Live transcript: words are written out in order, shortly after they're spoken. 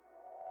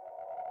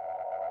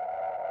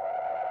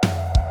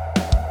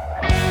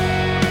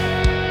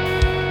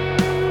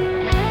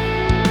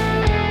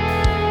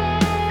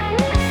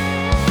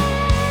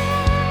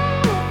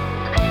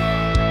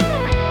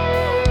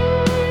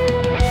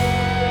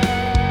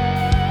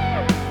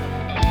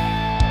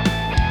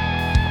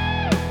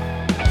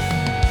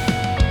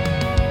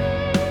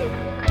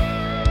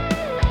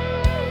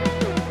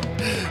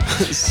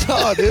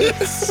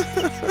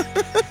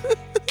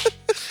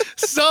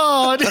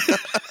saw, dude. Saw.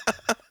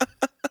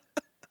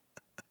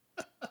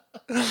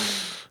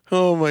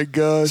 Oh my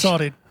gosh. Saw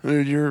it.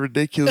 Dude, you're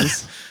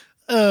ridiculous.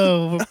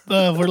 We're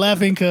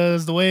laughing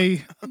because the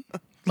way,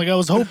 like, I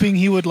was hoping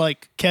he would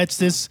like catch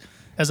this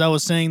as I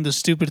was saying the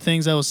stupid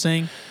things I was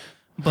saying,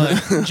 but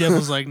Jeff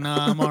was like,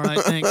 "Nah, I'm all right,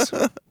 thanks."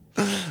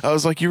 I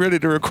was like, "You ready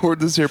to record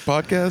this here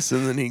podcast?"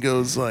 And then he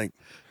goes like,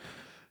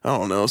 "I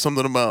don't know,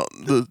 something about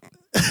the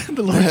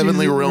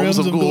heavenly realms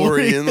of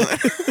glory." And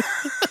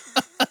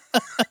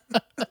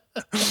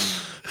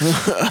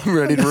I'm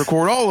ready to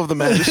record all of the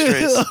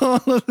magistrates.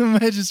 All of the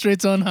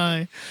magistrates on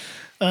high.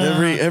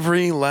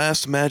 Every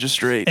last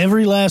magistrate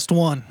Every last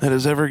one that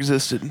has ever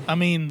existed. I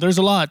mean, there's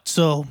a lot,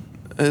 so.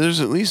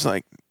 There's at least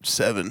like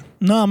 7.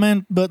 No,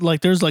 man, but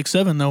like there's like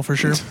 7 though for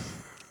sure.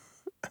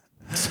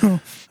 So.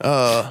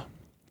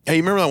 Hey,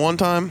 you remember that one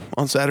time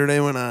on Saturday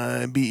when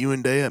I beat you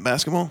and Day at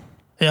basketball?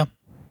 Yeah.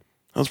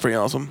 That was pretty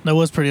awesome. That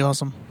was pretty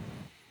awesome.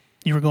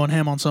 You were going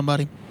ham on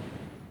somebody.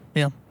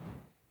 Yeah.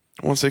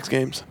 Won 6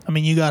 games. I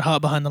mean, you got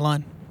hot behind the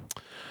line.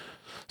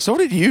 So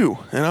did you,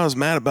 and I was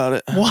mad about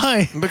it.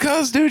 Why?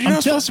 Because, dude, you're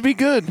not supposed to be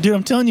good. Dude,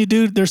 I'm telling you,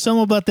 dude, there's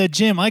something about that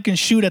gym. I can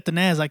shoot at the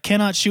Naz. I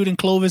cannot shoot in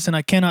Clovis, and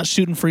I cannot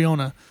shoot in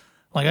Friona.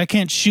 Like, I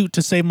can't shoot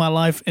to save my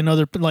life in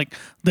other... Like,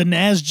 the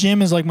Naz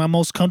gym is, like, my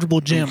most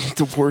comfortable gym.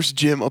 The worst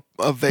gym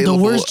available.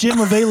 The worst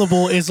gym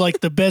available is, like,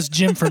 the best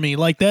gym for me.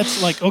 Like,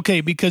 that's, like, okay,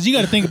 because you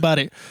got to think about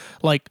it.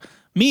 Like,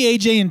 me,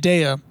 AJ, and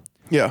Dea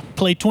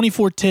played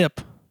 24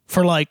 tip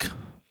for, like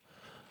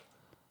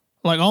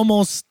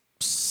almost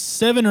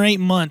 7 or 8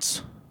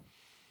 months.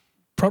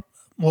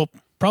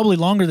 Probably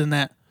longer than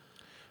that.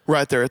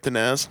 Right there at the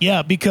Naz.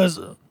 Yeah, because,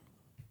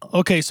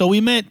 okay, so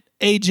we met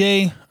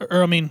AJ,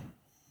 or I mean,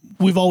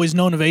 we've always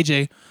known of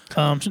AJ.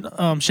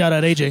 Shout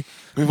out AJ.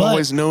 We've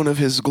always known of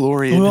his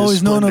glory and We've his always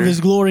splendor. known of his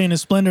glory and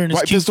his splendor and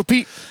his Right, Pistol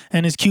Pete.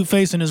 and his cute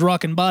face and his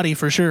rocking body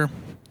for sure.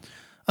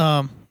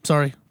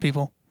 Sorry,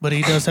 people, but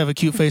he does have a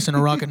cute face and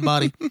a rocking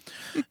body.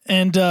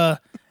 And so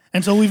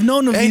we've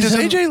known of Hey, these. does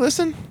AJ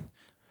listen?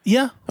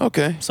 Yeah.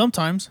 Okay.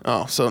 Sometimes.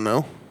 Oh, so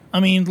no. I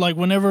mean, like,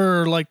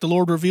 whenever, like, the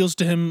Lord reveals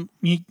to him,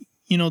 you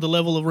know, the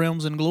level of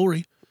realms and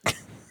glory.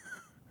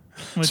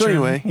 So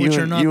anyway, you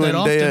and Dea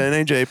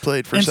and AJ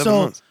played for 7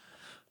 months.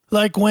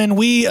 Like, when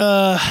we,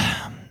 I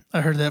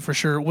heard that for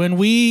sure. When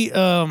we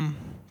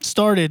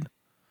started,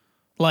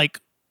 like,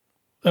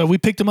 we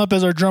picked him up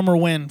as our drummer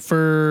when?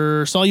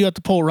 For Saw You at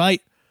the Pole,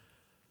 right?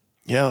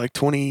 Yeah, like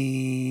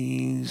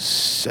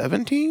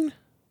 2017?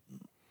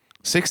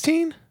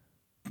 16?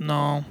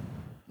 No.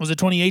 Was it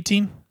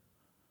 2018?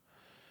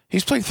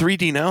 He's played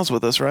 3D Nows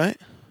with us, right?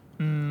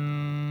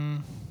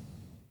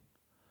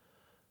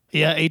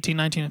 Yeah, 18,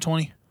 19, and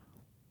 20.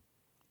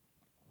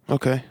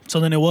 Okay. So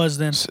then it was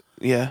then.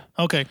 Yeah.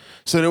 Okay.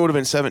 So then it would have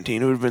been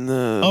 17. It would have been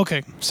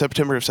the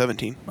September of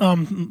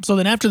 17. So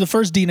then after the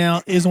first D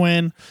Now is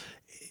when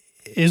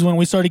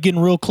we started getting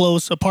real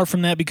close. Apart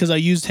from that, because I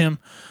used him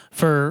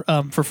for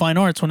fine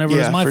arts whenever it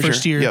was my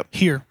first year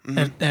here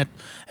at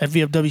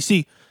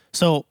VFWC.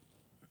 So,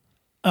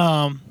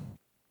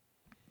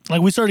 like,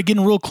 we started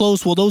getting real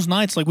close. Well, those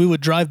nights, like, we would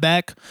drive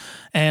back,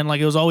 and,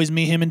 like, it was always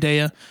me, him, and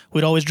Dea.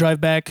 We'd always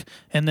drive back,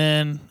 and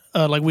then,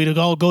 like, we'd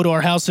all go to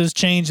our houses,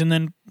 change, and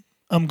then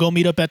go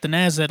meet up at the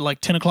Naz at,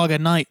 like, 10 o'clock at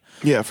night.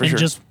 Yeah, for sure. And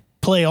just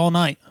play all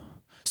night.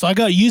 So I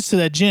got used to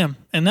that gym,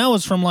 and that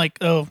was from, like,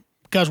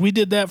 we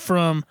did that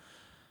from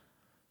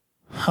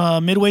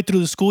midway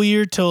through the school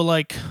year till,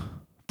 like,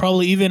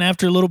 probably even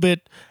after a little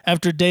bit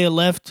after Dea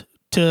left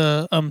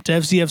to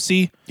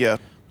FCFC. Yeah.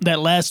 That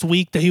last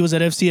week that he was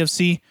at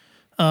FCFC.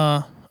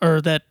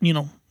 Or that, you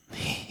know,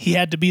 he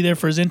had to be there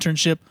for his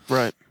internship.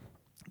 Right.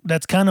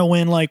 That's kind of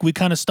when, like, we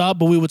kind of stopped,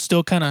 but we would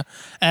still kind of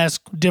ask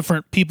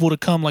different people to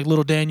come, like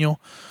Little Daniel.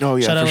 Oh,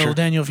 yeah, Shout out for Little sure.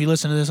 Daniel if you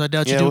listen to this. I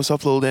doubt you do. Yeah, what's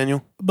up, Little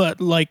Daniel? But,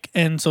 like,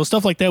 and so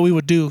stuff like that we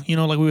would do, you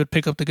know, like we would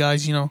pick up the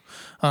guys, you know,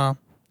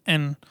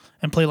 and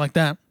play like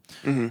that.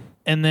 Mm-hmm.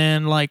 And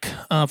then, like,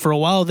 for a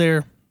while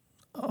there,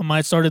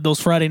 I started those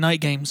Friday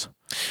night games.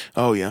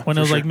 Oh, yeah. When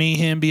it was like me,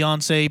 him,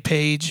 Beyonce,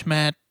 Paige,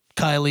 Matt,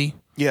 Kylie.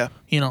 Yeah.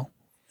 You know.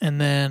 And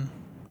then,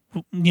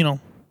 you know,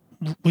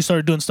 we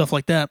started doing stuff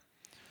like that.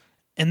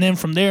 And then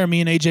from there,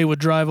 me and AJ would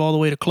drive all the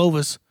way to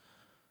Clovis.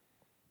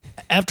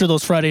 After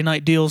those Friday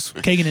night deals,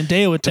 Kagan and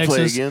Dea would text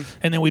us, and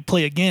then we'd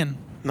play again.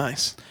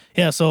 Nice.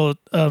 Yeah, so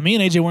me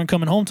and AJ weren't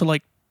coming home till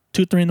like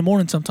 2, 3 in the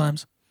morning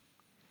sometimes.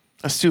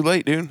 That's too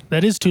late, dude.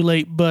 That is too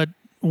late, but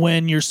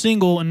when you're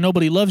single and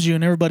nobody loves you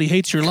and everybody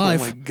hates your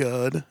life... Oh, my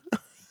God.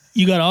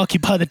 You got to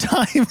occupy the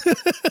time.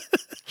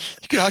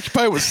 You can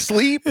occupy it with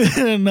sleep?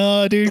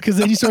 No, dude, because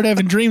then you start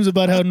having dreams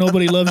about how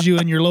nobody loves you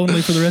and you're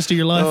lonely for the rest of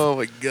your life. Oh,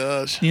 my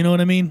gosh. You know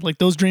what I mean? Like,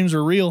 those dreams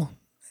are real.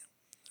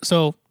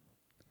 So,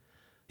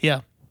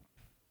 yeah.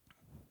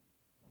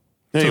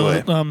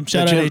 Anyway. So,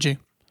 shout out AJ.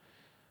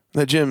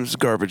 That gym's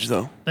garbage,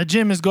 though. That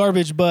gym is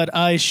garbage, but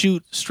I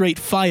shoot straight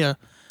fire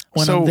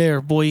when I'm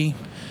there, boy.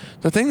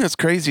 The thing that's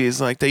crazy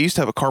is, like, they used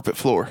to have a carpet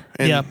floor.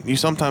 And you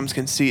sometimes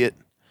can see it.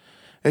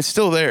 It's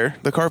still there.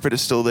 The carpet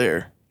is still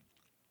there.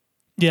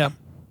 Yeah.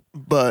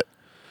 But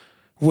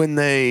when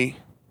they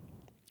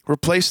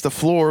replaced the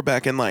floor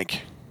back in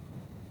like,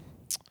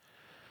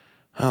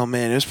 oh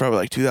man, it was probably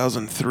like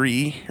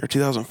 2003 or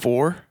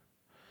 2004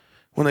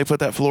 when they put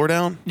that floor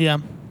down. Yeah.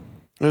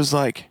 It was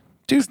like,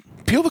 dude,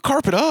 peel the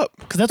carpet up.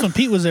 Because that's when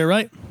Pete was there,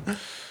 right?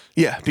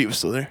 Yeah, Pete was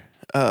still there.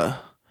 But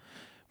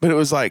it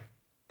was like,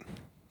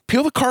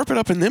 peel the carpet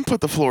up and then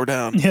put the floor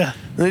down. Yeah.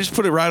 And they just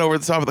put it right over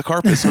the top of the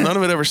carpet, so none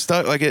of it ever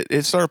stuck. Like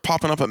it started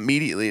popping up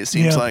immediately, it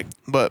seems like.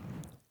 But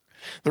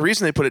the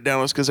reason they put it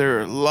down was because there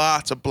were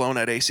lots of blown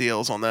out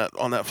ACLs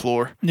on that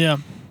floor. Yeah.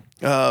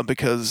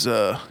 Because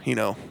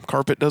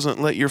carpet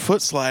doesn't let your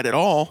foot slide at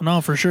all.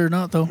 No, for sure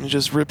not though. It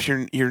just rips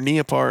your knee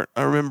apart.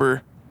 I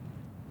remember.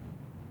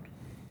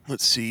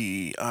 Let's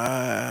see.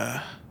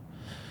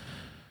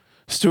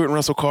 Stuart and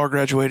Russell Carr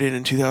graduated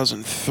in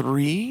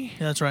 2003.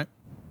 Yeah, that's right.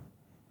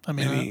 I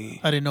mean,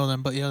 I didn't know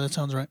them, but yeah, that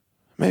sounds right.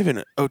 Maybe in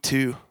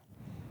 2002.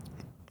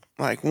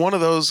 Like one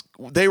of those,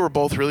 they were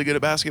both really good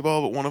at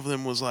basketball, but one of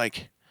them was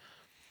like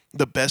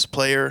the best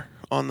player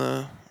on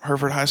the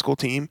Hereford High School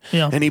team.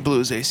 Yeah. And he blew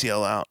his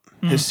ACL out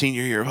his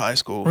senior year of high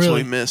school. Really? So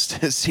he missed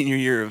his senior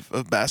year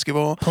of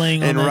basketball.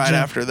 Playing and on that right gym.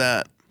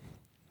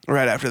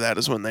 after that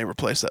is when they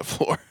replaced that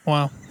floor.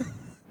 Wow.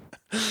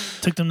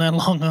 Took them that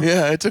long, huh?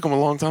 Yeah, it took them a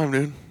long time,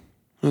 dude.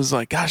 It was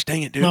like, gosh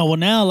dang it, dude. No, well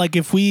now, like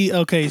if we,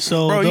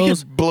 so Bro,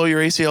 those, you could blow your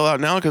ACL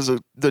out now because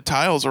the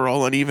tiles are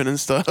all uneven and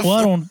stuff. well,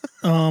 I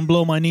don't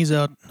blow my knees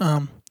out,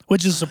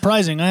 which is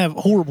surprising. I have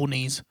horrible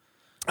knees.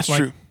 That's like,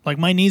 true. Like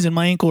my knees and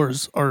my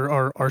ankles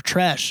are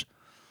trash.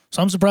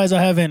 So I'm surprised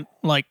I haven't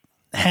like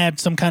had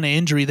some kind of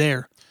injury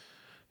there.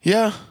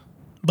 Yeah.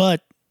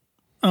 But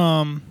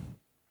because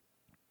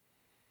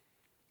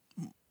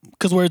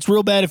where it's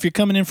real bad if you're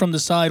coming in from the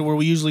side where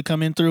we usually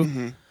come in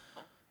through,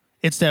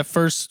 it's that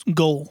first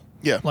goal.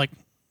 Yeah. Like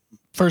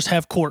first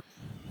half court.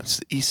 That's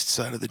the east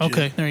side of the gym.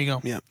 Okay, there you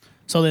go. Yeah.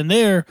 So then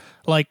there,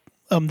 like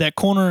that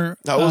corner.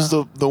 That was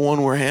the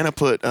one where Hannah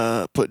put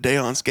Day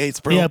on skates,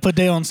 bro. Yeah, put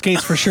Day on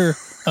skates for sure.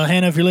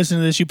 Hannah, if you're listening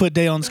to this, you put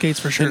Day on skates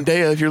for sure. And Dea,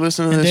 if you're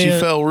listening to this, you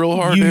fell real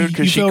hard, dude,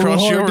 because she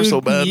crossed you over so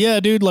bad.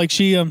 Yeah, dude, like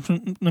she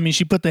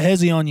she put the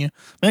hezzy on you.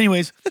 But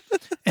anyways,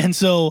 and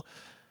so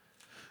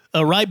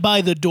right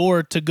by the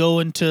door to go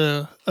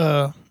into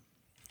the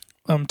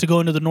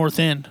north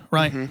end,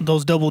 right?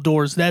 Those double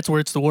doors, that's where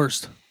it's the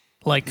worst.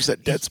 Like is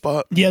that dead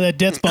spot? Yeah, that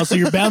dead spot. So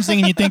you're bouncing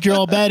and you think you're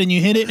all bad and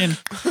you hit it and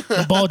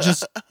the ball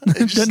just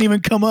doesn't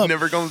even come up.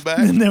 Never comes back.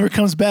 It never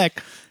comes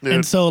back. Dude.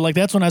 And so like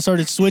that's when I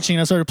started switching.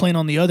 I started playing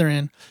on the other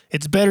end.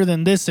 It's better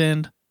than this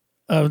end,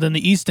 than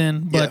the east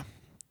end. But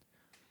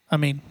I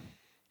mean,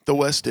 the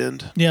west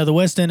end. Yeah, the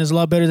west end is a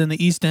lot better than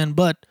the east end.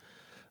 But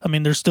I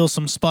mean, there's still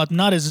some spots.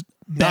 Not as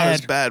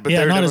bad, but yeah,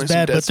 there are not as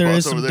definitely bad. some But there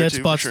is some over dead too,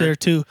 spots for sure. there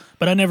too.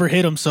 But I never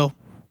hit them. So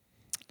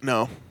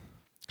No.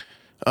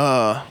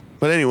 But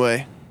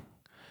anyway,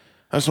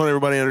 I just want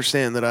everybody to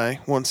understand that I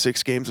won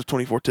 6 games of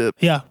 24 tip.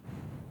 yeah,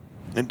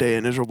 And Day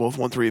and Israel both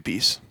won 3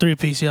 apiece. 3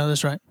 apiece. Yeah,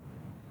 that's right.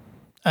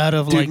 Out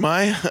of Dude,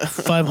 like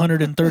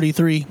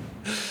 533.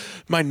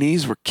 My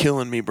knees were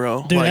killing me,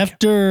 bro. Dude, like,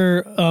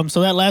 after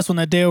so that last one,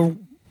 that day won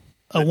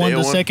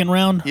the second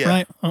round,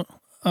 Yeah.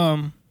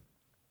 right?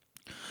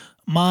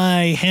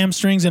 My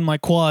hamstrings and my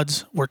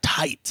quads were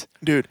tight,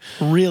 dude,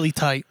 really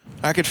tight.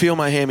 I could feel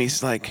my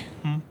hammies like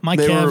My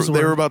they calves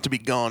were about to be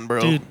gone,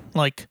 bro. dude,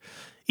 like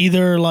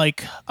either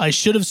like I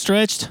should have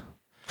stretched,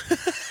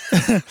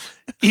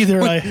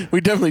 either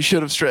We definitely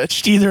should have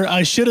stretched.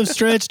 I should have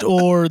stretched,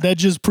 or that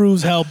just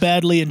proves how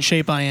badly in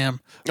shape I am.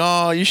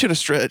 Oh, you should have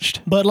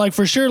stretched. But like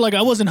for sure, like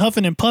I wasn't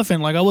huffing and puffing,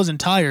 like I wasn't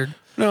tired.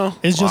 No,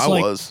 It's just I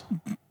like was.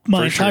 my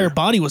For entire sure.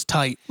 body was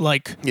tight.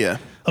 Like Yeah.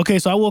 okay,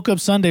 so I woke up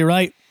Sunday,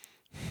 right?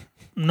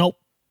 Nope.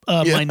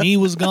 My knee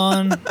was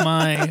gone.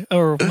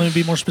 Or let me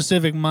be more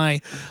specific,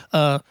 my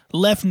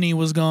left knee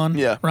was gone.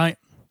 Yeah. Right.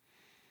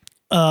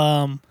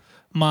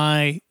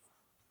 My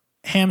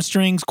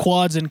hamstrings,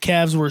 quads, and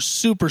calves were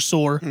super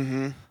sore.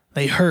 Mm-hmm.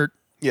 They hurt.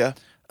 Yeah.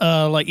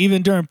 Like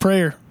even during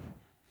prayer,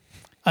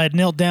 I had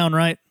knelt down,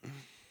 right?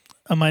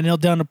 I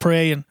knelt down to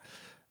pray,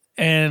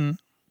 and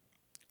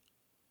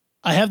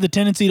I have the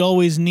tendency to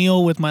always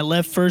kneel with my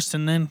left first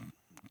and then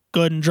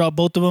go ahead and drop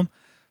both of them.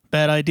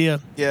 Bad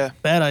idea. Yeah.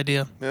 Bad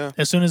idea. Yeah.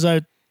 As soon as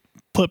I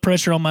put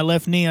pressure on my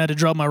left knee, I had to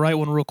drop my right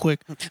one real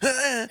quick.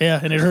 Yeah,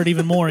 and it hurt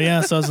even more.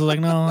 Yeah, so I was like,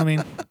 no,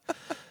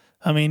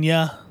 I mean,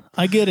 yeah,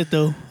 I get it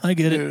though. I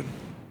get it. Dude,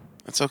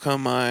 that's how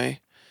come I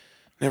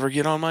never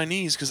get on my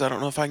knees because I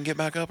don't know if I can get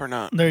back up or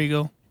not. There you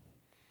go.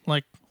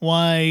 Like,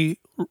 why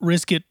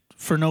risk it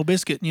for no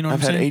biscuit? You know what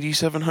I've I'm had saying?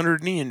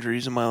 8,700 knee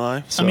injuries in my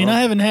life. So. I mean,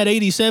 I haven't had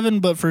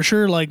 87, but for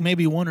sure, like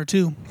maybe 1 or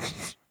 2.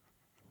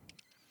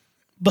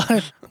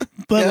 But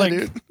Yeah, like,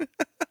 dude.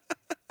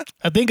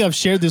 I think I've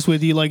shared this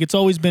with you. Like, it's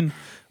always been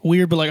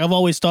weird, but like, I've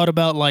always thought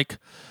about like,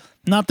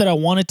 not that I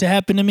want it to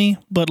happen to me,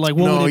 but like,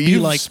 what No, would it be you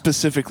like?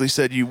 specifically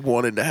said you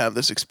wanted to have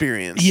this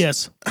experience.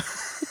 Yes,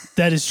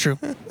 that is true.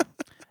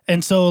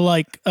 And so,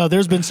 like,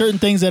 there's been certain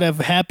things that have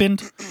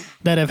happened,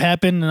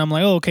 and I'm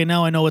like, oh, okay,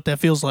 now I know what that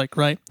feels like,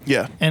 right?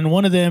 Yeah. And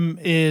one of them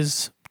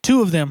is,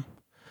 2 of them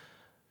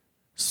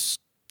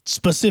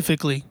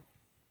specifically,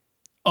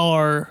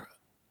 are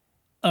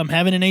I'm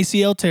having an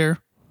ACL tear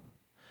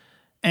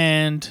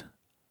and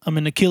I'm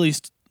an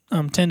Achilles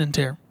tendon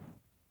tear.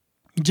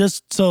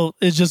 Just so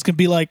it's just gonna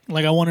be like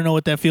I want to know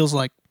what that feels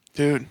like.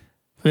 Dude.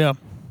 Yeah.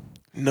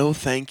 No,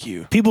 thank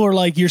you. People are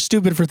like, you're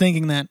stupid for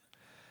thinking that.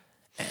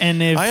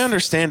 And if I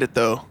understand it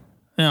though.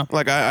 yeah.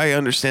 Like I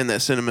understand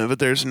that sentiment, but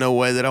there's no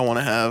way that I want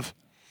to have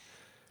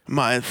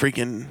my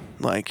freaking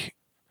like,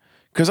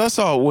 because I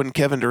saw when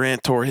Kevin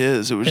Durant tore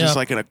his, it was just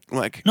like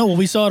no, well,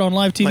 we saw it on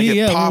live TV. like it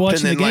Yeah, we were popped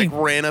watching and the then game.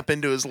 like ran up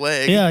into his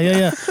leg.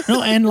 Yeah.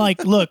 No, and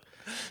like, look,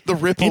 The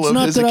ripple it's of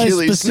not his that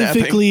Achilles I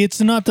specifically. snapping.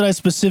 It's not that I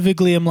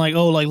specifically am like,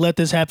 oh, like let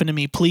this happen to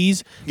me,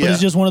 please. But Yeah.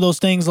 it's just one of those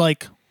things.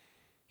 Like,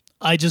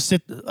 I just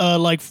sit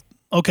like,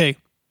 okay.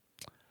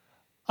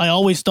 I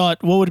always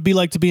thought, what would it be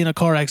like to be in a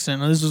car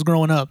accident? This was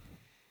growing up.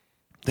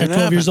 At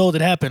 12 years old,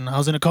 it happened. I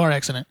was in a car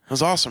accident. It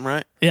was awesome,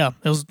 right? Yeah,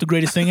 it was the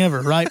greatest thing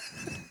ever, right?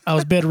 I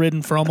was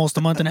bedridden for almost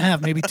a month and a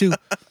half, maybe 2.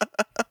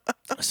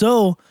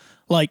 So,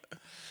 like,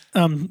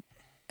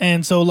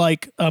 and so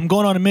like I'm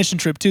going on a mission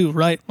trip too,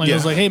 right? Like I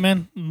was like, hey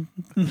man,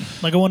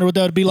 like I wonder what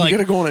that would be like. You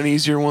gotta go on an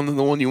easier one than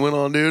the one you went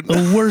on, dude.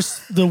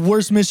 The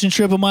worst mission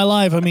trip of my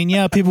life. I mean,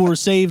 yeah, people were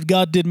saved,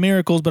 God did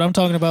miracles, but I'm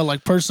talking about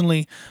like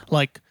personally,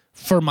 like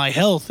for my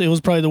health, it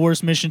was probably the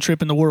worst mission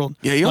trip in the world.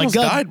 Yeah, you like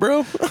almost died,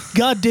 bro.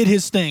 God did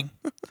his thing,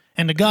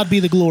 and to God be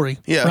the glory.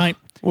 Yeah, right.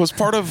 Was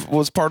part of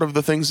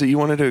the things that you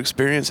wanted to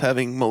experience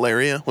having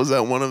malaria? Was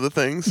that one of the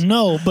things?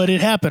 No, but it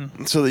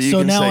happened. So that you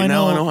can say, now I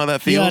know how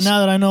that feels. Yeah,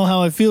 now that I know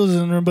how it feels,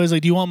 and everybody's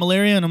like, "Do you want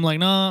malaria?" And I'm like,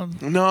 "Nah,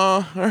 No,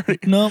 I already,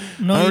 no,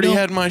 I already you don't."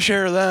 had my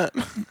share of that.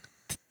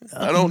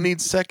 I don't need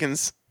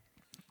seconds.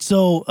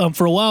 So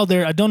for a while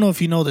there, I don't know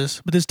if you know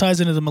this, but this ties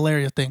into the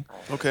malaria thing.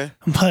 Okay.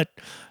 But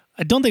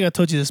I don't think I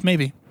told you this,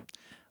 maybe.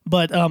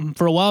 But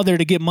for a while there,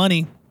 to get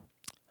money,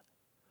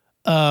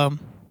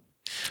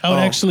 I would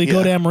actually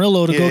go to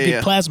Amarillo to go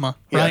get plasma,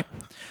 right?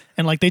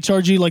 And like they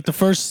charge you like the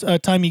first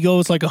time you go,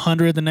 it's like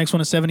 100. The next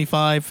one is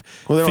 75.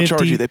 Well, they don't 50.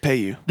 charge you; they pay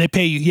you. They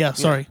pay you. Yeah,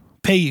 sorry,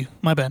 pay you.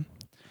 My bad.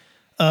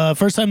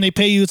 First time they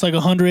pay you, it's like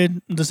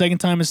 100. The second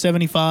time is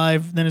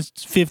 75. Then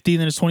it's 50.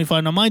 Then it's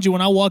 25. Now, mind you,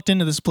 when I walked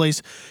into this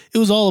place, it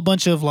was all a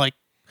bunch of like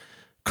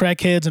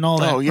crackheads and all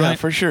that. Oh yeah, right?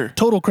 for sure.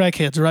 Total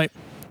crackheads, right?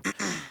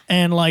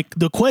 And like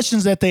the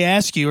questions that they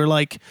ask you are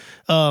like,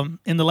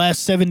 in the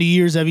last 70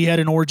 years, have you had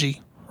an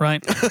orgy?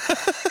 Right?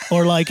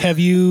 Or like, have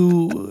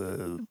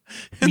you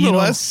in the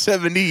last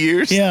 70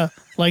 years? Yeah.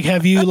 Like,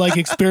 have you like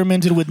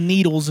experimented with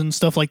needles and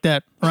stuff like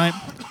that? Right.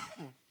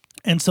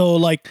 And so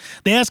like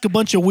they ask a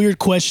bunch of weird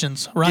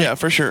questions, right? Yeah,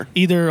 for sure.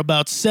 Either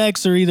about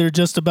sex or either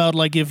just about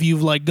like if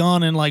you've like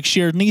gone and like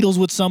shared needles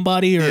with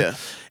somebody or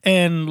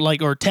and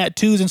like or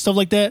tattoos and stuff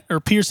like that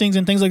or piercings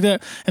and things like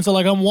that. And so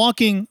like I'm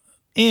walking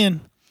in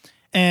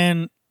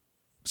and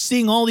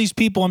seeing all these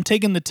people, I'm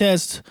taking the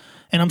test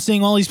and I'm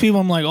seeing all these people,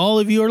 I'm like, all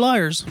of you are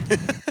liars.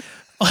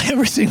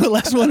 Every single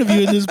last one of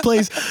you in this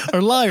place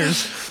are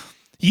liars.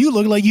 You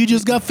look like you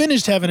just got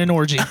finished having an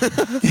orgy.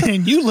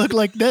 And you look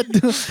like that.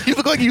 You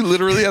look like you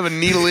literally have a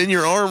needle in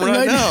your arm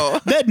right now.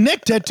 That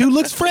neck tattoo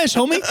looks fresh,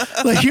 homie.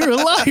 Like you're a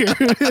liar.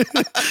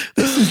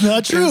 This is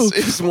not true.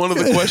 Is one of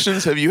the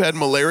questions, have you had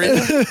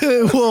malaria?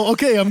 Well,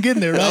 okay, I'm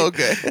getting there, right?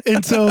 Okay.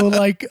 And so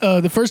like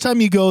the first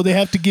time you go, they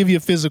have to give you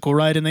a physical,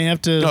 right? And they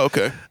have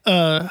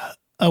to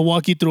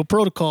walk you through a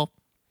protocol.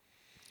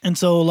 And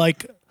so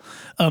like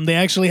they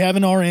actually have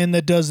an RN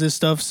that does this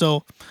stuff.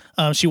 So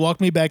she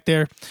walked me back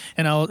there,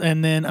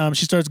 and then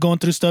she starts going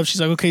through stuff. She's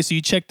like, okay, so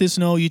you check this,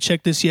 no, you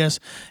check this, yes,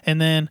 and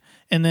then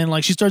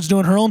like she starts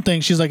doing her own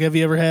thing. She's like, have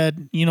you ever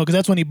had, because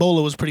that's when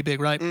Ebola was pretty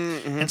big, right?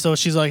 Mm-hmm. And so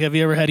she's like, have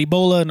you ever had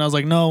Ebola? And I was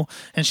like, no.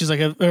 And she's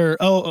like,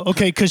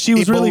 okay, because she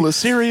was Ebola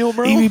cereal,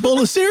 bro.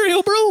 Ebola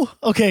cereal, bro.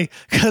 Okay,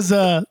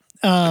 because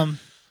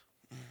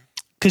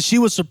she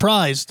was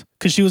surprised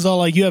because she was all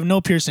like, you have no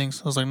piercings.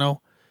 I was like,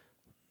 no.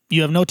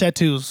 You have no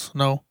tattoos,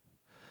 no.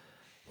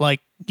 Like,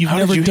 you've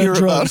never done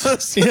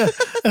drugs. Yeah.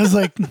 I was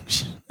like,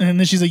 and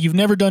then she's like, you've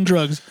never done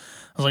drugs.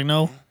 I was like,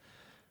 no.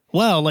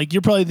 Wow, like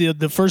you're probably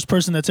the first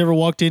person that's ever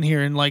walked in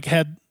here and like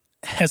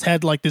has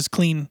had like this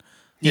clean,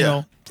 you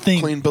know,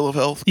 thing. Clean bill of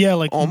health. Yeah,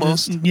 like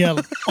almost.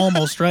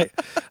 Almost, right?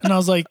 And I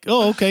was like,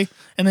 oh, okay.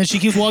 And then she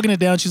keeps walking it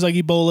down. She's like,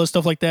 Ebola,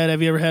 stuff like that.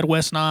 Have you ever had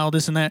West Nile,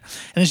 this and that?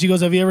 And then she goes,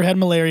 have you ever had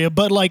malaria?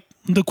 But like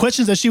the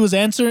questions that she was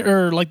answering,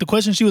 or like the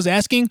questions she was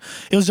asking,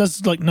 it was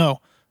just like, no.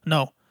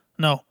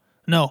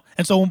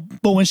 And so,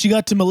 but when she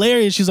got to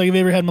malaria, she's like, have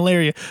you ever had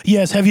malaria?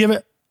 Yes. Have you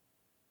ever?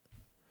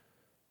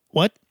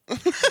 What? And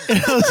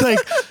I was like,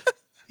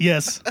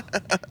 yes.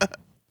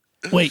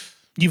 Wait,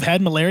 you've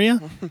had malaria?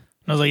 And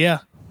I was like, yeah.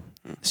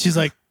 She's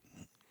like,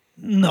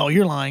 no,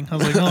 you're lying. I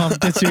was like, no, I'm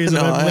dead serious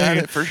about malaria. I had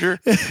it for sure.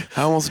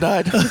 I almost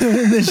died.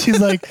 And then she's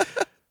like,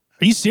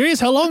 are you serious?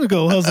 How long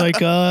ago? I was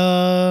like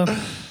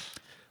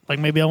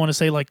maybe I want to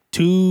say like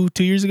two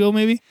years ago,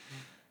 maybe.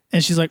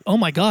 And she's like, oh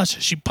my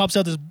gosh. She pops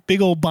out this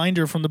big old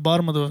binder from the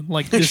bottom of the,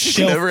 like, this She's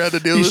shelf. never had to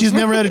do this. She's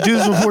never had to do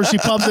this before. She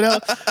pops it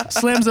out,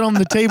 slams it on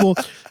the table,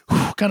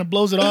 kind of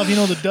blows it off,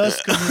 the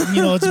dust, because,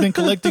 it's been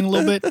collecting a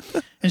little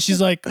bit. And she's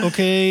like,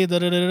 okay,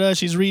 da-da-da-da.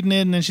 She's reading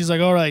it, and then she's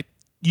like, all right,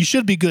 you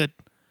should be good.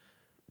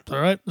 All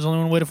right, there's only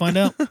one way to find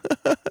out.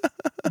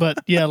 But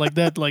yeah,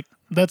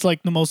 that's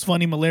like the most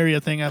funny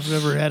malaria thing I've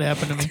ever had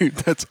happen to me. Dude,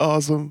 that's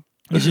awesome.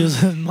 She was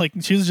just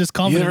You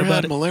confident ever about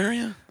had it.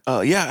 malaria?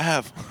 Yeah, I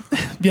have.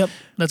 Yep,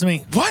 that's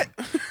me. What?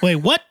 Wait,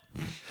 what?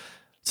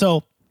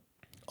 So,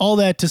 all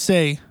that to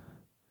say,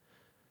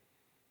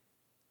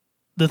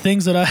 the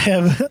things that I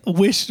have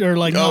wished or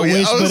like not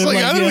wished, I was but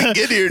like, how did we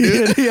get here,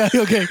 dude? yeah,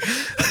 okay.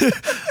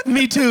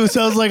 Me too.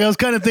 So I was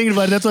kind of thinking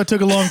about it. That's why I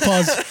took a long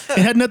pause. It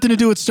had nothing to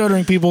do with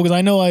stuttering, people, because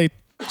I know I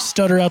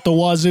stutter out the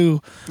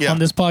wazoo on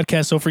this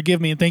podcast. So forgive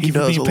me and thank you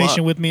for being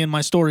patient with me and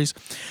my stories.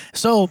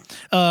 So,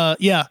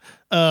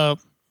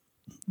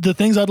 the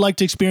things I'd like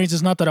to experience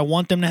is not that I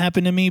want them to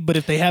happen to me, but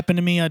if they happen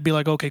to me, I'd be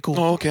like, okay, cool.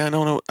 Oh, okay, I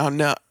now know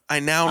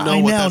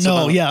what that's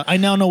about. Yeah, I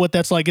now know what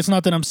that's like. It's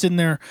not that I'm sitting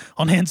there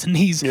on hands and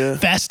knees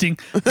fasting.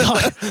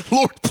 God,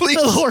 Lord, please.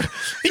 oh, Lord,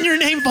 in your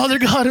name, Father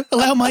God,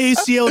 allow my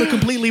ACL to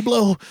completely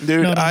blow.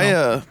 Dude,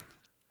 No.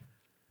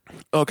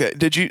 Okay,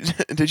 did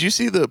you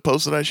see the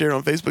post that I shared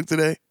on Facebook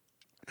today?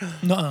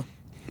 Nuh-uh.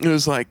 It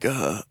was like,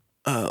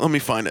 let me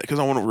find it because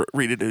I want to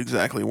read it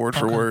exactly word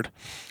for word.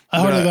 I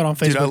hardly got on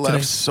Facebook Dude, I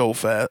laughed today. so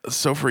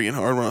freaking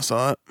hard when I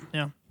saw it.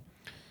 Yeah.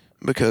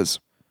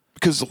 Because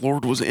the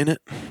Lord was in it.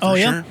 Oh,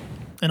 yeah? Sure.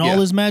 And all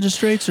his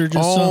magistrates or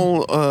just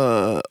some?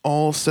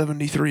 All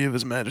 73 of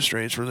his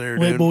magistrates were there,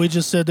 Wait, dude. but we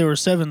just said there were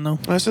 7, though.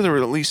 I said there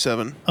were at least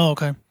 7. Oh,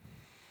 okay.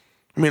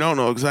 I mean, I don't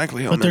know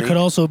exactly how But many. there could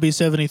also be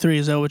 73.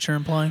 Is that what you're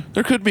implying?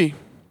 There could be.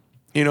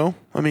 You know?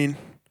 I mean,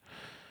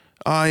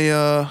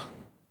 I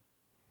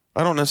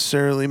don't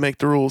necessarily make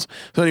the rules.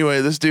 So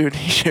anyway, this dude,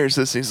 he shares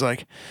this. He's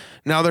like,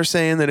 now they're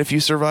saying that if you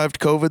survived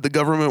COVID, the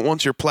government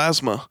wants your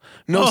plasma.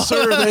 No,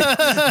 sir,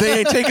 they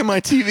ain't taking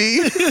my TV.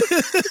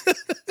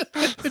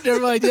 Never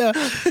mind, yeah.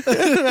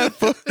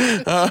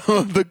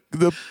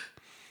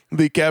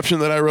 The caption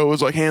that I wrote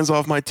was like, hands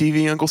off my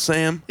TV, Uncle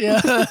Sam.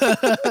 Yeah.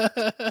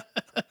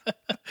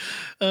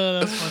 Oh,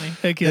 that's funny.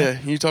 Heck yeah. Yeah,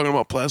 you talking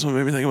about plasma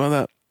made me think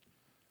about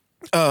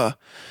that.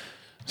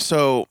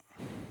 So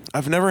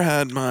I've never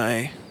had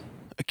my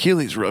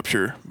Achilles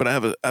rupture, but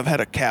I've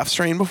had a calf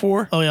strain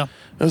before. Oh, yeah.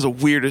 That was the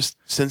weirdest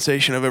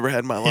sensation I've ever had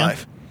in my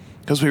life.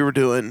 Because we were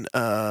doing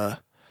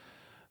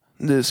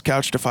this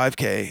Couch to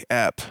 5K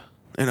app,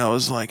 and I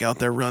was like out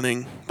there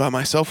running by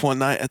myself one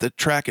night at the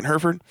track in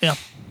Hereford. Yeah.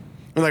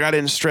 And like I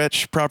didn't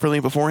stretch properly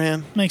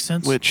beforehand. Makes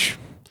sense. Which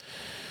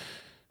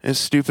is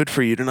stupid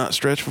for you to not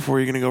stretch before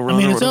you're going to go run. I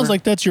mean, or it whatever. sounds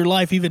like that's your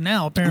life even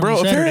now, apparently.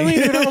 Bro, Saturday. apparently,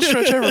 dude, I don't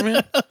stretch ever,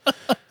 man.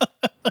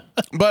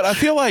 But I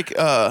feel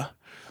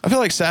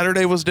like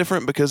Saturday was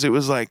different because it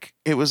was like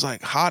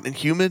hot and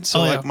humid,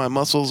 so like my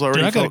muscles already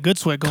Dude, I got a felt good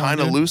sweat going, kind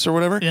of loose or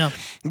whatever. Yeah.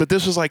 But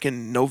this was like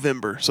in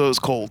November, so it was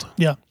cold.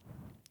 Yeah.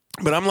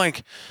 But I'm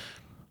like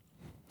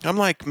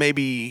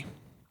maybe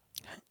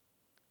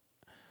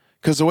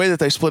because the way that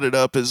they split it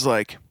up is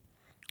like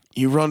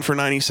you run for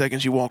 90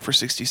 seconds, you walk for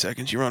 60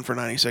 seconds. You run for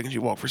 90 seconds,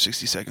 you walk for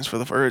 60 seconds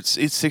for or it's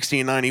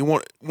 60 and 90.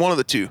 One of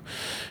the two.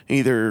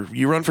 Either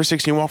you run for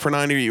 60 and walk for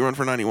 90, or you run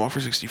for 90 and walk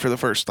for 60 for the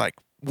first like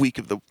week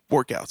of the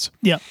workouts.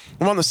 Yeah.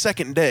 I'm on the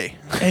second day.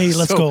 Hey,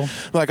 let's go.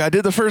 Like I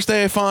did the first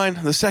day fine,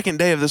 the second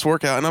day of this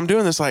workout, and I'm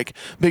doing this like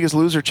Biggest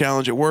Loser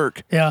challenge at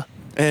work. Yeah.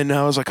 And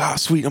I was like,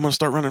 sweet, I'm gonna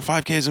start running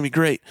 5Ks, it's gonna be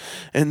great.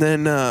 And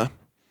then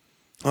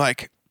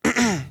like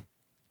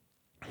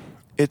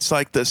it's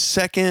like the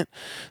second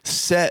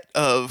set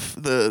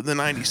of the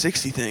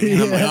 90-60 thing.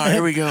 And I'm like, all right,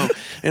 here we go.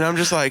 And I'm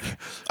just like,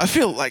 I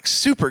feel like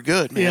super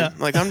good, man. Yeah.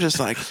 Like I'm just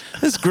like,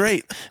 this is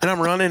great. And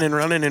I'm running and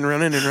running and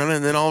running and running.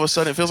 And then all of a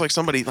sudden it feels like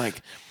somebody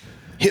like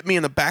hit me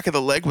in the back of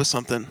the leg with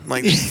something,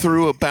 like just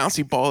threw a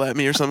bouncy ball at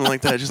me or something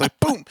like that. Just like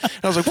boom. And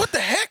I was like, what the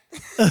heck?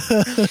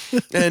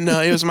 And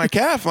it was my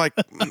calf. Like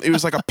it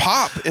was like a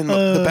pop in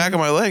the back of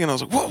my leg. And I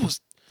was like, what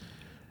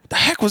the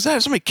heck was that?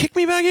 Did somebody kick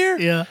me back here?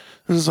 Yeah.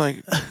 It was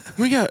like,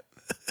 we got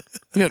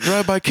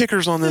drive-by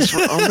kickers on this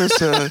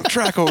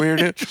track over here,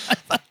 dude.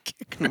 But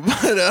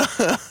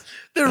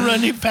they're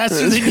running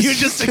faster than you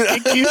just to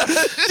kick you.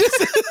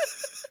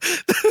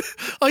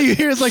 All you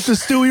hear is like the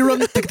Stewie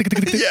run,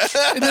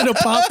 and then a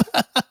pop.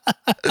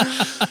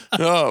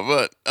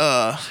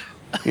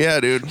 Yeah,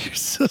 dude. You're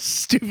so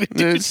stupid, dude.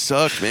 Dude, it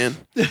sucked, man.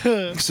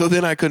 So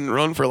then I couldn't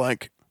run for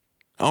like,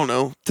 I don't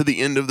know, to the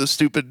end of the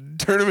stupid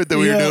tournament that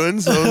we were doing.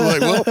 So I was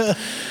like, well,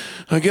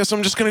 I guess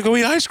I'm just going to go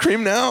eat ice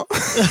cream now.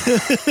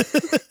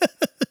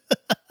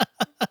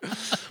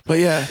 But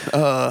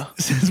yeah,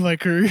 since my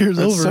career's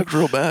that over, sucked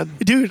real bad,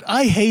 dude.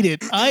 I hate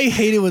it. I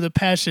hate it with a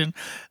passion,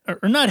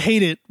 or not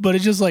hate it, but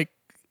it's just like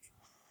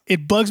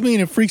it bugs me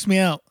and it freaks me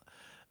out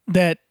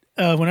that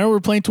whenever we're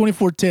playing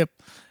 24 tip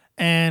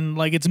and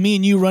like it's me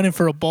and you running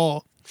for a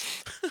ball.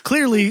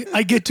 Clearly,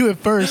 I get to it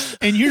first,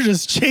 and you're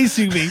just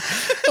chasing me.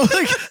 I'm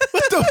like,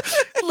 what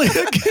the? Like,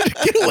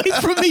 get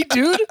away from me,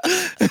 dude!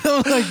 And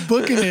I'm like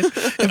booking it,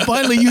 and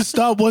finally you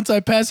stop once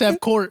I pass half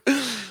court,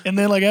 and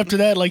then like after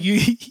that, like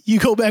you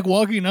go back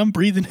walking, and I'm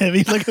breathing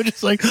heavy. Like I'm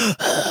just like.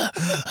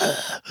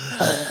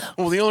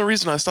 Well, the only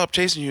reason I stopped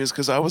chasing you is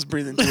because I was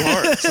breathing too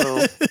hard.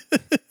 So,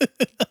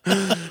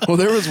 Well,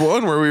 there was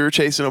one where we were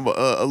chasing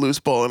a loose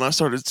ball, and I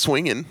started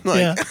swinging. Like,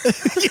 Yeah.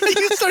 Yeah,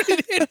 you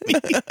started hitting me.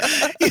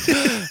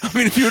 I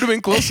mean, if you would have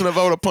been close enough,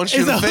 I would have punched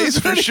you in the face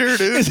for sure,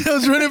 dude. As I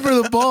was running for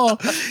the ball,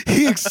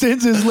 he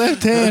extends his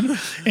left hand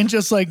and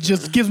just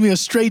gives me a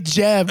straight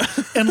jab,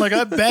 and like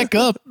I back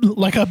up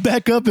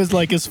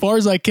as far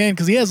as I can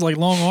because he has like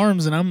long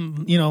arms, and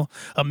I'm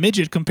a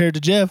midget compared to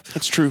Jeff.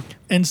 That's true.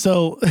 And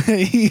so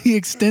he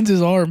extends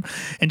his arm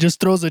and just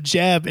throws a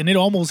jab, and it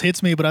almost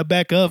hits me, but I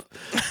back up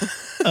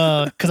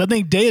because I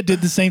think Dea did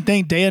the same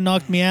thing. Dea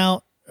knocked me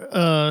out.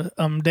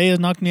 Dea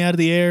knocked me out of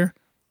the air.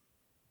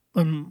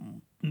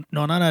 No,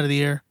 not out of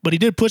the air, but he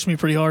did push me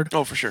pretty hard.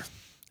 Oh, for sure.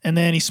 And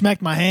then he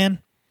smacked my hand.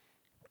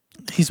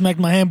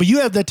 But you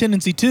have that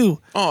tendency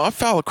too. Oh, I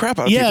foul the crap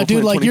out of Yeah, people.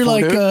 dude. Like you're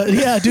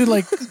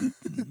like,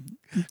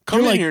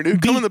 come in here,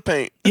 dude. Come in the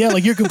paint. Yeah,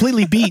 like you're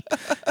completely beat,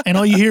 and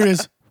all you hear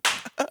is,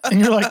 and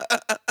you're like,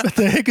 what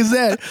the heck is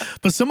that?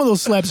 But some of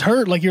those slaps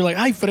hurt. Like you're like,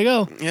 I gotta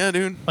go. Yeah,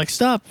 dude. Like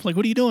stop. Like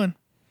what are you doing?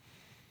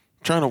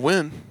 Trying to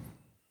win.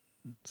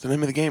 The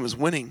name of the game is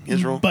winning,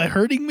 Israel. By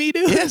hurting me,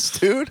 dude? Yes,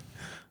 dude.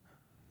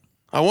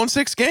 I won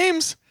 6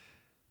 games.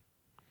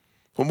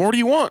 What more do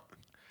you want?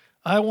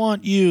 I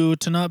want you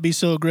to not be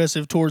so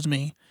aggressive towards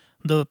me,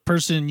 the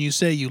person you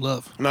say you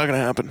love. Not gonna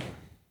happen.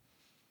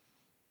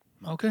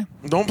 Okay.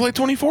 Don't play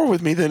 24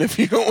 with me then if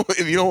you don't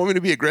want me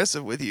to be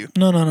aggressive with you.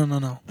 No.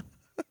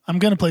 I'm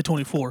gonna play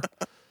 24.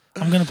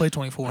 I'm gonna play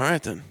 24. All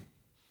right then.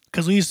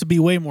 Because we used to be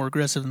way more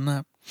aggressive than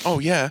that. Oh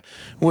yeah.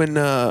 When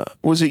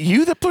was it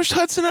you that pushed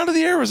Hudson out of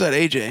the air, or was that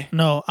AJ?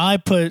 No, I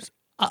pushed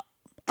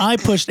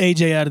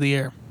AJ out of the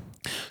air.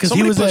 Because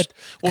he was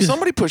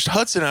somebody pushed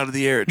Hudson out of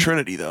the air at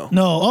Trinity though.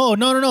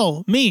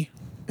 No. Me.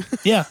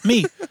 Yeah,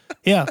 me.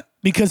 Yeah.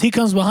 Because he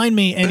comes behind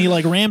me and he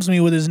like rams me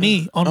with his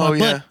knee on my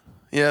butt.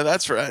 Yeah,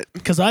 that's right.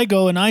 Because I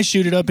go and I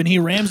shoot it up and he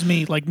rams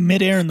me like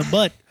midair in the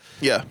butt.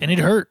 Yeah. And it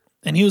hurt.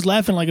 And he was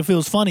laughing like if it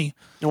was funny.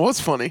 It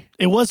was funny.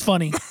 It was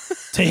funny.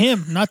 To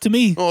him, not to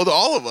me. Well, to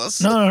all of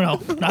us.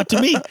 No. Not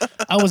to me.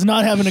 I was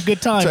not having a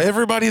good time. To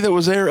everybody that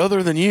was there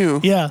other than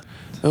you. Yeah.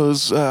 It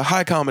was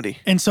high comedy.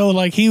 And so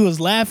like he was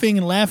laughing,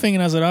 and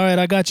I said, all right,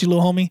 I got you,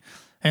 little homie.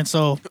 And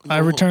so I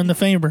returned the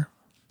favor.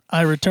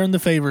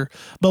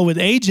 But with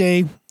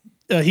AJ,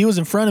 he was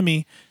in front of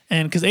me.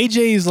 And because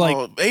AJ is like...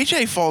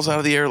 AJ falls out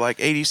of the air like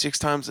 86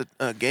 times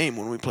a game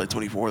when we play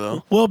 24,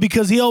 though. Well,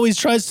 because he always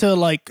tries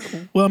to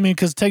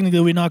because technically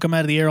we knock him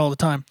out of the air all the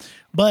time.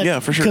 But yeah,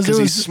 for sure, because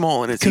he's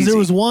small and it's easy. Because there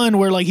was one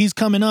where like he's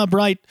coming up,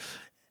 right?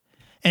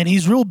 And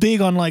he's real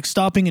big on like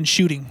stopping and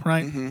shooting,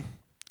 right? Mm-hmm.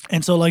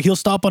 And so like he'll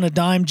stop on a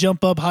dime,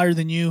 jump up higher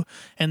than you,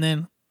 and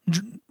then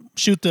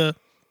shoot the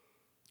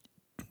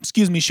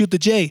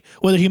J.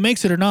 Whether he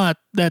makes it or not,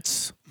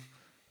 that's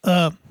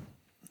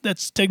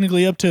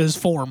technically up to his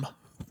form.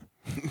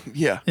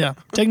 Yeah. Yeah.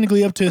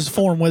 Technically up to his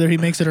form, whether he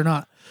makes it or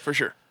not. For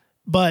sure.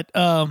 But,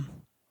 I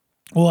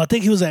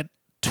think he was at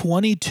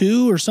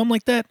 22 or something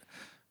like that.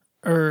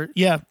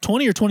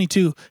 20 or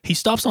 22. He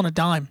stops on a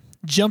dime,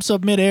 jumps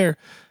up midair,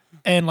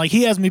 and like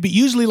he has me, but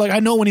usually like I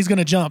know when he's going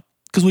to jump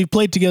because we've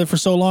played together for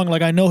so long.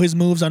 Like I know his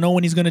moves. I know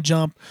when he's going to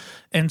jump.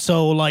 And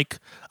so like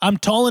I'm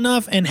tall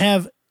enough and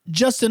have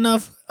just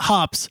enough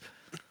hops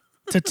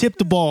to tip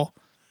the ball.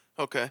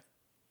 Okay.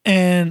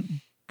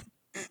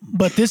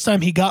 But this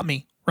time he got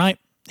me. Right?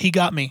 He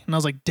got me. And I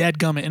was like,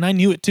 dadgummit. And I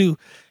knew it too.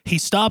 He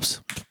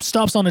stops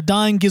on a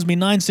dime, gives me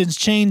 9 cents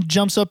change,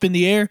 jumps up in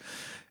the air,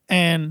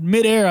 and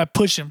midair I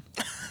push him.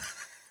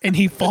 And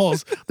he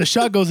falls. The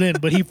shot goes in,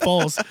 but he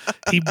falls.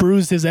 He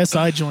bruised his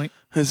SI joint.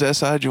 His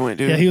SI joint,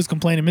 dude. Yeah, he was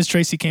complaining. Miss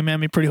Tracy came at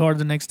me pretty hard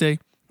the next day.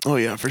 Oh,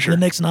 yeah, for sure. The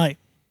next night.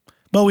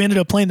 But we ended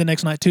up playing the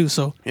next night too,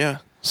 so. Yeah.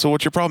 So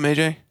what's your problem,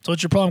 AJ? So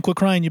what's your problem? Quit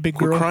crying, you big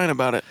girl. Quit crying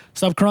about it.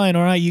 Stop crying,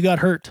 all right? You got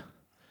hurt.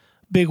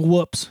 Big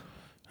whoops.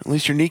 At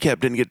least your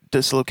kneecap didn't get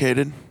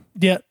dislocated.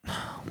 Yeah.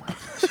 Oh my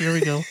gosh, here we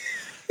go.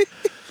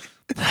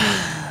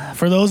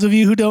 For those of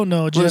you who don't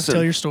know, Jeff,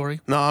 tell your story.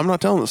 No, I'm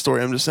not telling the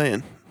story. I'm just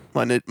saying.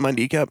 My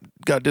kneecap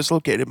got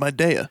dislocated by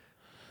Dea. And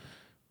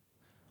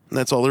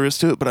that's all there is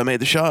to it, but I made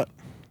the shot.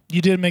 You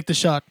did make the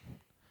shot.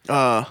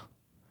 So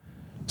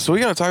we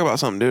got to talk about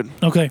something, dude.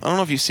 Okay. I don't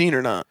know if you've seen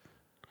or not,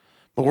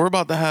 but we're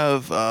about to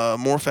have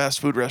more fast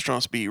food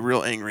restaurants be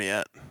real angry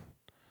at.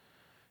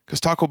 Because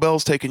Taco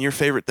Bell's taking your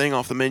favorite thing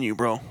off the menu,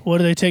 bro. What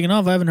are they taking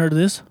off? I haven't heard of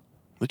this.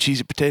 The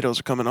cheesy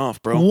potatoes are coming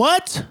off, bro.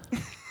 What?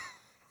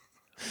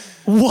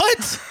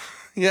 What?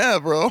 Yeah,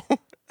 bro.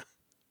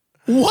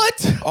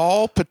 What?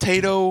 All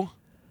potato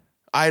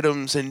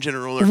items in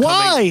general are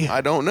Why? coming.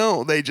 I don't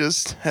know. They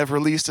just have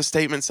released a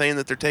statement saying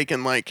that they're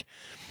taking like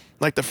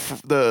the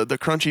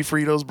crunchy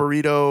Fritos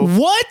burrito.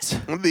 What?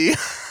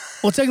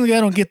 Well, technically, I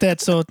don't get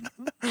that. So,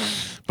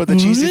 but the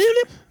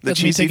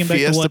cheesy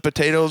Fiesta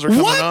potatoes are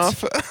coming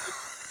off.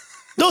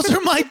 Those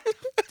are my.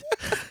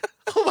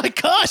 Oh my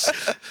gosh,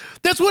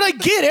 that's what I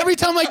get every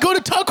time I go to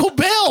Taco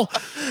Bell.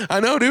 I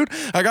know, dude.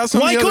 I got some.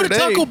 Why the other go to day.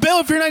 Taco Bell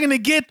if you're not going to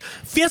get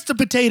Fiesta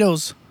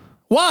potatoes?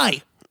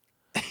 Why?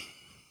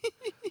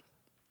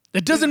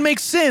 That doesn't make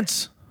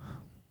sense.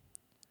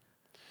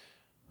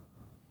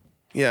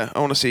 Yeah, I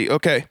want to see.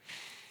 Okay,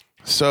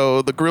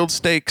 So the grilled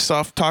steak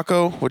soft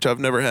taco, which I've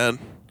never had.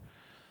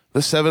 The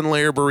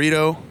 7-layer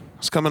burrito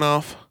is coming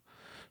off.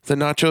 The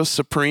Nachos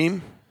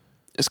Supreme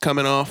is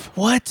coming off.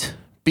 What?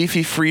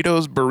 Beefy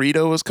Fritos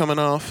burrito is coming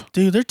off.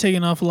 Dude, they're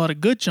taking off a lot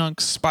of good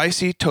chunks.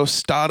 Spicy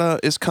tostada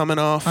is coming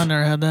off. I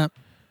never had that.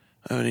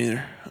 I haven't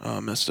either. Oh, I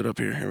messed it up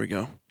here. Here we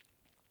go.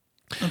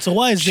 And so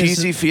why is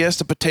Cheesy this?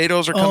 Fiesta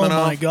potatoes are coming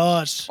off. Oh my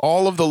gosh.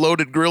 All of the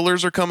loaded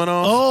grillers are coming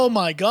off. Oh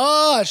my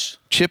gosh.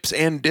 Chips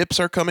and dips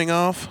are coming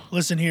off.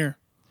 Listen here.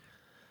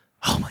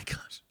 Oh my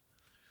gosh.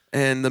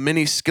 And the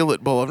mini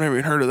skillet bowl. I've never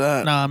even heard of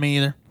that. Nah, me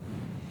either.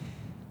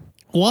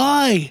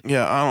 Why?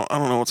 Yeah, I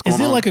don't know what's going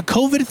on. Is it like a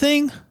COVID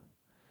thing?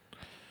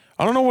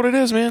 I don't know what it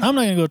is, man. I'm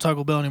not gonna go to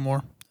Taco Bell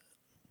anymore.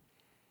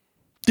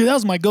 Dude, that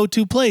was my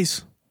go-to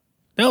place.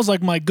 That was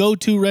like my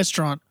go-to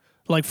restaurant,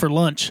 like for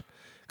lunch.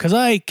 Cause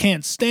I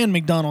can't stand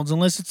McDonald's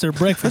unless it's their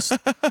breakfast.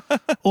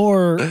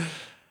 or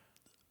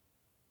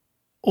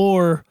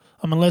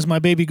unless my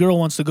baby girl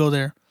wants to go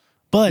there.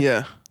 But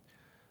Yeah.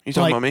 You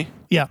talking about me?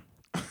 yeah.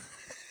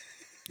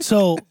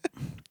 So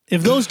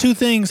if those two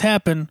things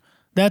happen,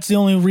 that's the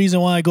only reason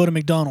why I go to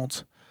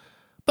McDonald's.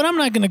 But I'm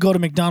not gonna go to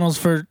McDonald's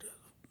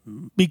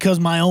because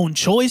my own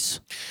choice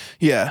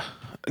Yeah.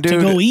 to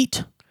Dude, go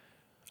eat.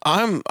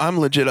 I'm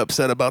legit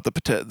upset about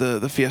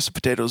the Fiesta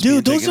potatoes. Dude,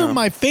 being those taken are off.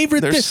 my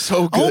favorite They're things.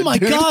 so good. Oh my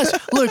dude. gosh.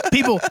 Look,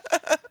 people,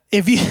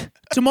 if you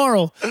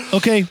tomorrow,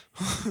 okay,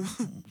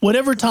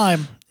 whatever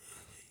time,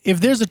 if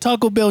there's a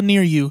Taco Bell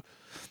near you,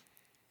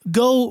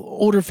 go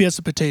order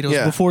Fiesta potatoes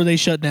Yeah. before they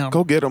shut down.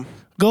 Go get them.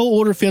 Go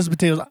order Fiesta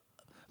potatoes.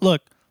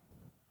 Look,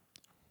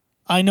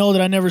 I know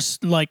that I never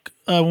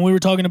when we were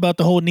talking about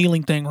the whole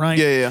kneeling thing, right?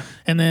 Yeah.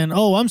 And then,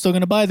 I'm still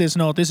going to buy this.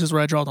 No, this is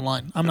where I draw the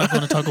line. I'm not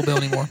going to Taco Bell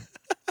anymore.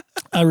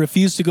 I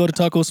refuse to go to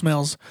Taco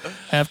Smells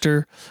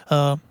after,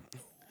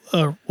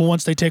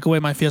 once they take away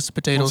my Fiesta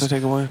potatoes. Once they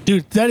take away.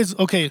 Dude, that is,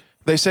 okay.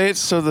 They say it's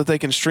so that they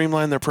can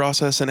streamline their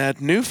process and add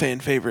new fan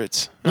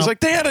favorites. It's like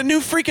they had a new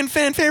freaking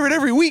fan favorite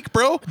every week,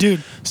 bro.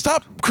 Dude.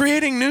 Stop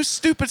creating new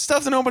stupid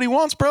stuff that nobody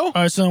wants, bro. All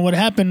right, so what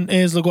happened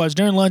is, look, watch,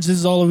 during lunch, this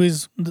is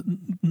always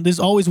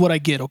what I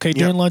get, okay?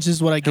 During lunch, this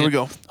is what I get. Here we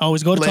go. I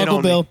always go to Lay it Taco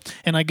on Bell, me.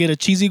 and I get a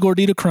cheesy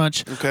gordita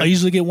crunch. Okay. I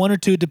usually get one or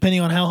two,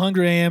 depending on how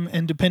hungry I am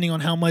and depending on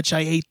how much I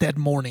ate that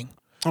morning.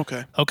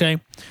 Okay. Okay?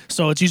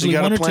 So it's usually You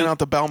one gotta or plan two. out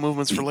the bowel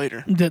movements for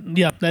later.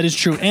 Yeah, that is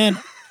true. And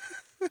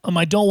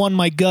I don't want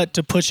my gut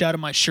to push out of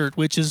my shirt,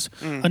 which is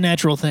a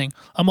natural thing.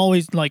 I'm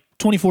always like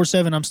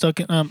 24/7.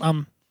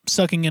 I'm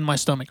sucking in my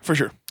stomach. For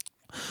sure.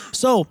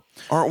 So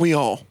Aren't we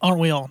all? aren't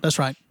we all? That's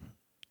right.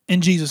 In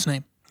Jesus'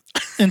 name.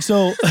 And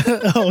so,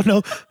 oh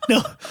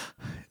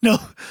no,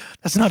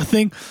 that's not a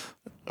thing.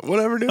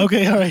 Whatever, dude.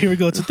 Okay, all right, here we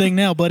go. It's a thing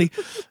now, buddy.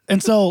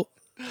 And so,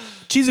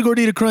 cheesy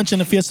gordita crunch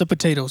and a Fiesta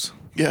potatoes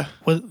Yeah.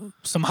 with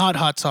some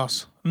hot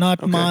sauce.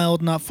 Not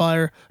mild, not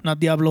fire, not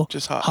Diablo.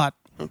 Just hot. Hot.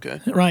 Okay.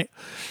 Right.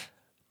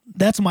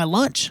 That's my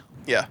lunch.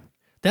 Yeah.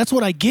 That's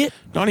what I get.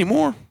 Not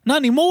anymore. Not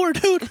anymore,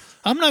 dude.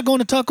 I'm not going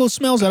to Taco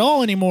Smells at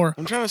all anymore.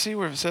 I'm trying to see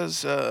where it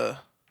says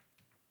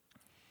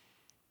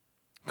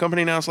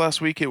company announced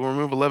last week it will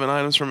remove 11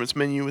 items from its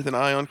menu with an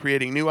eye on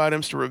creating new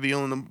items to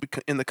reveal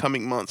in the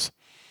coming months.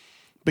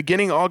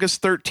 Beginning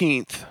August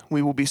 13th,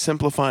 we will be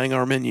simplifying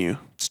our menu.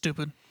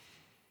 Stupid.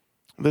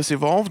 This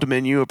evolved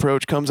menu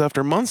approach comes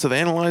after months of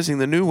analyzing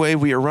the new way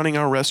we are running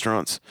our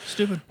restaurants.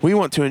 Stupid. We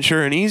want to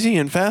ensure an easy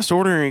and fast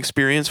ordering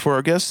experience for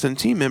our guests and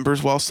team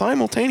members while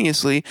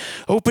simultaneously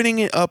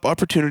opening up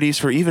opportunities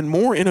for even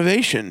more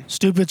innovation.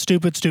 Stupid.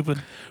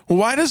 Well,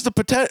 why does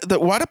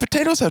why do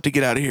potatoes have to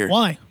get out of here?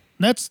 Why?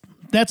 That's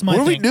my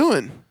What are we thing.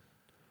 doing?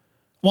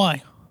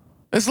 Why?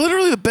 It's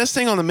literally the best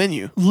thing on the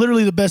menu.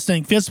 Literally the best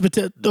thing.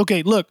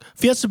 Okay, look,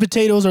 Fiesta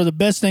potatoes are the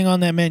best thing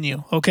on that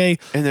menu. Okay,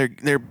 And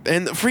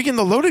freaking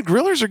the loaded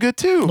grillers are good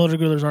too. loaded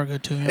grillers are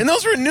good too. Yeah. And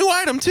those are a new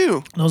item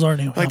too. Those are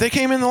new. Like they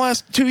came in the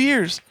last 2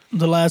 years.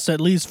 the last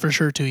at least for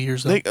sure 2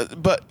 years though.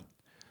 But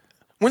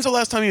when's the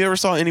last time you ever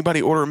saw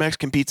anybody order a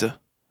Mexican pizza?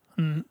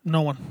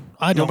 No one.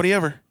 I don't. Nobody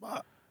ever.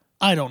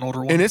 I don't order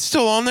one. And it's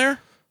still on there,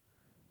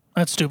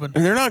 That's stupid.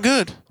 and they're not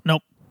good.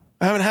 Nope.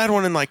 I haven't had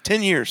one in like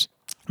 10 years.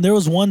 There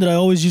was one that I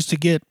always used to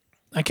get.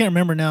 I can't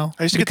remember now.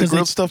 I used to get the because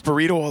grilled stuffed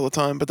burrito all the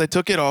time, but they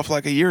took it off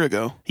like a year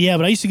ago. Yeah,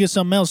 but I used to get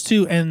something else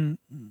too, and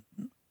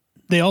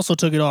they also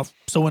took it off.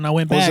 So when I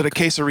went Was back, it a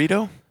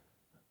quesarito?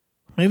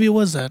 maybe it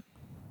was that.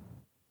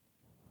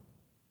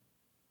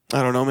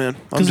 I don't know, man.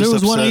 I'm Because there just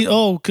was one.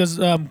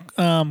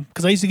 upset.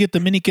 Because I used to get the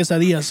mini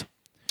quesadillas.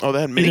 Oh,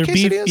 they had mini Either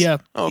beef, quesadillas? yeah,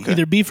 Oh, okay.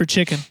 either beef or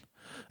chicken,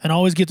 and I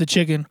always get the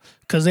chicken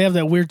because they have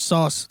that weird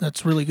sauce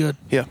that's really good.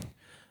 Yeah.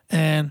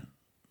 And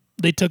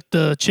they took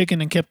the chicken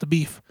and kept the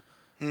beef.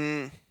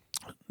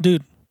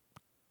 Dude,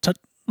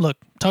 look,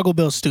 Taco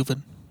Bell's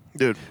stupid.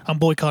 Dude. I'm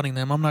boycotting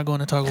them. I'm not going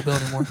to Taco Bell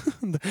anymore.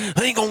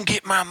 They ain't gonna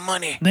get my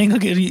money. They ain't gonna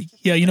get.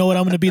 Yeah, you know what?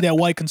 I'm gonna be that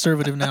white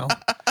conservative now.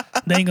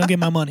 They ain't gonna get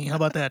my money. How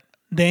about that?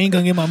 They ain't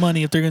gonna get my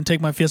money if they're gonna take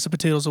my Fiesta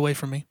potatoes away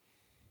from me.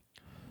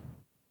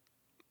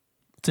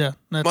 Yeah,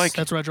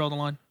 that's where I draw the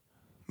line.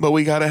 But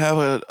we gotta have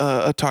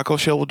a taco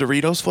shell with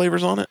Doritos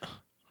flavors on it.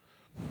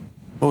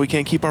 Well, we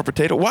can't keep our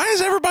potato. Why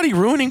is everybody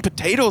ruining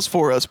potatoes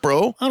for us,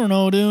 bro? I don't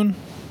know, dude.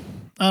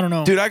 I don't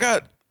know. Dude,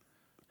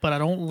 but I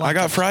don't like I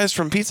got it. fries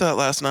from Pizza Hut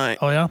last night.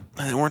 Oh, yeah?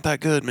 And they weren't that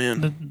good,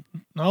 man.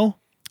 No?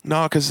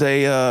 No, because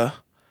they, I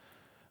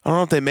don't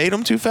know if they made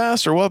them too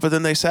fast or what, but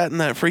then they sat in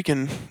that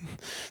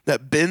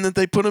that bin that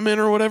they put them in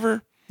or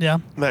whatever. Yeah.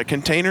 That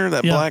container,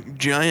 that black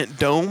giant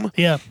dome.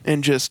 Yeah.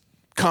 And just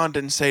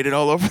condensated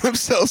all over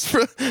themselves.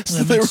 So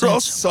they were all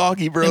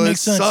soggy, bro. It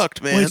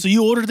sucked, man. Wait, so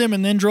you ordered them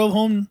and then drove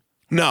home?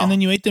 No. And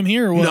then you ate them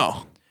here or what?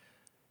 No.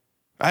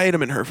 I ate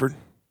them in Hereford.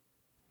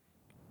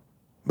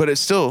 But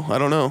it's still, I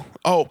don't know.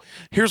 Oh,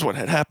 here's what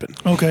had happened.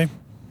 Okay.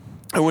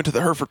 I went to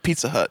the Hereford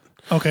Pizza Hut.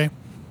 Okay.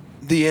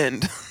 The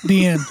end.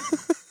 The end.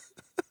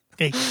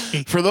 Hey,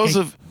 for those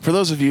of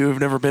you who've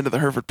never been to the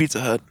Hereford Pizza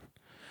Hut,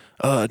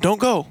 don't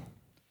go.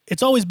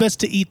 It's always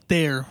best to eat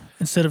there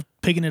instead of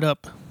picking it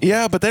up.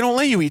 Yeah, but they don't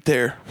let you eat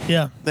there.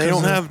 Yeah. They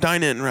don't have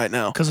dine-in right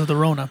now. Because of the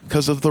Rona.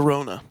 Because of the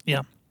Rona.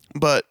 Yeah.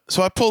 But,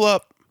 so I pull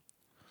up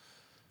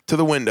to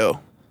the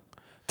window.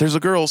 There's a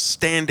girl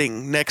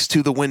standing next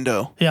to the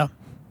window. Yeah.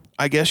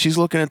 I guess she's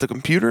looking at the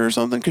computer or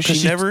something because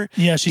she never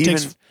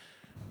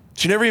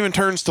even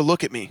turns to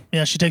look at me.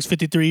 Yeah, she takes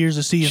 53 years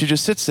to see you. She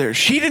just sits there.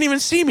 She didn't even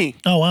see me.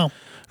 Oh, wow.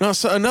 No,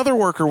 so another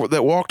worker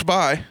that walked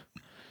by,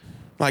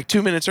 like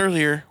 2 minutes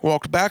earlier,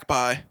 walked back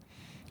by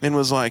and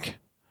was like,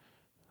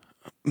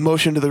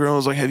 motioned to the girl,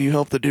 was like, have you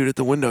helped the dude at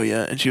the window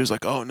yet? And she was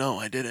like, oh, no,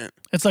 I didn't.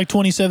 It's like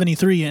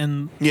 2073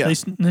 and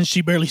then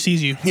she barely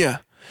sees you. Yeah.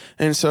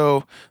 And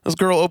so this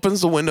girl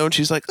opens the window and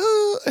she's like,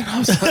 oh. And I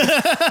was like,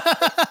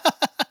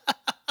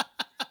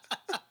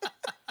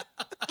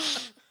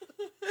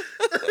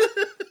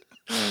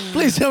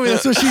 please tell me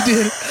that's what she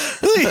did.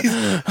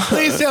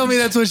 Please tell me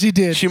that's what she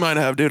did. She might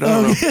have, dude. I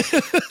don't know.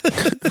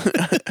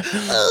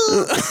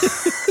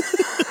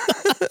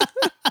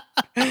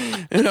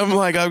 And I'm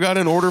like, I've got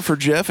an order for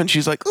Jeff, and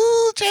she's like,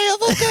 "Ooh,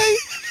 Jeff, okay."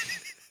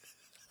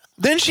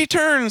 Then she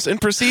turns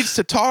and proceeds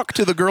to talk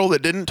to the girl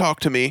that didn't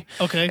talk to me.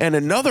 Okay. And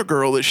another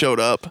girl that showed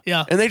up.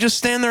 Yeah. And they just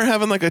stand there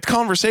having like a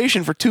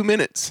conversation for 2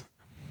 minutes.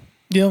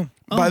 Yeah.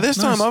 By this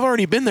time, I've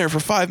already been there for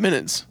 5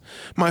 minutes.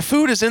 My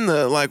food is in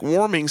the like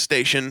warming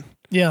station.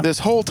 Yeah. This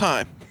whole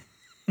time.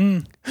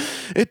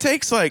 It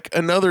takes like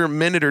another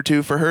minute or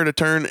two for her to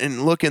turn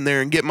and look in there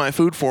and get my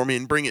food for me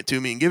and bring it to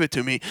me and give it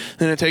to me.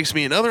 Then it takes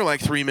me another like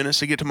 3 minutes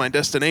to get to my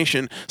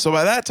destination. So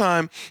by that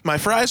time, my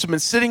fries have been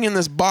sitting in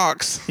this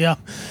box,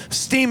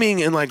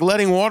 steaming and like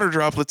letting water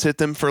droplets hit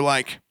them for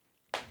like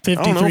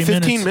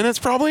 15 minutes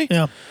probably.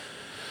 Yeah.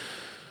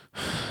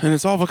 And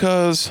it's all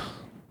because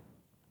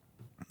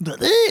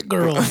the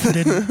girl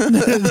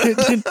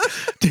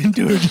didn't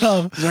do her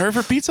job. The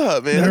Hereford Pizza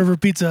Hut, man. The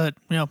Hereford Pizza Hut.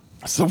 Yeah.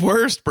 It's the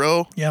worst,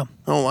 bro. Yeah.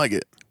 I don't like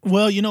it.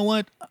 Well, you know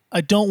what?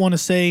 I don't want to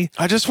say.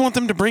 I just want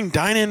them to bring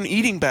dine-in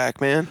eating back,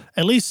 man.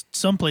 At least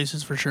some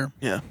places for sure.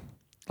 Yeah.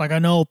 Like I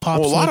know Pops.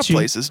 Well, a lot of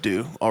places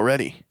do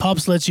already.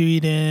 Pops lets you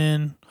eat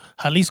in.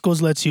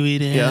 Jalisco's lets you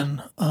eat in. Yeah.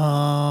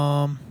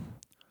 I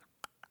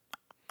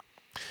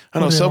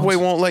know Subway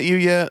won't let you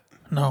yet.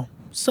 No.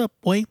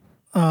 Subway.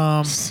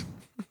 No.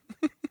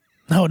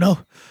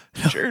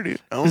 Sure, dude.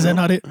 Is that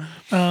not it?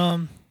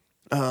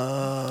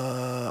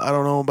 I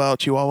don't know about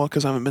Chihuahua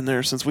because I haven't been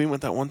there since we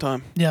went that one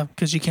time. Yeah,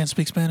 because you can't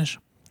speak Spanish.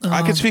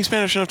 I can speak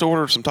Spanish enough to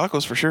order some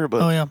tacos for sure,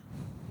 but oh yeah,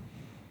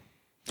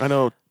 I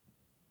know.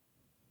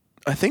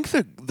 I think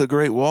the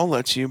Great Wall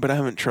lets you, but I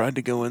haven't tried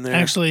to go in there.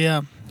 Actually,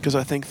 yeah, because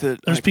I think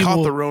that there's I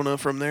caught the Rona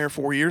from there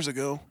 4 years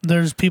ago.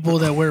 There's people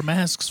that wear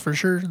masks for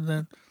sure.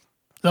 That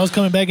I was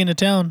coming back into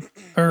town,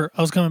 or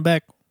I was coming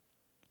back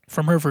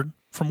from Hereford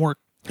from work.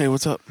 Hey,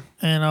 what's up?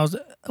 And I was,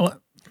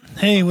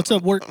 hey, what's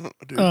up, work?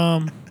 Dude,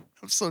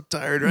 I'm so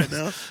tired right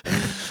now.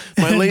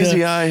 My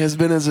lazy eye has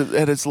been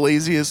at its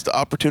laziest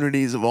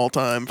opportunities of all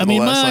time. For the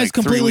last, my eye's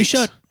completely 3 weeks.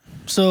 shut.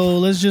 So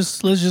let's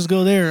just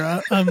go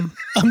there. I'm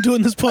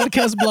doing this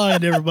podcast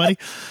blind, everybody.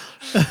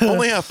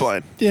 Only half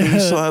blind. Yeah. He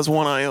still has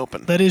one eye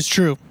open. That is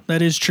true.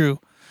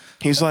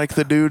 He's like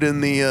the dude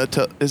in the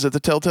is it the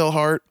Telltale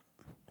Heart,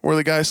 where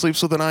the guy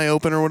sleeps with an eye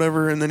open or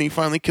whatever, and then he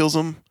finally kills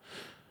him.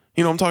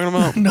 You know what I'm talking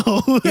about?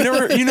 No.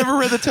 You never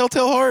read the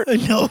Telltale Heart?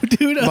 No,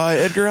 dude. By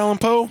Edgar Allan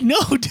Poe? No,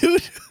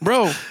 dude.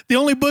 Bro. The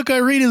only book I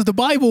read is the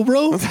Bible,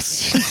 bro.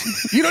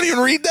 You don't even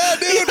read that,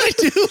 dude? Yeah, I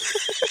do.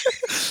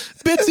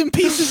 Bits and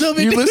pieces of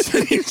it. You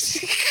listen.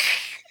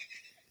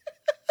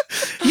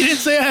 You didn't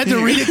say I had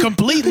to read it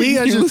completely.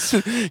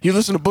 You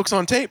listen to books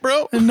on tape,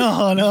 bro?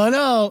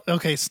 No.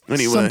 Okay,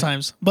 anyway.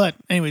 Sometimes. But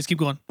anyways, keep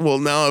going. Well,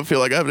 now I feel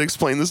like I haven't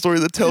explained the story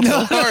of the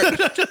Telltale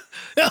Heart.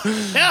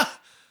 Yeah.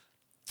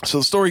 So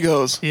the story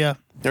goes,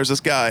 there's this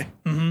guy,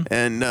 Mm-hmm.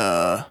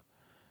 and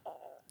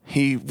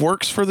he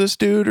works for this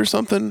dude or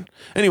something.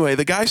 Anyway,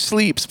 the guy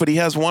sleeps, but he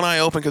has one eye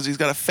open because he's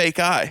got a fake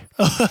eye.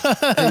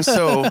 And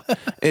so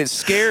it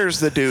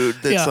scares the dude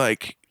that's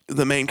like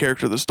the main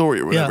character of the story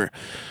or whatever. Yeah.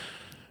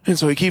 And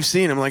so he keeps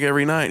seeing him like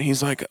every night.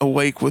 He's like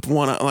awake with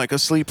one eye, like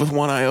asleep with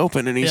one eye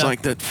open, and he's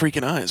like, that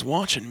freaking eye is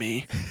watching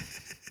me.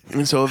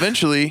 And so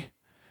eventually,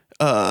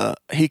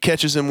 he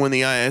catches him when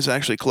the eye is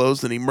actually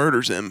closed, and he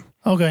murders him.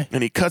 Okay.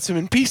 And he cuts him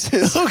in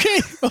pieces.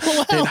 Okay.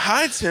 Oh, wow. And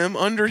hides him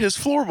under his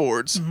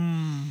floorboards.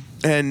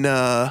 And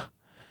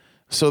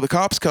so the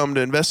cops come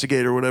to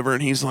investigate or whatever,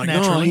 and he's like,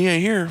 "No, Naturally. he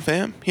ain't here,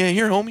 fam. He ain't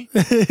here, homie."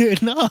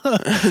 No.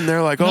 And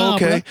they're like, "Oh, Nah,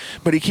 okay."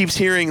 bro. But he keeps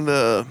hearing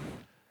the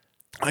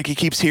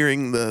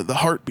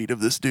heartbeat of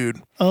this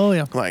dude. Oh,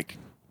 yeah. Like,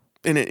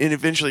 and it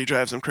eventually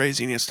drives him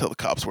crazy, and he has to tell the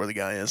cops where the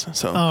guy is.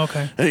 So, Oh,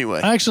 okay. anyway,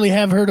 I actually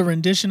have heard a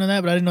rendition of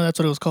that, but I didn't know that's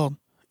what it was called.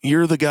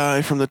 you're the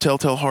guy from the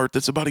Telltale Heart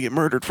that's about to get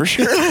murdered for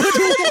sure.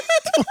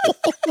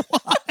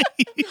 Why?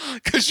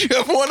 Because you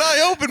have one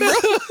eye open, bro.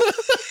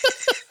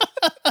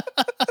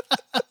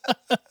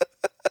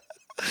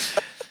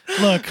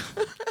 Look,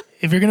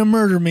 if you're going to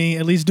murder me,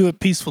 at least do it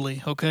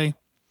peacefully, okay?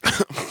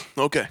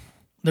 Okay.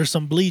 There's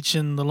some bleach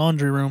in the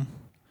laundry room.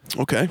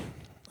 Okay.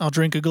 I'll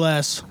drink a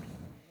glass,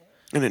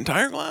 An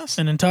entire glass?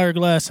 an entire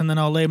glass, and then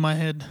I'll lay my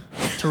head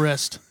to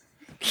rest.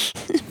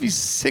 You'd be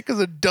sick as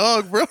a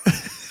dog, bro.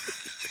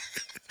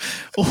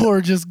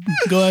 Or just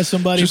go ask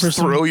somebody for Just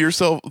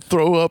some...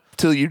 throw up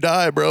till you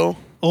die, bro.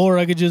 Or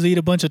I could just eat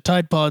a bunch of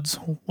Tide Pods.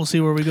 We'll see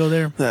where we go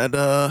there.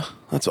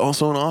 That's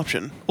also an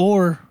option.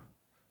 Or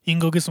you can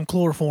go get some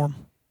chloroform.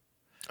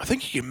 I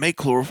think you can make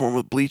chloroform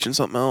with bleach and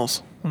something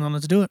else. Well, then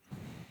let's do it.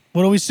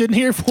 What are we sitting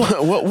here for?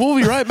 We'll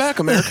be right back,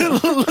 America.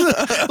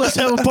 Let's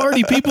have a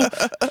party, people.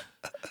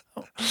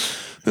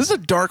 This is a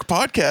dark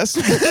podcast.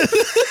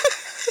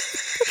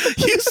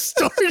 You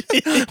started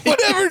it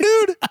Whatever,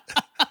 dude.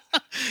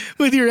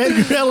 with your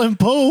Edgar Allan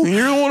Poe.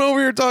 You're the one over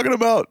here talking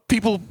about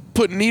people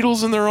putting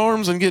needles in their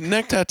arms and getting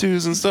neck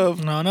tattoos and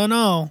stuff.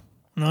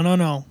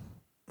 No.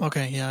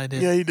 Okay, yeah, I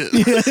did. Yeah, you did.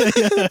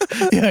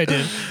 Yeah, I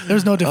did.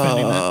 There's no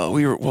defending that.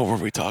 What were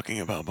we talking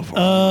about before?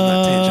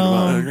 That tangent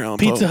about Edgar Allan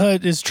Poe. Pizza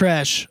Hut is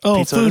trash. Oh,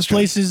 Pizza Hut food is trash.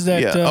 places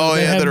that that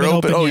haven't are been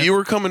open. Oh, yet. you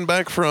were coming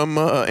back from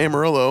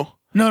Amarillo.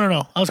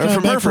 No. I was Or coming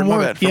from back Hereford, from my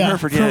work. bad.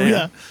 From Hereford,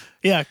 yeah.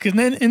 Yeah, and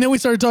then we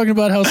started talking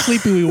about how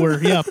sleepy we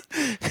were. Yeah.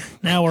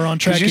 Now we're on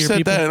track Because you here, said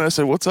people. that, and I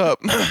said, "What's up?"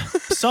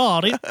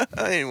 Sorry.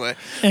 Anyway,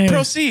 Anyway.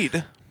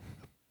 proceed.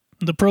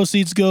 The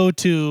proceeds go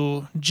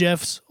to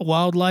Jeff's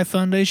Wildlife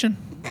Foundation.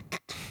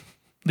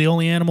 The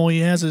only animal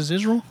he has is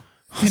Israel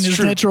in his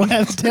true. natural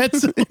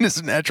habitats. In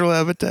his natural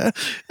habitat.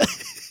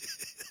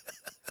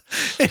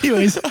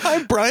 Anyways,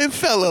 I'm Brian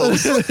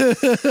Fellows.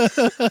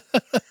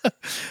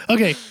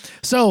 okay.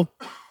 So,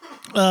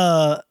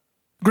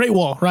 Great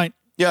Wall, right?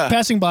 Yeah,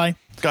 Passing by,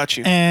 got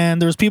you. and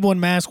there was people in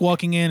masks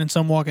walking in and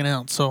some walking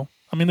out. So,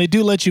 I mean, they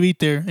do let you eat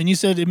there. And you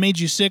said it made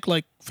you sick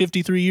like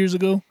 53 years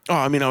ago? Oh,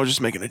 I mean, I was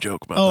just making a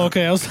joke about Oh, that.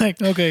 okay. I was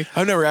like, okay.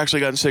 I've never actually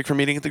gotten sick from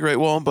eating at the Great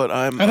Wall, but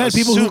I'm had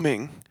people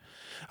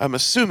I'm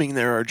assuming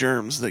there are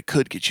germs that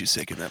could get you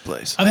sick in that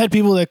place. I've had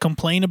people that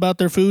complain about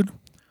their food.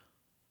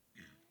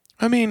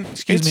 I mean,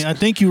 Excuse me. I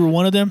think you were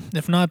one of them.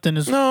 If not, then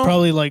it's No,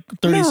 probably like I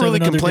 37 never really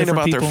other complain different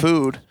about people. their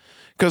food.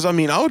 Because, I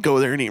mean, I would go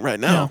there and eat right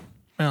now.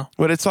 Yeah.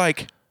 But it's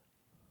like,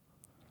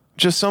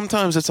 just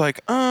sometimes it's like,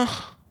 I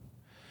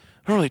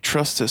don't really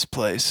trust this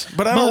place.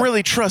 But I don't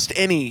really trust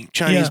any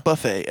Chinese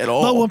buffet at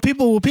all. But what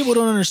people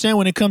don't understand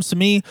when it comes to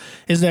me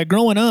is that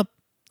growing up,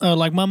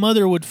 like my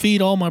mother would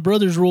feed all my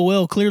brothers real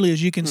well. Clearly,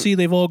 as you can see,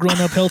 they've all grown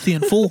up healthy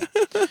and full.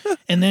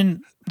 And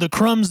then the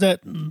crumbs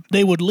that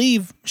they would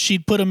leave,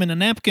 she'd put them in a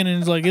napkin and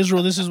it's like,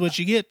 Israel, this is what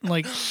you get.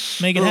 Like,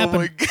 make it happen.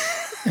 my God.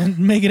 And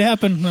make it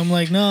happen. I'm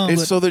like, no.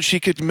 It's but so that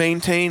she could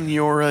maintain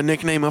your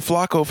nickname of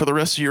Flacco for the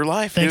rest of your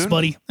life, thanks, dude.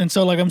 buddy. And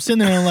so, like, I'm sitting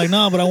there and I'm like,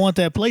 no, but I want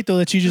that plate, though,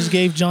 that you just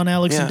gave John,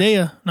 Alex, and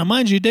Dea. Now,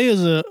 mind you, Dea's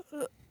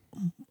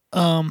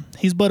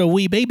he's but a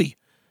wee baby.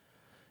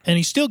 And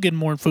he's still getting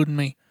more food than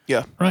me.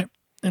 Yeah. Right.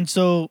 And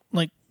so,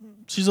 like,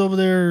 she's over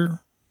there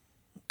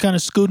kind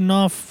of scooting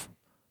off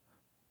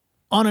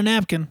on a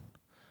napkin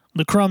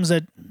the crumbs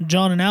that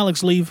John and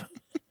Alex leave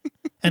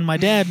and my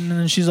dad. And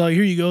then she's like,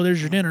 here you go.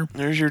 There's your dinner.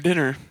 There's your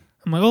dinner.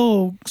 I'm like,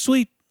 oh,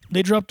 sweet.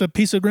 They dropped a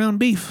piece of ground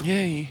beef.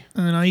 Yay.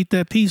 And then I eat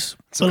that piece.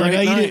 It's a great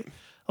I night. eat it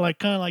like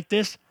kind of like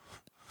this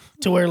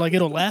to where like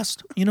it'll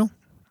last, you know?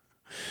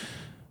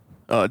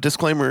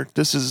 Disclaimer,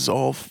 this is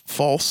all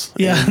false.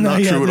 Yeah, and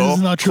not true at this all.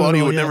 is not true at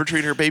Claudia all, would yeah. never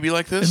treat her baby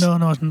like this.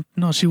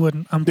 No, she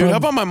wouldn't. I'm Dude, how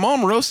about my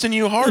mom roasting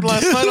you hard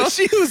last Dude, night?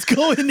 she was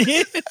going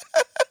in.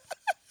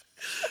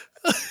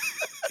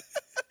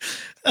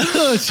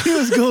 She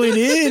was going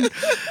in.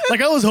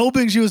 Like, I was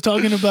hoping she was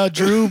talking about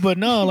Drew, but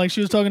no, like,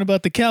 she was talking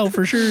about the cow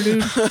for sure,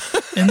 dude.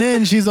 And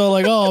then she's all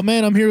like, oh,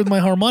 man, I'm here with my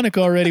harmonica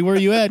already. Where are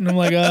you at? And I'm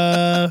like,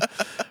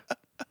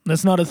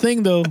 that's not a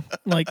thing, though.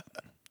 Like,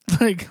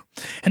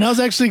 and I was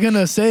actually going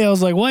to say, I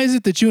was like, why is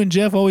it that you and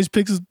Jeff always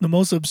pick the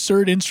most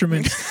absurd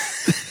instruments?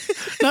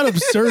 Not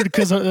absurd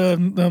because a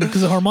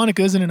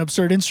harmonica isn't an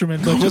absurd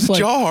instrument, but just The like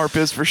jaw harp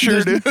is for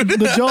sure, dude.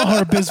 the jaw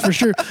harp is for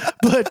sure.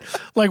 But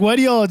like, why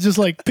do y'all just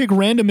like pick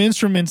random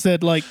instruments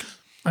that like,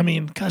 I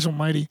mean, gosh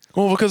almighty.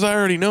 Well, because I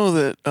already know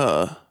that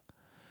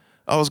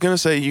I was going to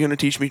say, you're going to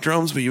teach me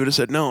drums, but you would have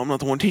said, no, I'm not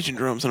the one teaching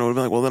drums. And I would have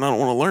been like, well, then I don't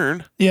want to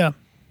learn. Yeah.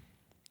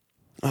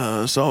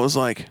 So I was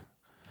like,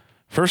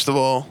 first of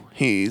all,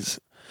 he's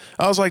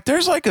I was like,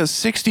 there's like a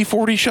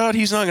 60-40 shot.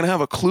 He's not going to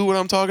have a clue what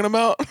I'm talking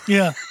about.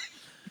 Yeah.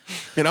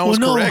 And I was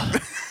correct.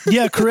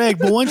 Yeah, correct.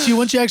 But once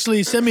you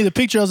actually sent me the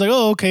picture, I was like,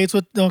 oh, okay,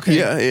 okay.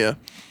 Yeah.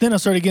 Then I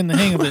started getting the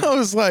hang of it. I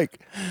was like,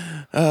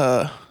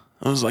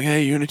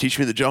 hey, you're going to teach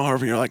me the jaw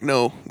harp? And you're like,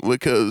 no,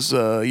 because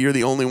you're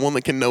the only one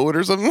that can know it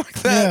or something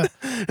like that.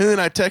 Yeah. And then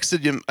I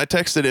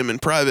texted him in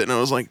private and I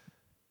was like,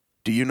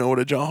 do you know what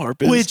a jaw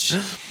harp is? Which,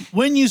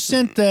 when you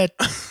sent that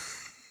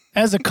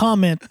as a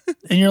comment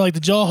and you're like,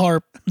 the jaw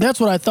harp, that's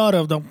what I thought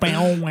of. The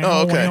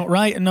okay.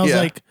 Right? And I was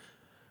like,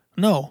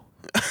 no.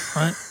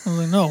 Right? I was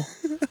like, no.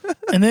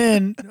 And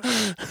then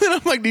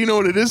I'm like, do you know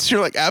what it is?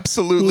 You're like,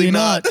 absolutely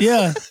not.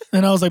 Yeah.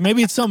 And I was like,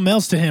 maybe it's something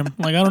else to him.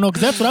 Like, I don't know,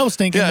 because that's what I was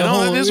thinking. Yeah,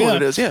 that is what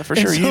it is. Yeah, for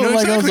sure. You know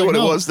exactly what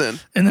it was then.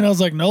 And then I was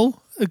like,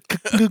 no.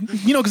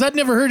 Because I'd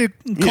never heard it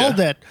called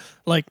that.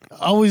 Like,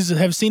 I always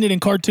have seen it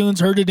in cartoons,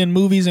 heard it in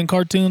movies and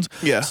cartoons.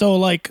 Yeah. So,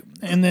 like,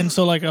 I didn't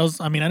know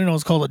it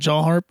was called a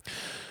jaw harp.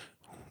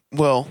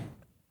 Well,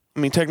 I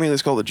mean, technically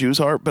it's called a Jew's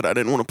harp, but I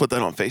didn't want to put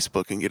that on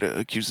Facebook and get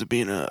accused of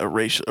being a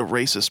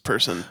racist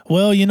person.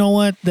 Well, you know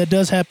what? That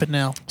does happen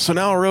now. So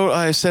now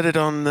I said it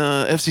on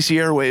the FCC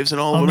airwaves, and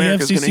all of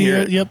America's going to hear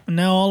it. Yep.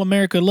 Now all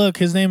America, look,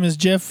 his name is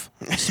Jeff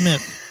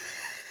Smith.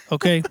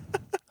 Okay?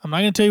 I'm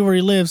not going to tell you where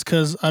he lives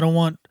because I don't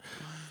want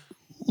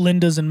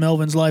Linda's and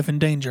Melvin's life in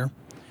danger.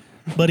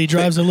 But he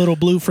drives a little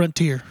blue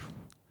Frontier.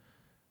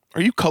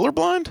 Are you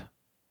colorblind?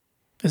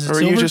 Is it or are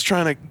silver? you just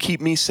trying to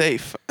keep me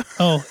safe?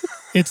 Oh,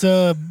 it's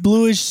a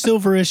bluish,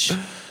 silverish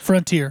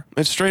Frontier.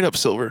 It's straight up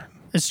silver.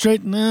 It's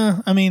straight.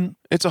 Nah, I mean,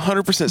 it's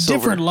 100% silver.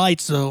 Different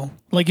lights though.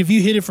 Like if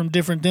you hit it from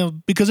different,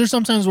 because there's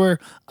sometimes where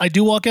I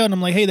do walk out and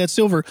I'm like, hey, that's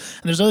silver,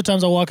 and there's other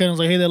times I walk out and I was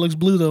like, hey, that looks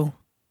blue though.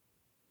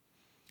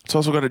 It's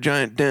also got a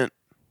giant dent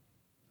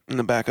in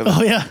the back of it.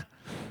 Oh yeah.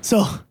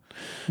 So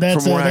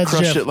that's from where I that's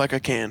crushed Jeff. it like I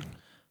can.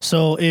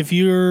 So if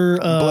you're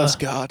bless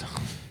God.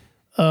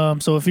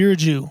 So if you're a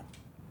Jew,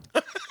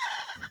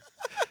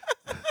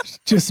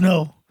 just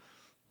know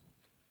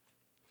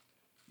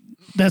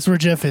that's where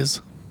Jeff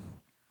is.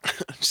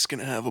 I'm just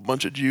gonna have a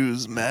bunch of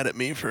Jews mad at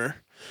me for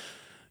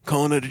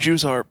calling it a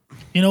Jew's harp.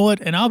 You know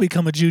what? And I'll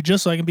become a Jew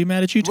just so I can be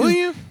mad at you too. Will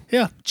you?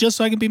 Yeah, just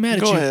so I can be mad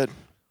at you. Go ahead.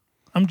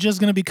 I'm just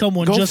gonna become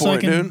one just so I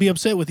can be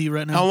upset with you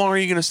right now. How long are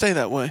you gonna stay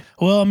that way?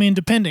 Well, I mean,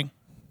 depending.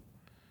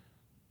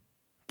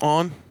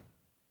 On?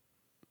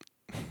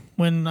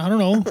 When I don't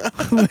know.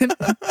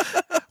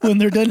 when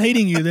they're done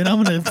hating you, then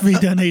I'm gonna be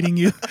done hating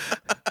you.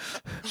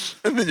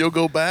 And then you'll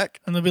go back?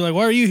 And they'll be like,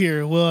 why are you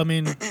here? Well, I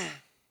mean,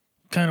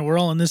 kind of we're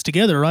all in this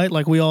together, right?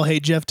 Like we all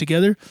hate Jeff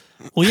together.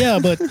 Well, yeah,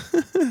 but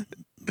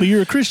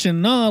you're a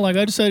Christian. No, like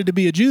I decided to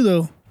be a Jew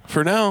though.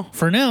 For now,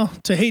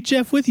 to hate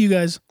Jeff with you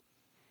guys.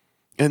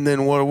 And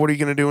then what are you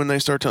going to do when they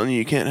start telling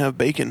you can't have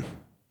bacon?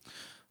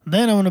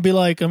 Then I'm going to be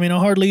like, I mean, I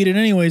hardly eat it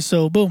anyway,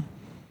 so boom.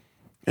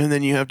 And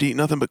then you have to eat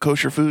nothing but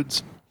kosher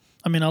foods.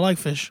 I mean, I like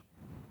fish.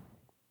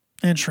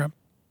 And shrimp.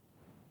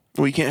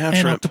 Well, you can't have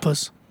and shrimp.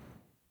 Octopus.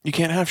 You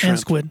can't have shrimp. And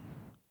squid.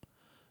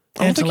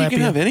 I don't think you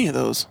can have any of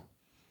those.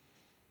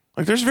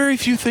 Like, there's very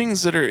few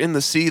things that are in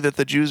the sea that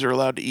the Jews are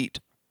allowed to eat.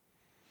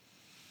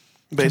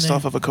 Based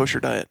off of a kosher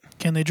diet.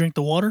 Can they drink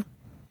the water?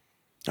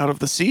 Out of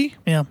the sea?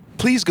 Yeah.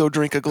 Please go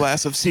drink a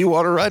glass of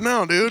seawater right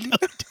now, dude.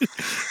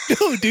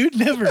 No, dude,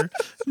 never.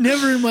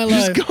 Never in my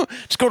life.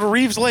 Just go to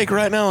Reeves Lake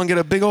right now and get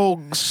a big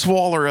old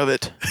swaller of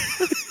it.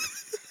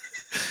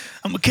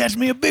 I'm going to catch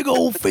me a big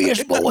old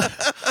fish, boy.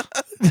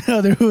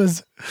 No, there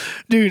was...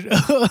 Dude.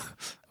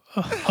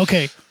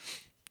 Okay.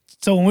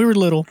 So when we were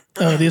little,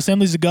 the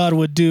Assemblies of God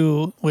would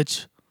do,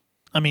 which,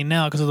 I mean,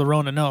 now because of the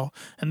Rona, no.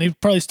 And they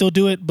probably still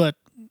do it, but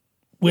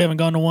we haven't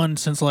gone to one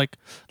since, like,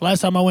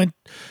 last time I went...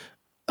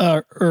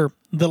 or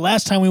the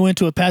last time we went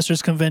to a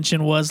pastor's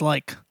convention was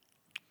like,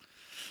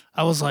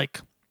 I was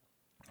like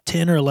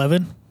 10 or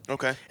 11.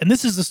 Okay. And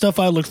this is the stuff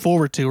I look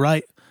forward to,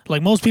 right?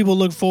 Like most people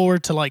look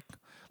forward to like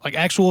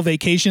actual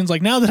vacations.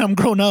 Like now that I'm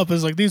grown up,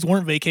 it's like these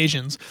weren't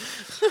vacations.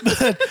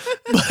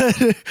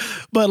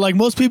 but like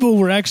most people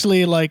were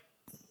actually like,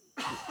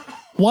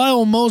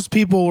 while most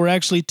people were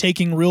actually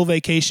taking real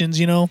vacations,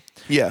 you know?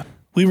 Yeah.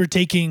 We were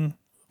taking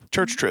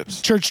church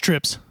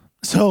trips.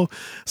 So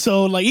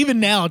like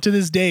even now to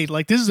this day,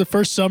 like this is the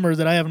first summer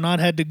that I have not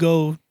had to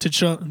go to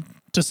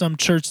some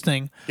church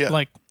thing. Yeah.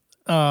 Like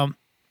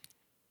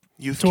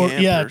youth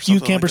camp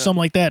youth camp or something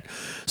like that.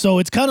 So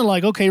it's kind of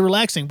like, okay,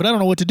 relaxing, but I don't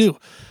know what to do.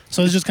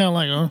 So it's just kind of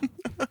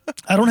like,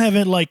 I don't have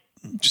it like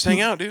just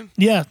hang out, dude.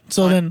 Yeah.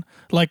 So then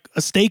like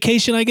a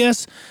staycation, I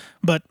guess,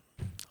 but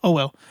oh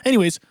well.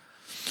 Anyways,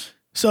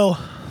 so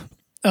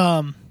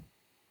the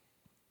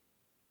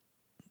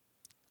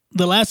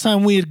last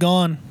time we had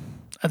gone,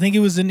 I think it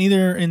was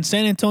either in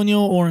San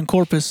Antonio or in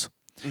Corpus.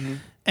 Mm-hmm.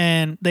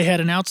 And they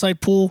had an outside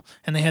pool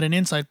and they had an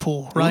inside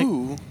pool, right?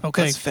 Ooh,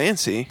 okay. That's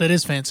fancy. That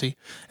is fancy.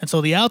 And so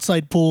the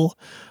outside pool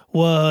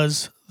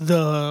was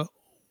the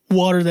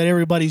water that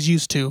everybody's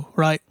used to,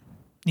 right?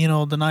 You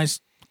know, the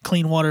nice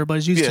clean water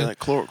everybody's used to. Yeah, like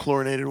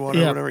chlorinated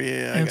water or whatever.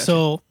 Yeah, and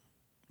so,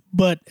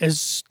 but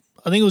as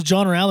I think it was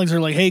John or Alex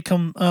are like, hey,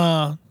 come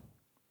to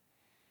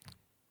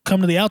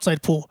the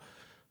outside pool.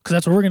 because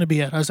that's where we're going to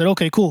be at. I said,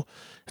 okay, cool.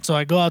 And so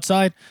I go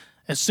outside.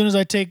 As soon as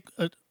I take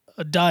a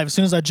dive, as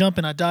soon as I jump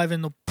in, I dive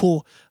in the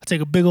pool. I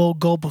take a big old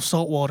gulp of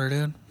salt water,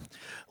 dude.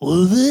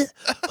 I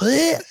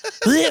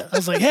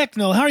was like, heck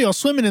no. How are y'all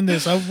swimming in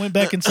this? I went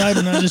back inside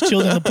and I just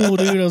chilled in the pool,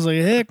 dude. I was like,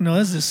 heck no.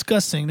 That's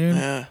disgusting, dude.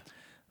 Yeah.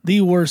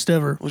 The worst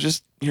ever. Well,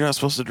 just, you're not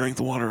supposed to drink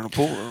the water in a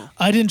pool, though.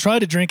 I didn't try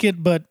to drink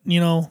it, but,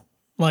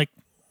 like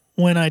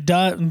when I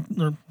dove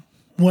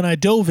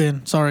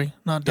in, sorry,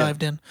 not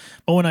dived in,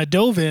 but when I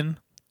dove in,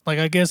 like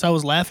I guess I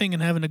was laughing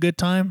and having a good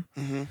time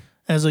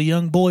as a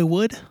young boy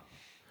would.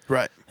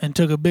 Right. And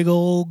took a big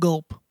old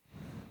gulp.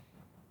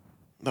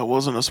 That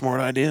wasn't a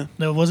smart idea.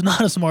 That was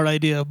not a smart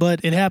idea,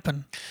 but it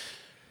happened.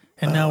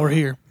 And now we're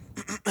here.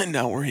 And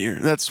now we're here.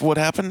 That's what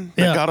happened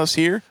that got us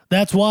here?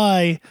 That's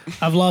why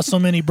I've lost so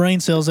many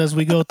brain cells as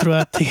we go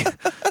throughout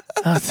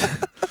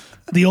the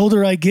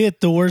older I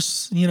get, the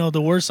worse,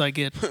 the worse I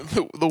get.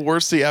 The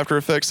worse the after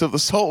effects of the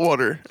salt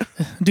water.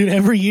 Dude,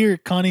 every year,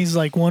 Connie's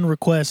like one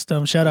request.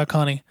 Shout out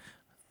Connie.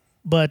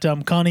 But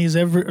Connie's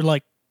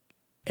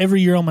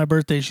every year on my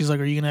birthday, she's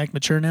like, are you going to act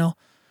mature now?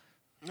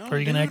 No, Are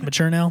you going to act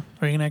mature now?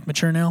 Are you going to act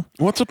mature now?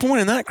 What's the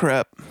point in that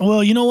crap?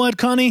 Well, you know what,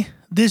 Connie?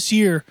 This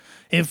year,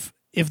 if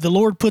the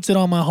Lord puts it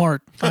on my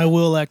heart, I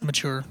will act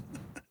mature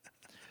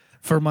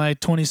for my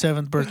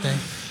 27th birthday.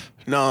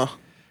 No.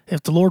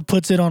 If the Lord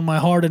puts it on my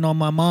heart and on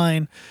my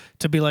mind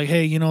to be like,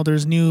 hey,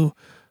 there's new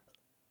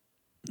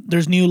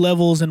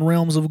levels and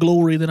realms of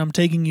glory that I'm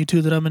taking you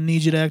to that I'm going to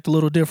need you to act a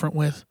little different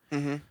with,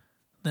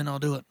 then I'll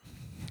do it.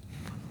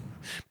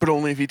 But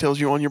only if he tells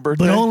you on your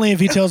birthday? But only if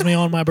he tells me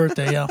on my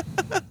birthday, yeah.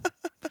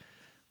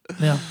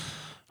 Yeah. I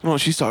don't know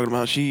what she's talking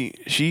about.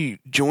 She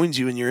joins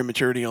you in your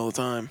immaturity all the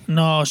time.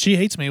 No, she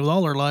hates me with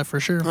all her life for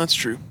sure. That's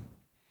true.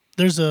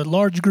 There's a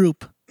large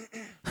group.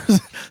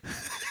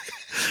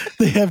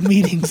 They have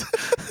meetings.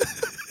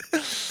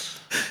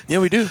 Yeah,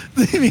 we do.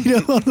 They meet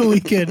up on the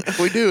weekend.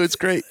 We do. It's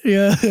great.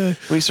 Yeah.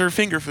 We serve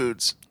finger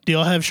foods. Do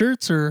y'all have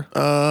shirts or?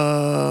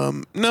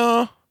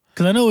 No.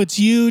 Because I know it's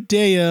you,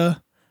 Dea,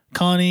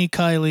 Connie,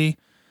 Kylie,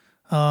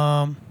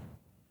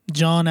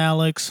 John,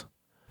 Alex.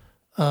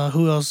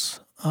 Who else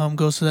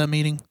goes to that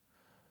meeting?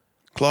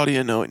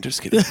 Claudia, no,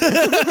 just kidding.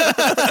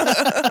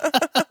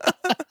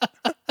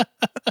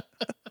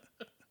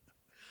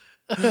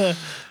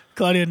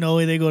 Claudia, no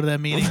way they go to that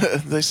meeting.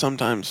 They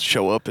sometimes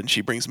show up and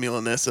she brings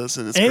milanesas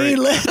and it's Hey, great.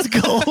 let's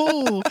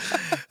go.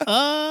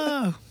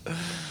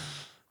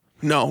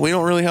 No, we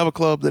don't really have a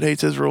club that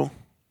hates Israel.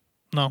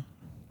 No,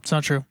 it's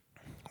not true.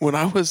 When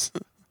I was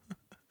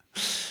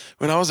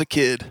a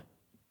kid,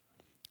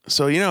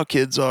 so you know how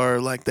kids are,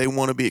 like they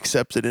want to be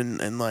accepted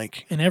and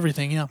like In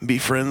everything, yeah. be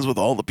friends with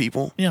all the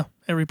people. Yeah,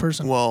 every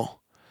person.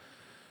 Well,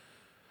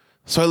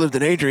 so I lived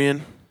in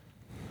Adrian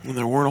and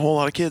there weren't a whole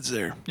lot of kids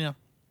there. Yeah.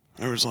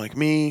 There was like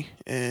me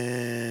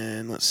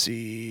and let's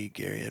see,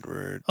 Gary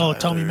Edward. Oh, Tyler,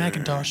 Tommy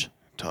McIntosh.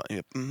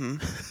 Yep.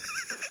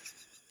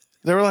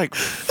 There were like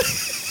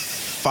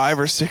 5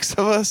 or 6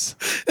 of us.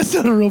 That's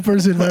not a real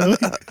person, by the way.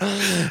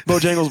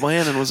 Bojangles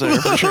Bohannon was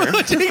there for sure.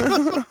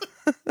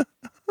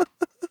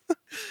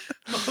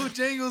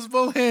 Bojangles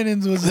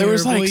Bohannon's was There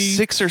was like boy.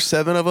 6 or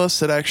 7 of us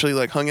that actually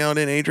like hung out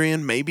in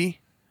Adrian,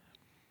 maybe.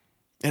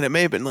 And it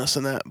may have been less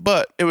than that.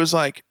 But it was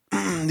like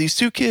these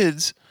 2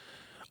 kids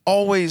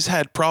always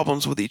had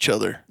problems with each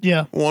other.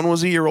 Yeah. One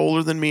was a year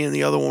older than me and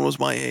the other one was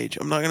my age.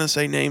 I'm not going to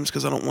say names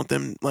because I don't want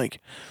them,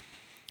 like,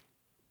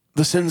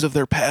 the sins of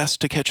their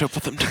past to catch up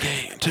with them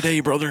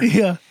today, brother.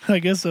 Yeah, I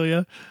guess so,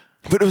 yeah.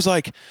 But it was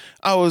like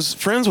I was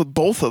friends with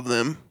both of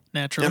them.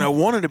 Naturally. And I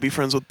wanted to be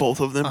friends with both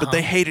of them, but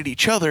they hated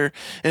each other.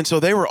 And so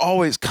they were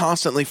always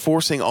constantly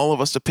forcing all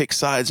of us to pick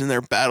sides in their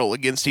battle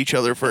against each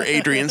other for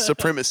Adrian's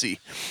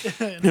supremacy.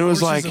 And it was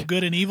forces like, of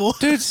good and evil.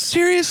 dude,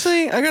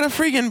 seriously? I gotta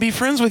freaking be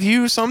friends with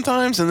you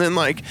sometimes and then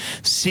like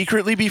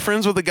secretly be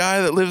friends with the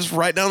guy that lives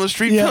right down the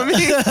street from me?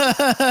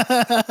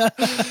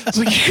 It's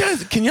like, you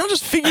guys, can y'all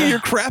just figure your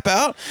crap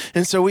out?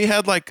 And so we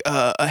had like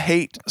a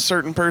hate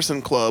certain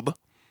person club.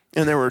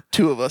 And there were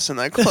 2 of us in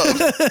that club.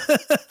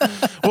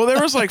 Well,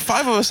 there was like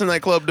 5 of us in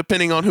that club,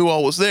 depending on who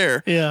all was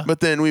there. Yeah. But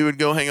then we would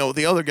go hang out with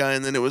the other guy,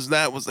 and then it was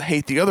the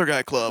hate the other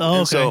guy club. Oh,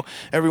 and okay. so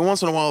every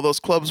once in a while,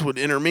 those clubs would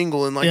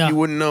intermingle, and like you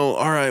wouldn't know,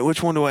 all right,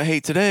 which one do I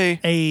hate today?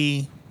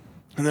 Hey.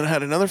 And then I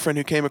had another friend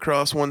who came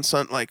across one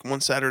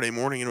Saturday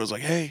morning and was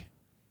like, hey,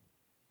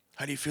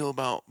 how do you feel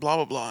about blah,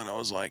 blah, blah? And I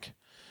was like,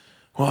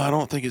 well, I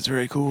don't think it's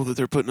very cool that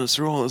they're putting us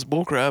through all this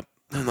bullcrap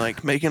and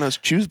like making us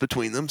choose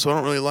between them, so I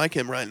don't really like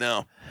him right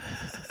now.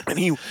 And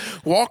he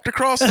walked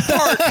across the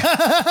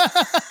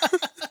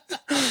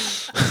park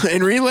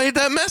and relayed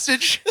that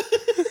message.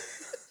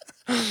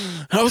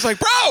 I was like,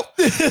 bro,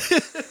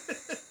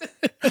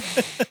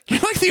 you're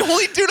like the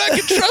only dude I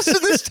can trust in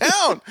this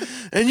town.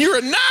 And you're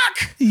a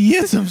knock. You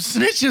get some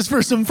snitches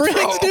for some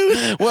friends,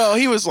 dude. Well,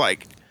 he was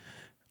like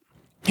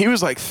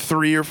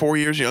 3 or 4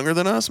 years younger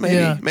than us, maybe.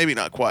 Yeah. Maybe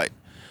not quite.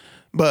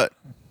 But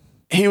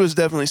he was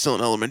definitely still in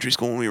elementary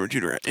school when we were in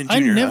junior I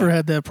never high.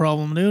 had that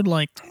problem, dude.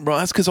 Like, Bro,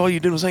 that's because all you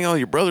did was hang out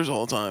with your brothers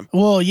all the time.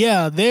 well,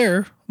 yeah,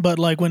 there, but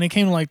like when it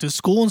came to like to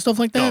school and stuff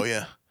like that. Oh,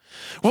 yeah.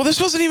 Well, this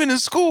wasn't even in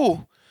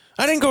school.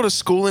 I didn't go to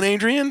school in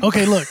Adrian.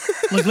 Okay, look.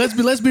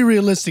 Let's be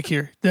realistic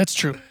here. That's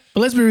true.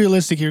 But let's be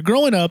realistic here.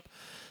 Growing up,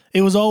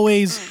 it was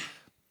always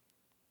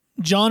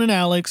John and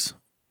Alex,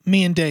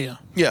 me and Dea.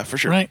 Yeah, for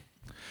sure. Right?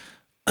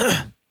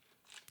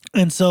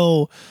 And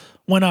so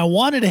when I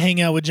wanted to hang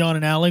out with John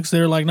and Alex,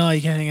 they were like, no,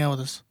 you can't hang out with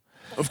us.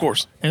 Of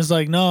course. And it's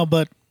like, no,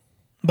 but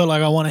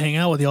like I want to hang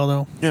out with y'all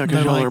though. Yeah,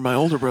 because y'all are my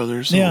older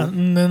brothers. So. Yeah,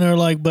 and then they're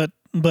like, but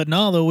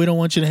no, though, we don't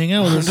want you to hang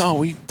out with us. No,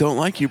 we don't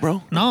like you,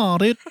 bro. No,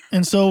 dude.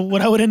 And so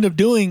what I would end up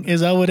doing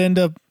is I would end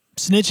up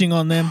snitching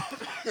on them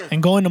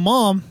and going to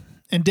mom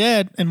and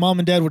dad, and mom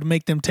and dad would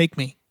make them take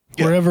me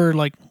wherever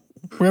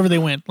they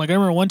went. Like I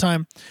remember one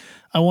time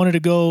I wanted to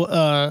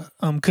go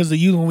because the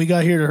youth when we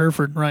got here to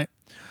Hereford, right?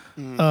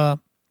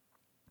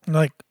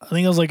 Like I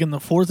think I was like in the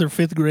 4th or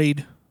 5th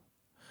grade,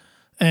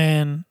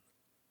 and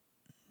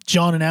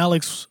John and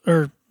Alex,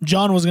 or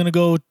John was gonna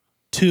go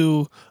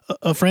to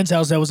a friend's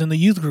house that was in the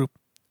youth group,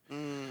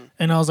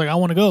 and I was like, I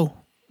want to go,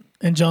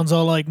 and John's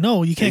all like,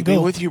 no, you can't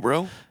go. With you,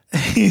 bro.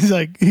 he's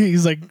like,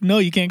 no,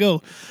 you can't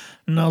go,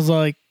 and I was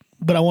like,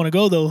 but I want to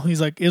go though. He's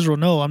like, Israel,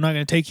 no, I'm not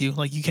gonna take you.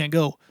 Like you can't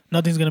go.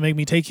 Nothing's gonna make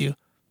me take you.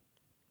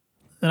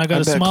 And I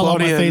got a smile on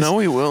my face. No,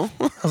 he will.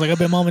 I was like, I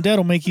bet mom and dad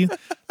will make you.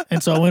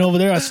 And so I went over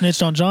there. I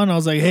snitched on John. I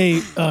was like, hey,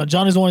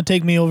 John doesn't want to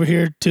take me over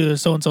here to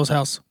so-and-so's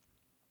house.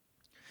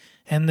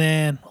 And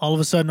then all of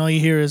a sudden, all you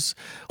hear is,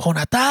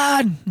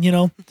 Jonathan, you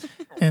know.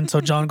 And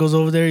so John goes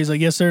over there. He's like,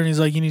 yes, sir. And he's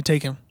like, you need to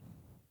take him.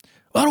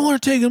 I don't want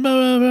to take him. Blah,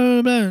 blah,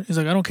 blah, blah. He's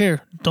like, I don't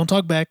care. Don't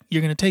talk back.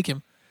 You're going to take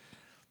him.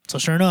 So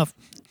sure enough,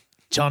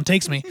 John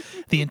takes me.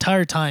 The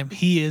entire time,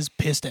 he is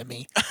pissed at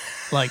me.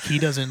 Like, he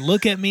doesn't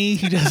look at me.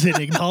 He doesn't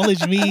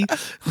acknowledge me.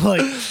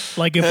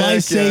 Like if I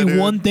say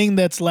one thing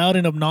that's loud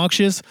and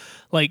obnoxious,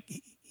 like,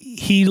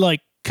 he,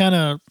 like, kind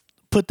of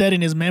put that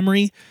in his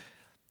memory.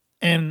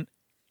 And,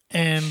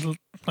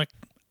 like,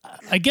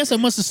 I guess I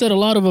must have said a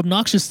lot of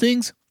obnoxious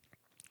things.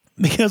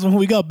 Because when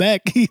we got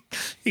back, he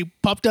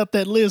popped out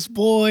that list,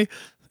 boy.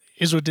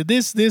 Israel did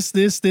this, and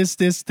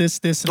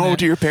that.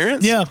 To your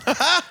parents? Yeah.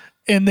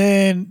 And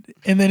then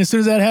as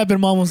soon as that happened,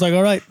 mom was like,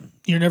 all right,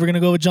 you're never going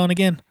to go with John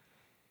again.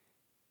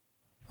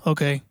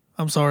 Okay,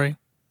 I'm sorry.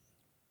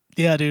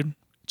 Yeah, dude.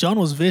 John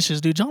was vicious,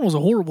 dude. John was a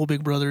horrible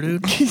big brother,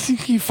 dude.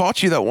 He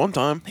fought you that one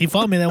time. He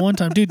fought me that one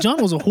time. Dude,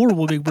 John was a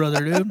horrible big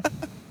brother, dude.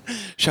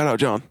 Shout out,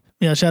 John.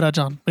 Yeah, shout out,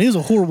 John. But he was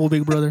a horrible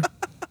big brother.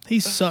 He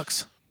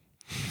sucks.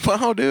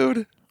 Wow,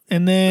 dude.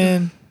 And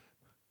then...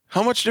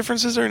 How much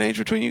difference is there in age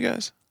between you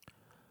guys?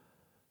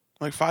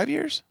 Like 5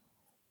 years?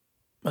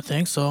 I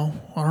think so.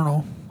 I don't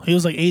know. He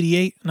was like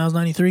 88 and I was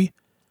 93.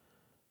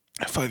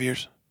 5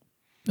 years.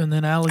 And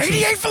then Alex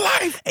 88 for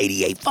life.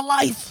 88 for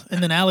life.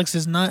 And then Alex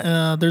is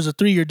not there's a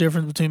 3-year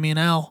difference between me and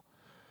Al.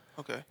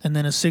 Okay. And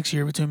then a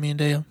 6-year between me and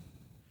Dea.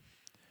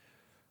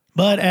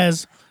 But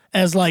as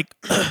like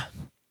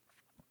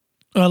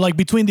like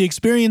between the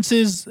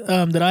experiences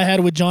that I had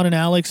with John and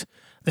Alex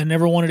that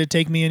never wanted to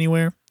take me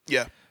anywhere.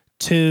 Yeah.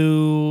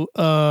 To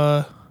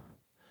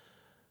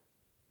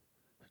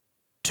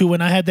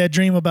when I had that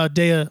dream about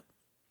Dea.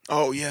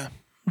 Oh yeah.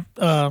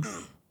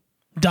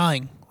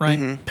 Dying, right?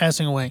 Mm-hmm.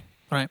 Passing away,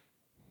 right?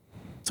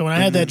 So when I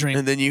had that dream,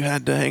 and then you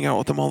had to hang out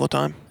with them all the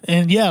time.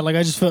 And yeah, like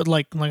I just felt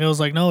like I was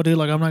like, no, dude,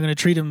 like I'm not gonna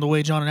treat him the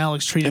way John and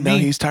Alex treated me. And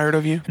now he's tired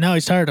of you. And now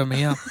he's tired of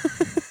me. Yeah.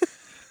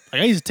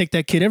 Like I used to take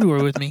that kid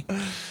everywhere with me.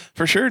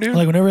 For sure, dude.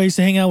 Like whenever I used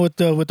to hang out with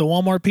the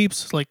Walmart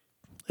peeps, like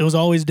it was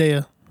always Dea.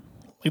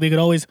 Like they could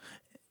always.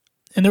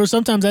 And there were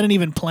sometimes I didn't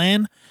even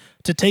plan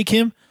to take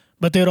him,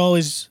 but they'd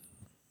always,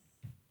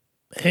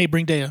 hey,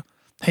 bring Dea.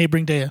 Hey,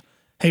 bring Dea.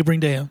 Hey, bring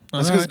Dea.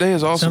 That's because Dea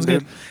is awesome,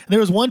 dude. There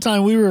was one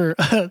time we were,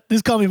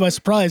 this caught me by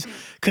surprise,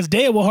 because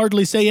Dea will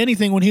hardly say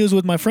anything when he was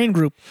with my friend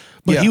group,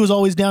 but he was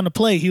always down to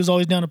play. He was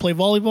always down to play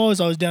volleyball. He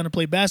was always down to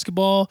play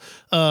basketball.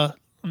 What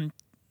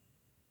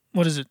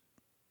is it?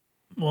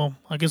 Well,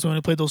 I guess we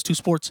only played those 2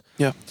 sports.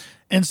 Yeah.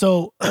 And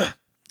so,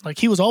 like,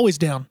 he was always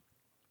down.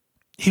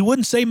 He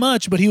wouldn't say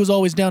much, but he was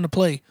always down to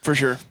play. For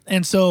sure.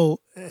 And so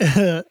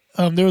there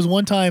was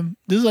one time,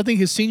 this is I think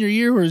his senior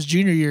year or his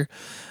junior year,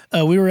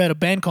 we were at a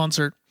band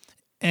concert,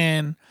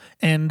 and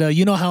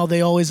you know how they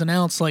always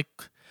announce like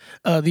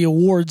the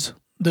awards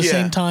the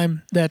same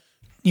time that,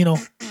 you know,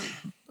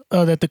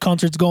 that the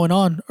concert's going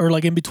on or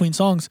like in between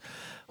songs.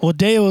 Well,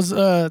 Dea was,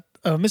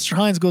 Mr.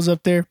 Hines goes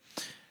up there,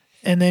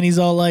 and then he's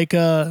all like,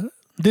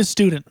 this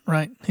student,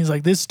 right? He's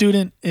like, this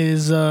student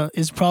is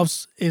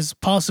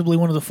possibly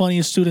one of the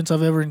funniest students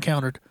I've ever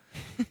encountered,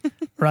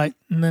 right?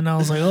 And then I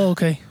was like, oh,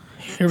 okay,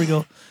 here we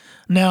go.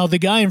 Now the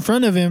guy in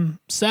front of him,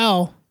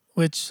 Sal,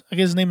 which I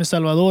guess his name is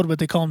Salvador, but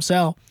they call him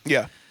Sal.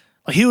 Yeah,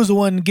 he was the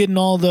one getting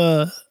all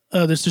the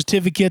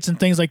certificates and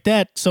things like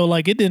that. So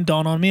like it didn't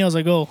dawn on me. I was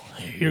like, oh,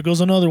 here goes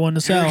another one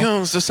to Sal. Here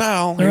comes the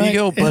Sal. There you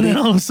go, buddy. And then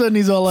all of a sudden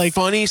he's all like,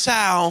 funny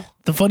Sal,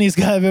 the funniest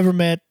guy I've ever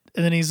met.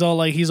 And then he's all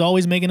like, he's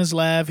always making us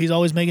laugh. He's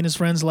always making his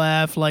friends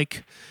laugh.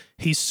 Like,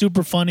 he's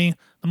super funny.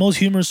 The most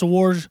humorous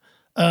award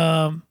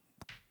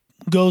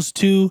goes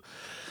to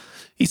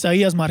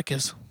Isaías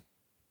Marquez.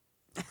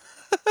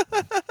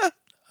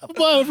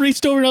 I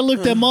reached over and I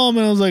looked at Mom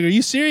and I was like, "Are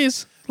you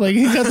serious?" Like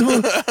he got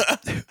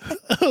the.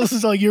 I was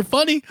just like, "You're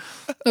funny."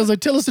 I was like,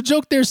 "Tell us a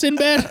joke there,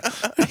 Sinbad.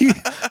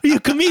 Are you a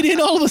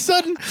comedian all of a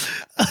sudden?"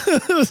 I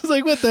was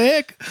like, "What the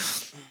heck?"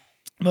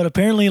 But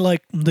apparently,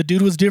 like the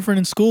dude was different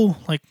in school.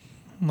 Like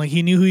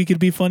he knew who he could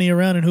be funny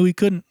around and who he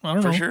couldn't. I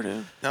don't know. For sure,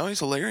 dude. Now he's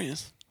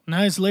hilarious.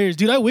 Now he's hilarious,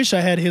 dude. I wish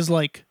I had his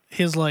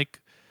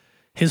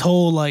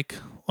whole like.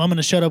 Well, I'm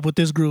gonna shut up with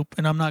this group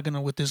and I'm not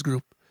gonna with this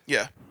group.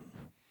 Yeah.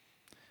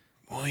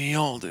 Well, we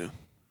all do.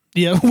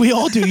 Yeah, we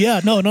all do.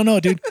 Yeah, no,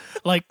 dude.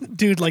 Like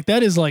that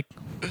is like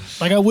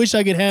I wish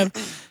I could have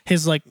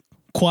his like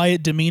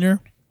quiet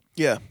demeanor.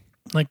 Yeah.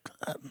 Like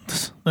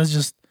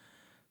that's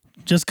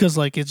just because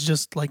like it's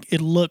just like it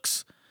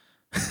looks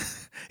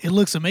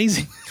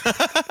amazing.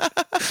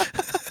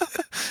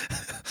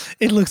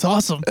 It looks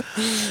awesome,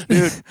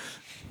 dude.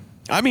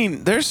 I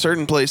mean, there's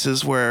certain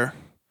places where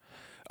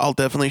I'll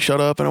definitely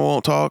shut up and I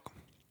won't talk.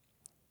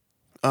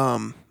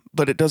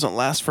 But it doesn't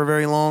last for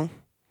very long.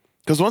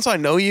 Because once I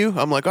know you,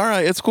 I'm like, all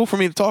right, it's cool for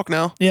me to talk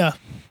now. Yeah.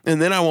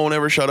 And then I won't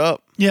ever shut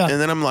up. Yeah. And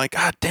then I'm like,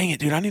 God dang it,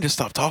 dude, I need to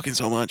stop talking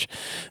so much.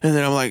 And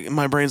then I'm like,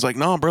 my brain's like,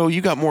 nah, bro,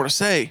 you got more to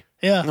say.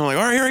 Yeah. And I'm like,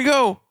 all right, here we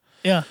go.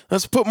 Yeah.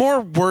 Let's put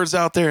more words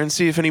out there and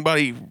see if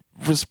anybody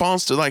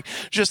responds to like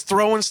just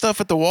throwing stuff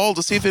at the wall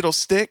to see if it'll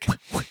stick.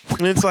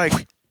 And it's like,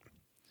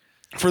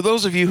 for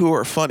those of you who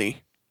are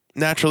funny,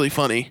 naturally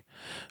funny,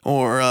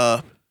 or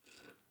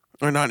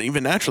not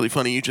even naturally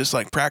funny, you just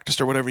like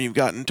practiced or whatever you've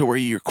gotten to where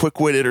you're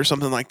quick-witted or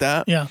something like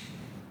that. Yeah.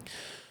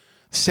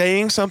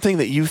 Saying something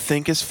that you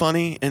think is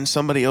funny and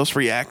somebody else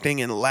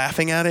reacting and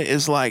laughing at it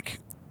is like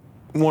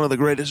one of the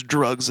greatest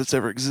drugs that's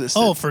ever existed.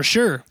 Oh, for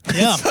sure.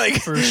 Yeah,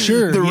 like, for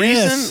sure.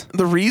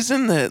 The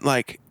reason that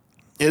like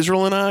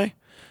Israel and I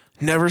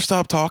never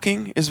stop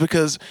talking is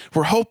because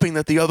we're hoping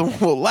that the other one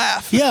will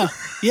laugh. Yeah,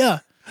 yeah.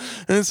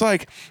 And it's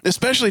like,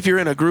 especially if you're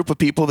in a group of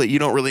people that you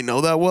don't really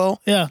know that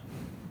well. Yeah.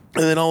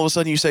 And then all of a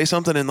sudden you say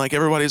something and like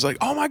everybody's like,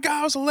 oh my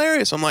God, it was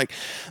hilarious. I'm like,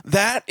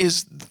 that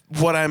is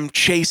what I'm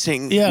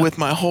chasing with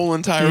my whole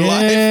entire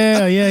life.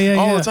 Yeah.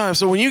 All the time.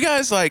 So when you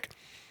guys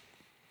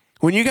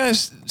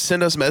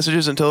send us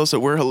messages and tell us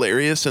that we're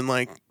hilarious and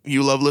like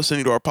you love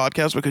listening to our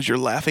podcast because you're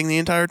laughing the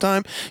entire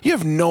time, you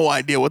have no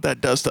idea what that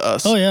does to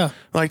us. Oh yeah.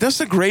 Like that's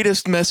the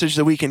greatest message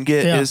that we can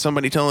get is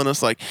somebody telling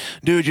us like,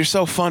 dude, you're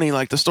so funny.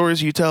 Like the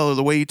stories you tell or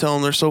the way you tell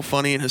them, they're so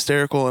funny and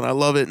hysterical and I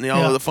love it. And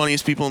y'all are the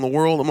funniest people in the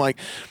world. I'm like,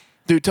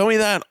 dude, tell me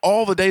that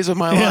all the days of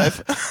my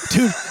life.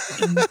 Dude,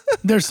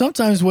 there's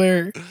sometimes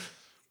where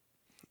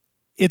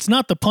it's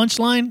not the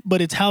punchline,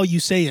 but it's how you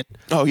say it.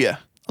 Oh, yeah.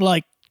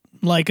 Like,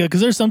 because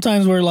there's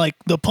sometimes where like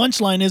the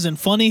punchline isn't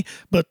funny,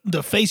 but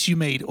the face you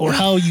made or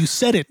how you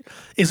said it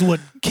is what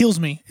kills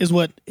me. Is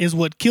what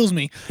kills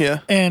me. Yeah.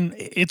 And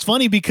it's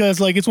funny because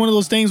like it's one of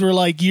those things where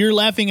like you're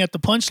laughing at the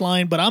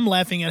punchline, but I'm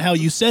laughing at how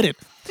you said it.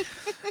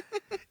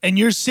 And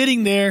you're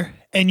sitting there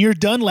and you're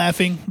done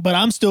laughing, but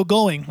I'm still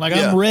going. Like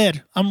I'm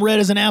red. I'm red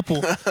as an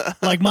apple.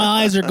 Like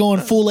my eyes are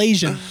going full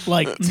Asian.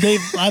 Like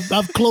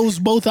I've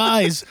closed both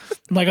eyes.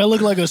 Like I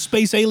look like a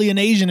space alien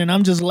Asian and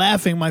I'm just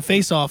laughing my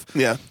face off.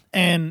 Yeah.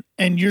 And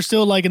you're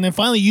still like, and then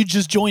finally you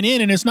just join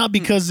in, and it's not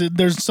because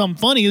there's something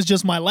funny. It's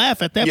just my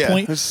laugh at that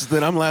point.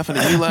 Then I'm laughing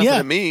at you laughing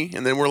at me,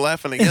 and then we're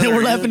laughing together. And then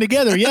we're laughing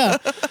together. Yeah.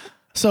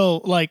 So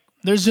like,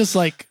 there's just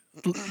like,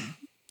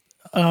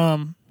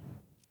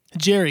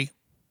 Jerry.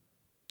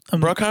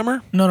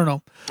 Bruckheimer?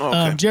 No. Oh,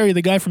 okay. Jerry,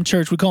 the guy from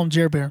church. We call him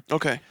Jer Bear.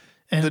 Okay.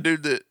 And the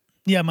dude that.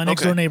 Yeah, my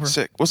next door neighbor.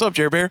 Sick. What's up,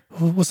 Jer Bear?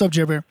 What's up,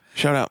 Jer Bear?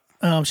 Shout out.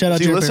 Shout out, Does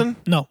he Jer listen?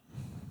 Bear. No.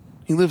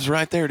 He lives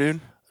right there, dude.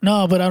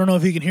 No, but I don't know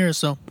if he can hear us,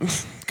 so.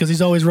 Because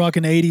he's always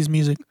rocking the 80s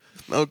music.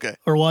 Okay.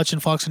 Or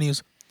watching Fox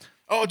News.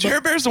 Oh, Jer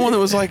Bear's the one that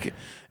was like,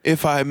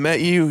 if I met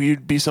you,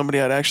 you'd be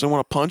somebody I'd actually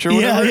want to punch or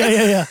whatever.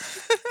 Yeah.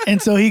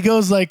 And so he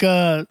goes like,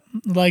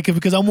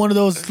 because I'm one of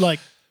those,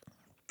 like,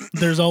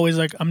 there's always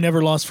like, I'm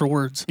never lost for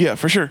words. Yeah,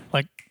 for sure.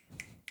 Like,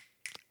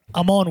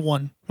 I'm on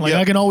one. Like,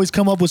 I can always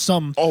come up with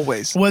something.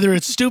 Always. Whether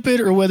it's stupid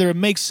or whether it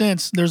makes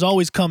sense, there's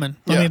always coming.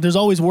 I mean, there's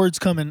always words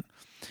coming.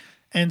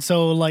 And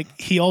so, like,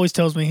 he always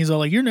tells me, he's all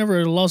like, you're never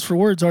at a loss for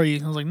words, are you?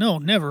 I was like, no,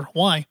 never.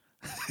 Why?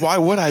 Why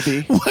would I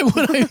be? Why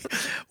would I?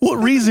 What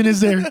reason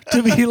is there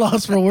to be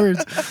lost for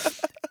words?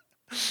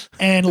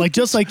 And, like,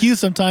 just like you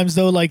sometimes,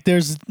 though, like,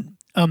 there's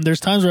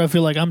times where I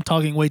feel like I'm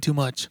talking way too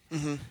much.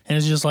 Mm-hmm. And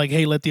it's just like,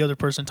 hey, let the other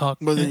person talk.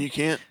 But then you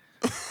can't.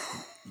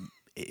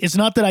 It's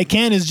not that I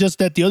can, it's just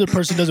that the other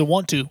person doesn't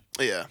want to.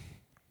 Yeah.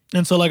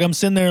 And so, like, I'm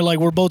sitting there, like,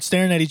 we're both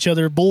staring at each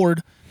other,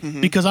 bored,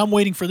 because I'm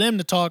waiting for them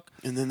to talk.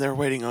 And then they're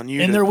waiting on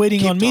you. And they're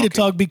waiting on me to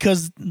talk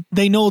because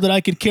they know that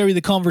I could carry the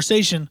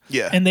conversation.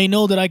 Yeah. And they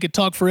know that I could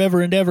talk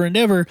forever and ever and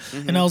ever.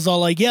 Mm-hmm. And I was all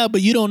like, yeah,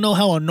 but you don't know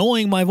how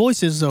annoying my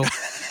voice is, though.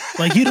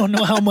 Like, you don't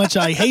know how much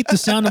I hate the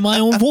sound of my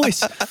own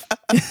voice.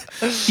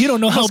 You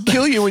don't know how... I'll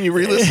kill you when you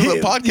re-listen to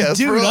the podcast,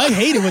 dude, bro. I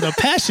hate it with a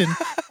passion.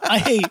 I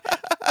hate...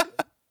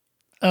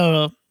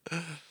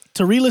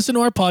 to re-listen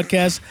to our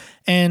podcast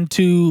and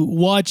to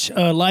watch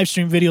live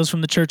stream videos from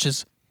the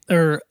churches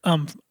or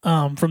from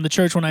the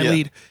church when I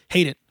lead.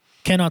 Hate it.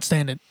 Cannot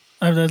stand it.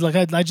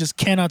 I just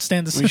cannot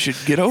stand the sound. We should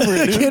get over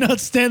it, I dude. cannot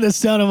stand the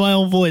sound of my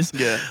own voice.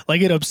 Yeah.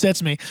 Like, it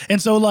upsets me.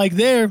 And so, like,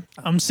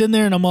 I'm sitting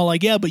there and I'm all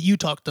like, yeah, but you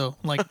talk, though.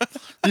 Like,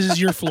 this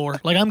is your floor.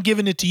 Like, I'm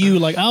giving it to you.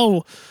 Like,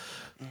 I'll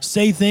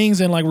say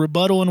things and, like,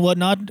 rebuttal and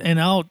whatnot, and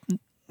I'll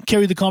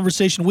carry the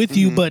conversation with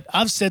you. But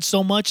I've said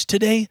so much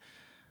today.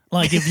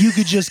 Like, if you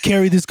could just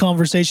carry this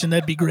conversation,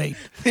 that'd be great.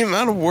 The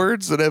amount of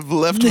words that have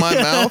left my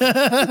mouth.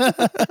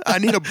 I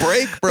need a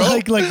break, bro.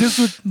 Like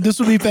this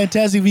would be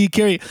fantastic if you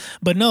carry it.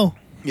 But no.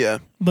 Yeah.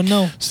 But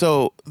no.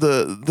 So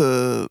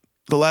the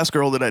last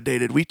girl that I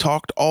dated, we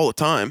talked all the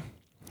time.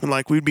 And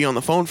like we'd be on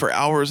the phone for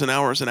hours and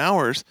hours and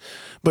hours,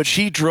 but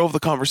she drove the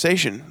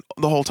conversation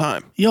the whole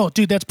time. Yo,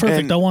 dude, that's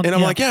perfect. And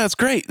I'm like, yeah, it's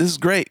great. This is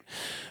great.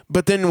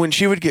 But then when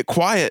she would get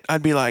quiet,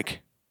 I'd be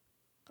like,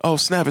 oh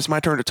snap, it's my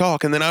turn to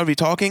talk. And then I would be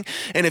talking.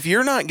 And if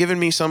you're not giving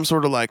me some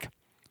sort of like,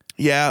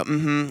 yeah,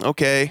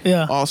 okay,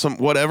 yeah, awesome,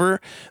 whatever,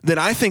 then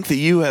I think that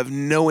you have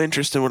no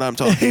interest in what I'm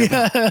talking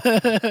about.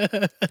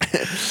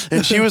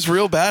 And she was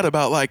real bad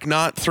about like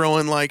not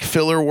throwing like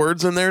filler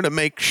words in there to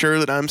make sure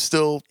that I'm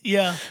still,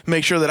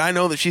 make sure that I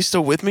know that she's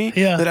still with me.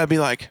 Yeah. That I'd be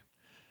like,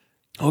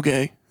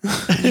 okay.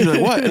 She's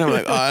like, what? And I'm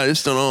like, I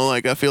just don't know.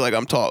 Like, I feel like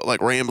I'm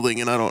like rambling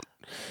and I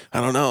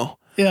don't know.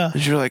 Yeah.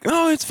 And she's like,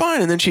 no, it's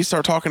fine. And then she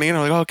started talking again.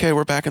 I'm like, okay,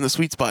 we're back in the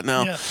sweet spot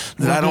now. Yeah.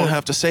 That I don't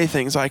have to say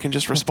things. I can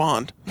just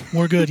respond.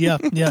 We're good. Yeah.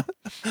 Yeah.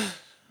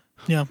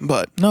 Yeah.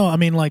 But no, I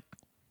mean, like,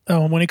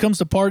 when it comes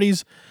to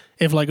parties,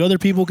 if like other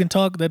people can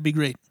talk, that'd be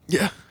great.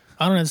 Yeah.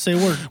 I don't have to say a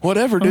word.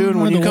 Whatever, dude.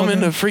 When you come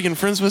into freaking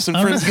Friendsmas and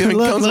Friendsgiving,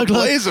 guns and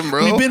blazing,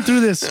 bro. We've been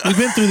through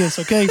this.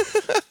 Okay?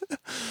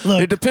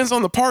 Look. It depends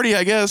on the party,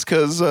 I guess,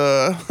 because...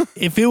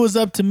 if it was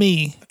up to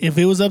me,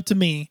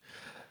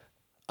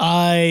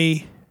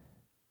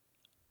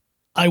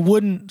 I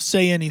wouldn't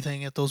say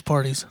anything at those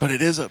parties. But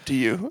it is up to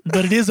you.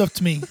 But it is up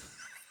to me.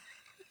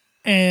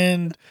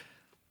 And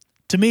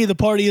to me, the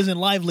party isn't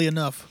lively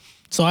enough.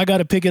 So I got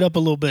to pick it up a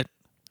little bit.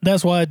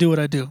 That's why I do what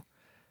I do.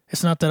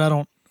 It's not that I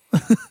don't.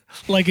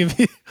 Like,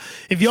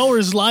 if y'all were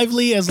as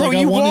lively as like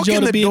I wanted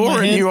y'all to be in my head. You walk in the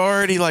door and you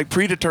already like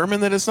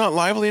predetermined that it's not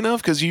lively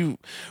enough because you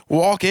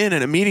walk in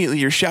and immediately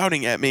you're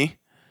shouting at me.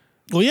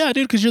 Well, yeah,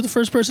 dude, because you're the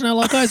first person I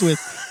lock eyes with.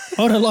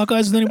 Why would I lock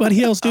eyes with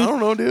anybody else, dude? I don't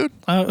know, dude.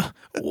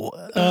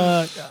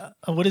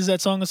 What is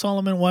that Song of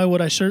Solomon? Why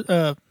would I search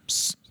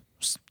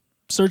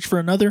for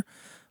another?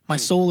 My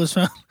soul is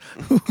found.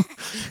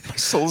 My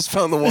soul has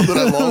found the one that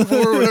I long for,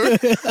 or whatever.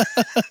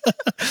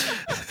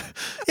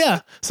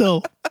 Yeah.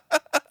 So,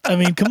 I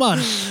mean, come on.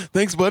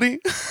 Thanks, buddy.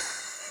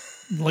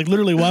 Like,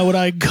 literally, why would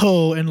I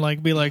go and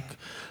like be like,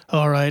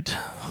 all right,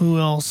 who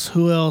else?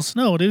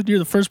 No, dude, you're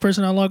the first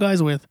person I lock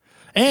eyes with.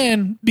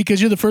 And because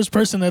you're the first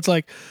person that's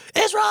like,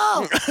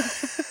 Israel!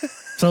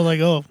 So like,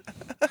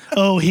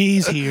 oh,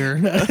 he's here.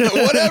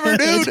 Whatever,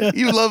 dude.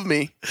 You love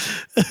me.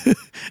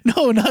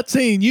 No, not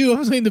saying you.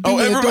 I'm saying the people.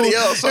 Everybody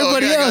else.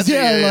 Everybody else.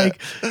 Yeah,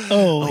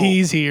 like,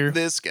 he's here.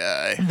 This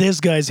guy.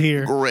 This guy's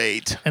here.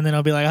 Great. And then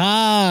I'll be like,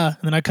 and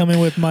then I come in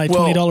with my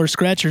 $20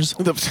 scratchers.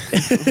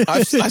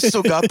 I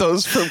still got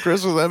those from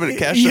Christmas. I haven't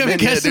cashed them in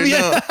yet, dude.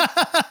 No.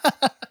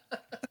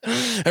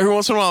 Every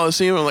once in a while, I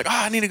see him. I'm like,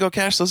 I need to go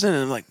cash those in.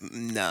 And I'm like,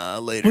 nah,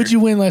 later. What'd you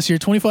win last year?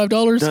 $25?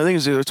 No, I think it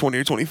was either 20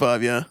 or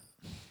 25. Yeah.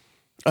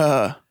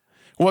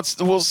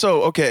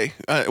 Okay.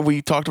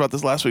 We talked about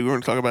this last week. We're going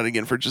to talk about it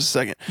again for just a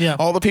second. Yeah.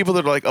 All the people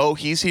that are like, oh,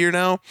 he's here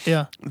now.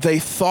 Yeah. They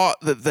thought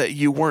that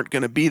you weren't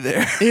going to be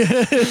there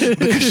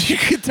because you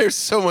get there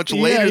so much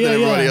later than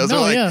everybody else.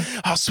 No, they're like,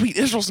 oh, sweet,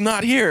 Israel's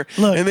not here.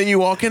 Look. And then you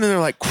walk in and they're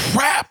like,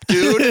 crap,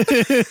 dude.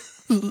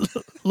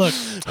 Look,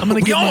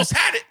 we almost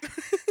had it.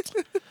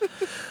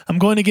 I'm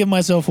going to give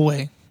myself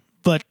away,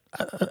 but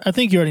I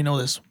think you already know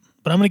this,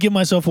 but I'm going to give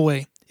myself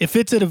away. If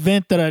it's an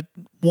event that I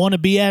want to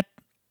be at,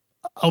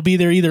 I'll be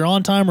there either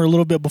on time or a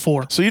little bit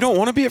before. So you don't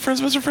want to be at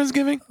Friendsmas or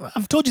Friendsgiving?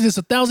 I've told you this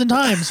 1,000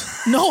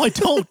 times. No, I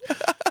don't.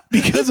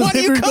 Because of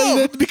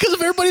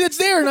everybody that's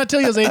there. And I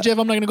tell you, hey, Jeff,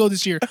 I'm not going to go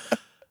this year.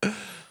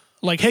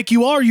 Like, heck,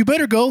 you are. You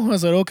better go. I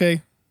said,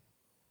 okay.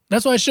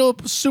 That's why I show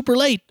up super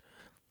late.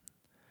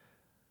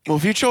 Well,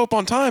 if you show up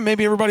on time,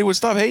 maybe everybody would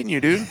stop hating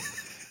you, dude.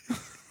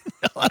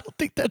 No, I don't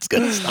think that's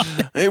going to stop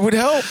them. It would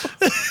help.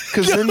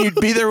 Because then you'd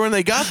be there when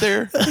they got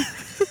there.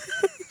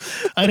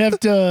 I'd have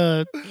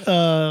to,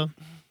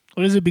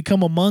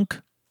 become a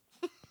monk?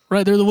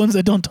 Right? They're the ones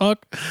that don't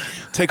talk.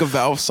 Take a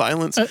vow of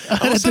silence.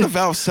 I was in a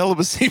vow of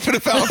celibacy, but a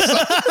vow of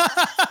silence.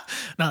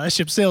 Nah, that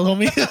ship sailed,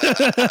 homie.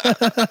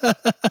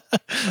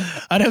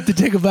 I'd have to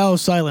take a vow of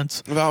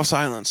silence. A vow of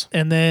silence.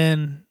 And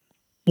then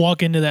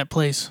walk into that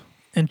place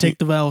and take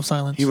the vow of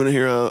silence. You want to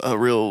hear a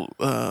real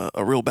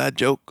bad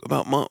joke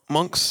about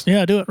monks?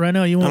 Yeah, do it right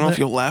now. I don't know if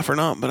you'll laugh or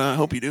not, but I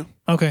hope you do.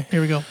 Okay,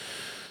 here we go.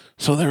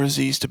 So there was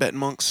these Tibetan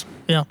monks.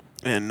 Yeah.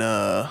 And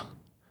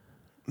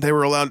they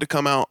were allowed to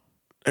come out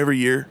every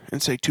year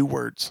and say 2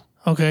 words.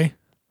 Okay.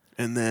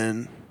 And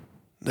then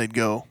they'd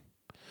go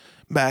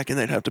back and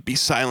they'd have to be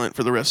silent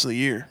for the rest of the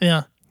year.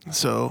 Yeah.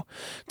 So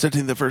it's I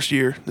think the first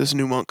year, this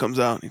new monk comes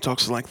out and he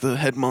talks to like the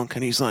head monk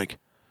and he's like,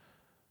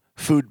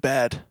 food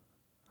bad.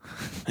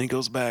 And he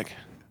goes back,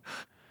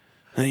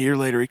 And a year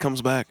later, he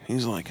comes back.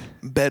 He's like,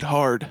 bet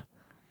hard.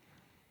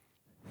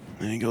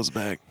 And he goes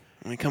back.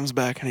 And he comes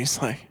back, and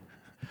he's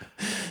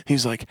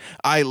like,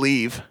 I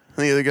leave.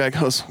 And the other guy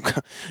goes,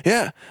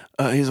 yeah.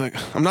 He's like,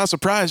 I'm not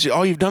surprised.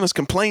 All you've done is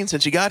complain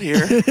since you got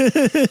here.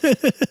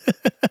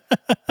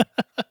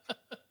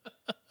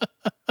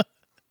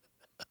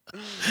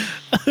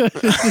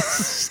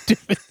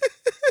 Stupid.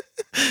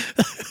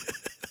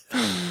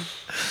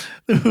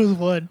 There was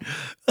one.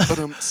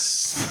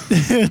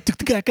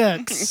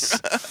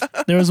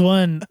 There was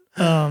one.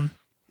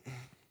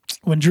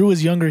 When Drew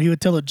was younger, he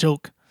would tell a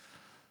joke.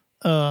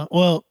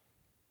 Well,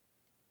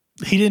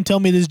 he didn't tell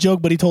me this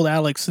joke, but he told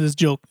Alex this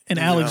joke, and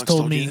Alex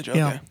told me.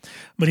 Yeah, okay.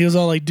 But he was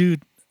all like,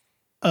 "Dude,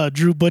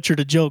 Drew butchered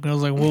a joke," and I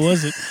was like, "What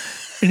was it?"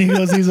 And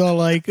he's all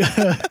like,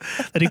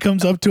 that he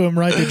comes up to him,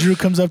 right? That Drew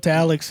comes up to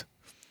Alex,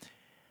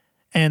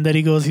 and that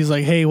he's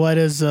like, "Hey, why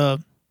does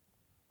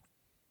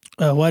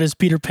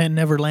Peter Pan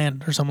never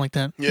land?" or something like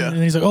that. Yeah.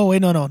 And he's like, "Oh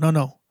wait, no.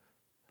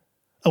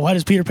 Oh, why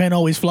does Peter Pan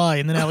always fly?"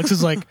 And then Alex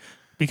is like,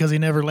 "Because he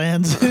never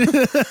lands."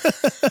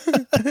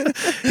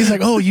 He's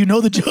like, "Oh, you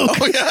know the joke."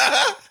 Oh,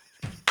 yeah.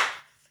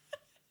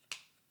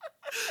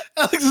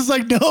 Alex is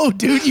like, "No,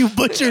 dude, you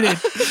butchered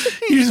it.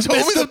 You just told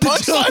me messed the up the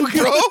punchline,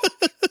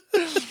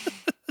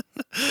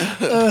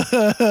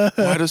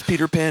 bro. Why does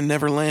Peter Pan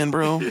never land,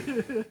 bro?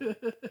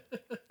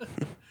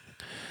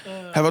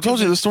 Have I told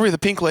you the story of the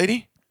pink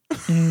lady?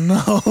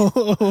 No.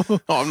 Oh,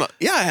 I'm not.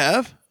 Yeah, I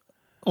have.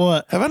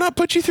 What? Have I not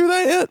put you through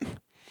that yet?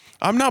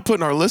 I'm not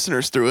putting our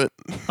listeners through it.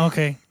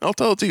 Okay. I'll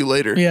tell it to you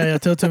later. Yeah,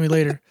 tell it to me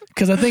later.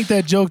 Because I think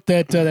that joke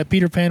that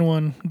Peter Pan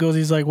one goes,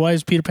 he's like, "Why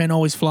does Peter Pan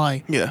always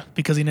fly?" Yeah.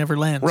 Because he never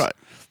lands. Right.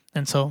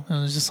 And so it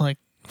was just like,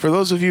 for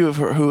those of you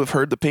who have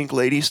heard the pink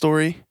lady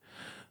story,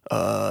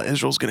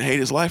 Israel's gonna hate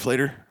his life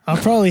later. I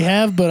probably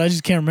have, but I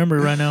just can't remember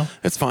it right now.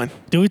 It's fine.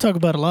 Dude, we talk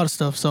about a lot of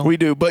stuff, so we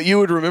do. But you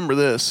would remember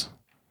this.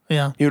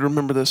 Yeah. You would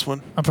remember this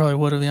one. I probably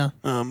would have. Yeah.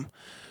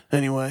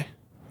 Anyway,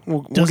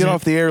 we'll get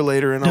off the air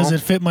later, and does it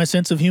fit my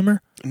sense of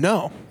humor?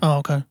 No. Oh,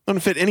 okay.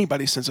 Doesn't fit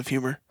anybody's sense of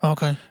humor.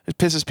 Okay. It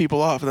pisses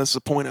people off, and that's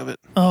the point of it.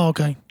 Oh,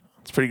 okay.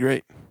 It's pretty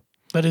great.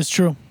 That is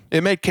true.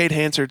 It made Kate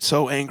Hansard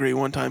so angry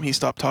one time he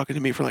stopped talking to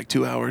me for like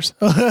 2 hours.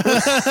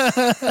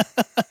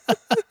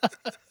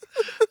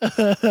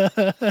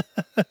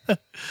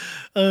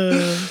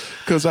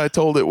 Because I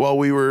told it while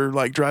we were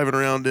like driving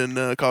around in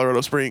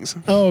Colorado Springs.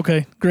 Oh,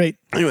 okay. Great.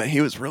 Anyway,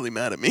 he was really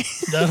mad at me.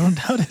 I don't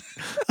doubt it.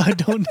 I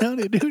don't doubt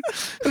it, dude.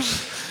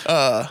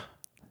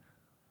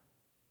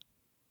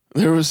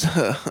 There was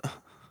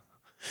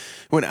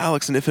when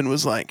Alex Niffen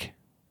was like,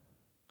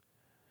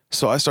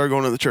 so I started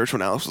going to the church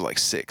when Alex was like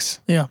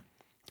 6. Yeah.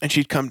 And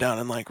she'd come down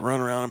and like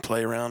run around and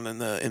play around in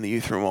the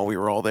youth room while we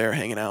were all there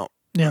hanging out.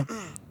 Yeah.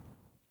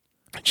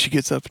 And she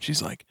gets up and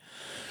she's like,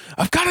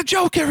 "I've got a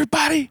joke,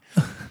 everybody."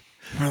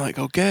 We're like,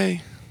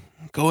 "Okay,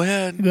 go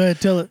ahead." Go ahead,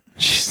 tell it.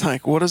 She's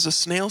like, "What does a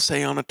snail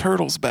say on a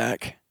turtle's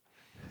back?"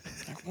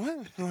 I'm like,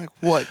 what? I'm like,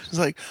 "What?" She's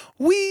like,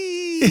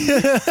 "Wee."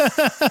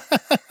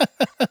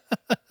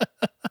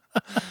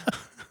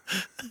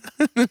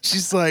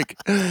 She's like,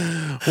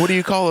 "What do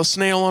you call a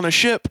snail on a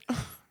ship?"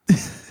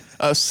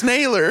 "A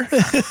snailer."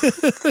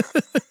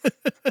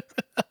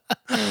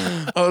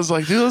 I was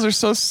like, dude, those are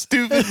so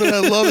stupid, but I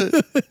love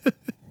it.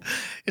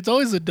 It's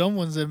always the dumb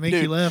ones that make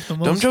you laugh the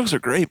most. Dumb jokes are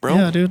great, bro.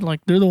 Yeah, dude. Like,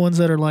 they're the ones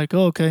that are like,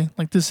 "Oh, okay.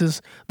 Like, this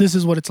is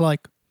what it's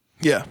like."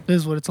 Yeah. This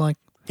is what it's like.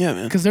 Yeah,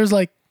 man. Because there's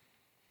like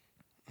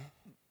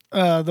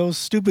those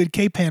stupid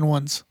K-Pan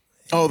ones.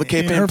 Oh, the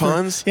K-Pan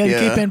puns? Yeah, the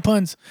K-Pan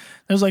puns.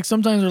 There's like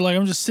sometimes they're like,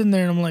 I'm just sitting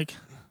there and I'm like,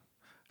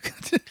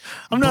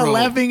 I'm not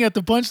laughing at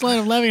the punchline.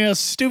 I'm laughing at how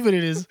stupid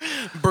it is.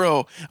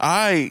 Bro,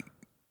 I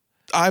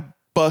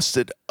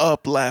busted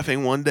up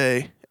laughing one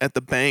day at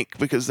the bank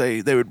because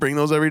they would bring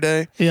those every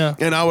day. Yeah.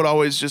 And I would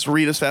always just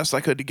read as fast as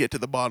I could to get to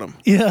the bottom.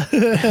 Yeah.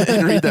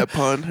 And read that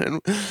pun.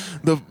 And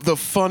the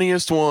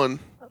funniest one,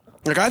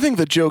 like, I think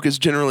the joke is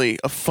generally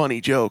a funny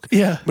joke.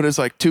 Yeah. But it's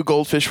like 2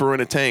 goldfish were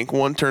in a tank.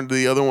 One turned to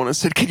the other one and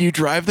said, "Can you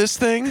drive this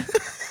thing?"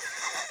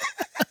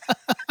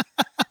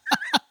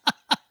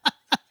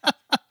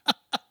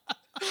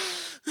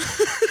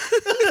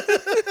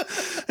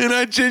 And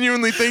I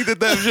genuinely think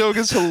that joke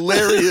is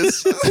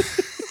hilarious.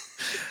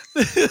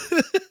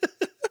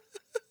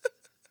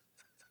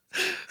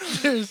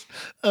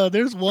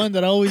 There's one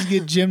that I always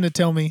get Jim to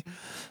tell me.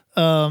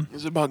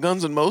 Is it about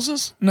Guns and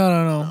Moses?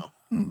 No.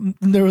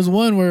 There was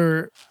one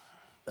where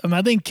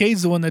I think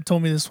Kate's the one that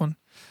told me this one.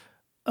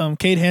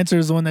 Kate Hanser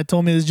is the one that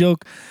told me this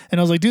joke,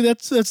 and I was like, "Dude,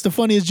 that's the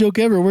funniest joke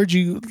ever. Where'd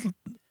you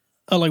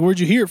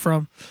hear it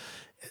from?"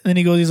 And then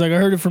he's like, "I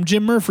heard it from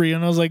Jim Murphy,"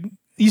 and I was like,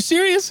 "You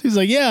serious?" He's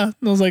like, "Yeah."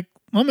 And I was like,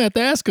 "I'm gonna have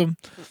to ask him."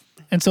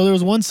 And so there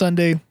was one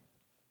Sunday,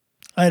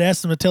 I had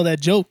asked him to tell that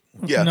joke,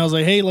 and I was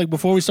like, "Hey, like,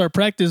 before we start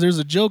practice, there's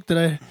a joke that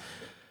I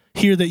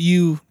hear that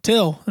you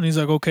tell," and he's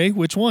like, "Okay,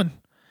 which one?"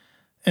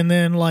 And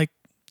then, like,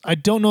 I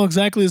don't know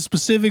exactly the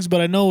specifics, but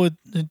I know it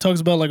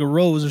talks about like a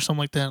rose or something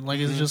like that. Like,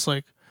 it's just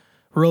like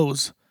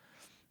rose.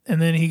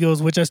 And then he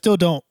goes, which I still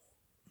don't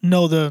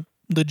know the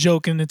the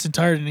joke in its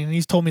entirety, and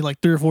he's told me like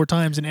 3 or 4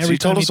 times, and every So you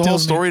time told us the he whole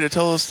tells me, story to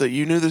tell us that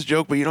you knew this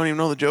joke, but you don't even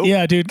know the joke?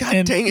 yeah, dude.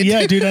 God dang it.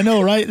 Yeah, dude, I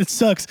know, right? It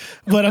sucks.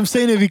 But I'm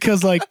saying it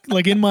because like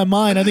in my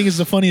mind, I think it's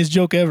the funniest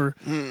joke ever.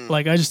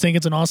 Like, I just think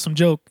it's an awesome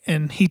joke.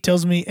 And he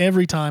tells me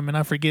every time, and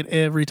I forget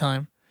every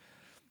time.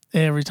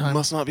 Every time.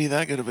 Must not be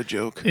that good of a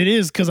joke. It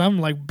is, because I'm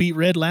like beat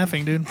red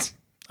laughing, dude.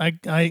 I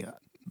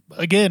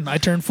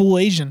turn full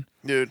Asian.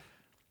 Dude.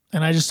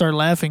 And I just start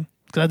laughing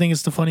because I think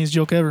it's the funniest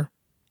joke ever.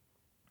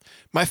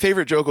 My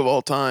favorite joke of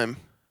all time,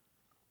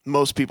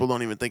 most people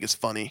don't even think it's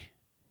funny.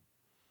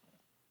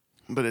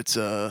 But it's,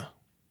 I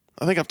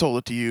think I've told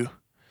it to you.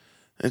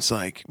 It's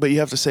like, but you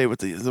have to say it with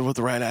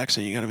the right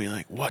accent. You got to be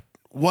like,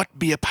 what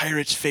be a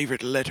pirate's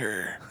favorite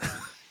letter?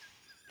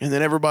 And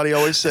then everybody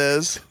always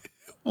says,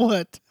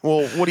 what?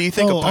 Well, what do you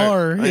think? Oh,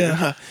 R,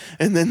 yeah.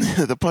 And then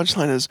the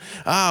punchline is,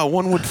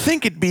 one would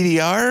think it'd be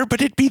the R,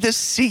 but it'd be the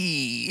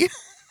C.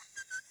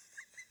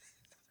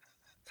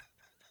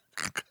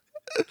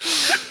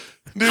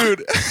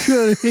 Dude.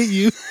 I hate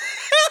you.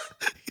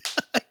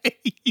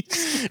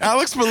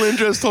 Alex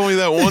Melendres told me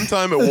that one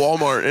time at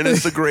Walmart, and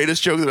it's the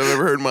greatest joke that I've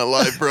ever heard in my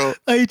life, bro.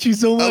 I hate you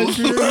so much.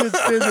 You're gonna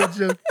stand that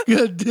joke.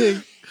 God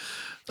dang.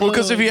 Well,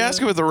 because if you ask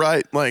it with the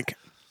right, like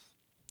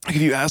if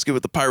you ask it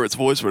with the pirate's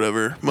voice or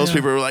whatever, most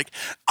people are like,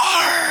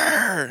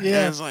 R!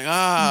 Yeah. And it's like,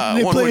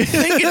 They one play- would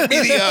think it'd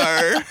be the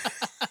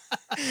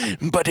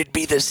R, but it'd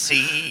be the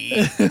C.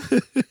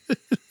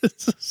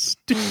 It's so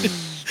stupid.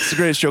 It's the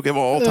greatest joke of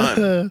all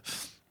time.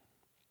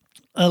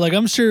 Like,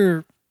 I'm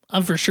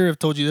for sure have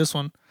told you this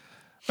one,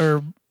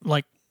 or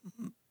like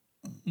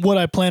what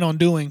I plan on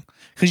doing.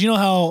 Because you know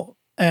how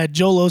at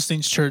Joel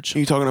Osteen's church. Are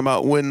you talking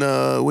about when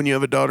you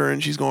have a daughter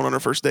and she's going on her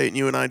first date and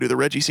you and I do the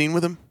Reggie scene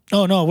with him?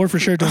 Oh no, we're for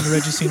sure doing the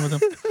Reggie scene with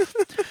him.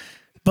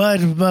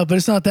 But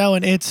it's not that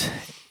one. It's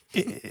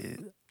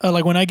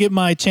like when I get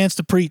my chance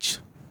to preach,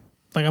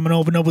 like I'm gonna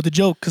open up with a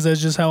joke because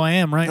that's just how I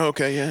am, right?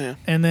 Okay, yeah.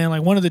 And then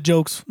like one of the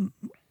jokes,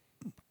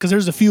 because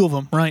there's a few of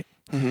them, right?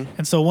 Mm-hmm.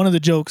 And so one of the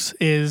jokes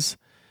is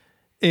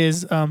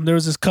there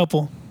was this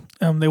couple.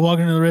 They walk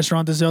into the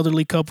restaurant. This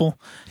elderly couple.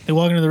 They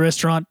walk into the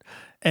restaurant,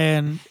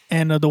 and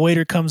the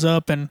waiter comes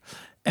up and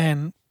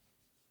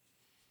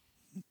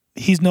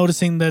he's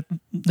noticing that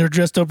they're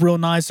dressed up real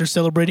nice. They're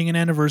celebrating an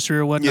anniversary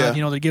or whatnot. Yeah.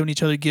 You know, they're giving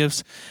each other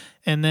gifts,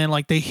 and then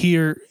like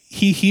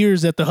he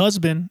hears that the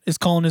husband is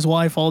calling his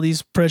wife all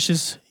these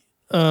precious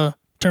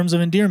terms of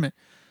endearment.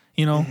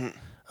 You know,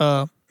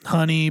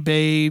 honey,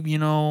 babe. You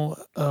know,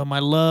 my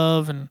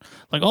love, and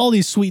like all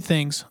these sweet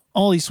things.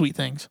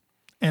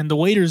 And the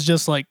waiter's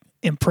just like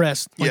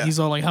impressed. Like he's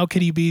all like, how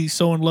could he be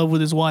so in love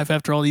with his wife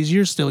after all these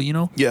years still, you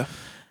know? Yeah.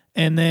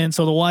 And then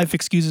so the wife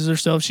excuses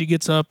herself. She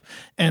gets up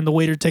and the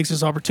waiter takes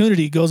this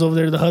opportunity, goes over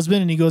there to the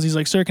husband and he's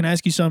like, sir, can I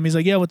ask you something? He's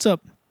like, yeah, what's up?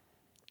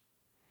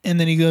 And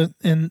then he goes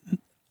and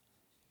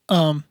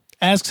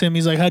asks him,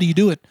 he's like, how do you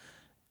do it?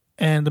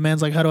 And the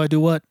man's like, how do I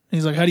do what? And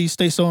he's like, how do you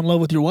stay so in love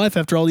with your wife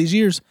after all these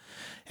years?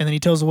 And then he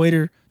tells the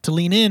waiter to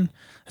lean in.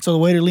 And so the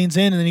waiter leans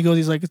in and then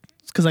he's like, it's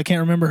because I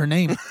can't remember her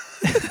name.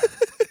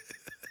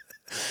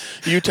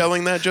 You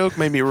telling that joke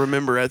made me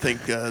remember, I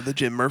think, the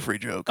Jim Murphy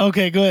joke.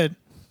 Okay, go ahead.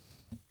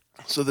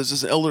 So there's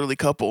this elderly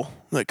couple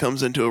that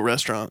comes into a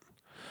restaurant.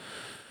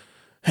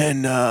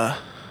 And,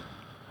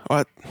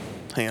 what?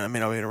 Hang on, I may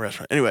not be in a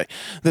restaurant. Anyway,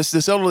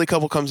 this elderly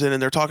couple comes in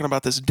and they're talking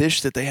about this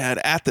dish that they had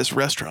at this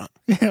restaurant.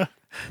 Yeah.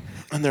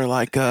 And they're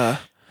like,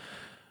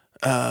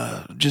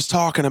 just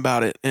talking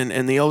about it.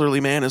 And the elderly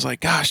man is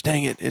like, gosh,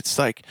 dang it. It's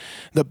like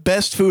the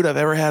best food I've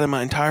ever had in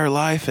my entire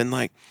life. And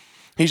like,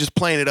 he's just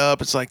playing it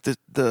up. It's like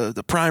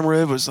the prime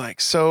rib was like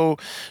so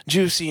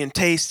juicy and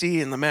tasty,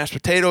 and the mashed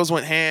potatoes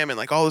went ham, and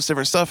like all this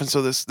different stuff. And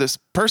so this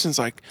person's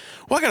like,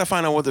 well, I got to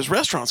find out what this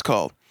restaurant's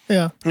called.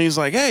 Yeah. And he's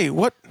like, hey,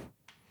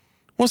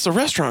 what's the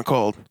restaurant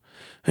called?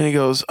 And he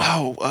goes,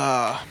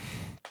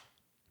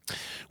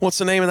 what's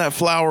the name of that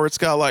flower? It's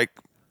got like,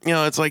 you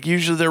know, it's like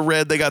usually they're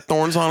red. They got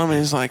thorns on them. And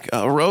he's like,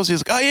 Rose.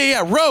 He's like, oh,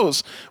 yeah,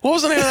 Rose. What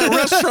was the name of that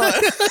restaurant?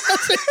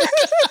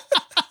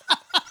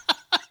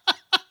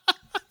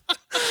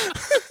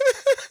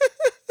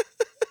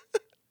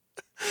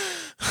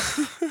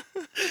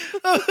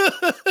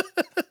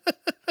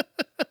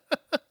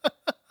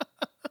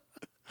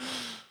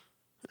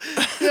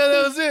 Yeah,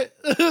 that was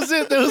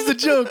it. That was the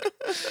joke.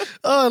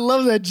 Oh, I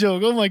love that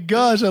joke. Oh my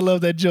gosh, I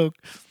love that joke.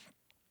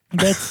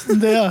 That's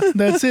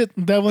it.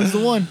 That one's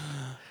the one.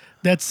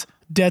 That's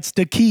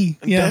the key.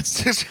 Yeah.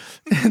 That's just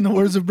In the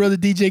words of brother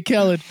DJ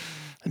Khaled.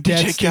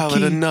 DJ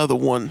Khaled, another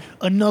one.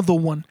 Another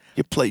one.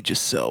 You played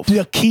yourself.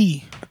 The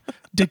key.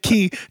 The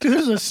key. Dude,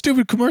 there's a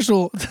stupid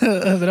commercial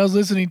that I was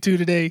listening to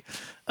today.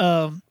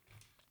 Because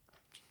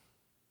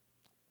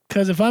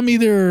if I'm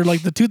either,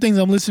 like, the two things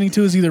I'm listening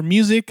to is either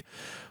music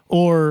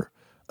or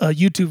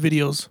YouTube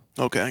videos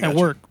Okay, I at got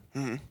work.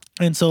 Mm-hmm.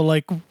 And so,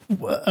 like,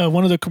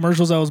 one of the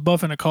commercials, I was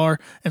buffing a car,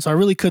 and so I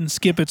really couldn't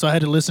skip it, so I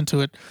had to listen to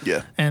it.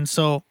 Yeah. And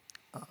so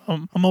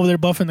I'm over there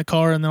buffing the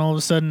car, and then all of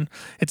a sudden,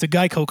 it's a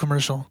Geico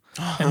commercial.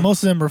 And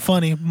most of them are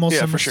funny. Most of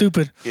them for are sure.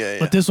 stupid. Yeah.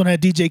 But this one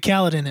had DJ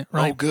Khaled in it,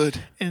 right? Oh, good.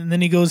 And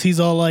then he's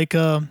all like,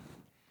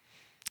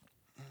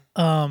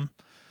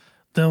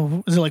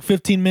 is it like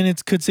 15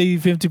 minutes could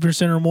save you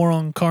 50% or more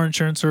on car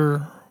insurance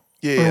or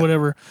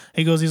whatever.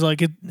 He's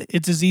like,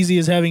 it's as easy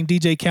as having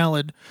DJ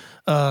Khaled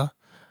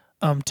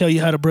tell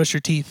you how to brush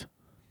your teeth.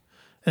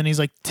 And he's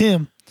like,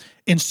 Tim,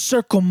 in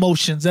circle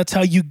motions, that's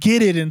how you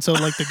get it. And so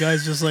like the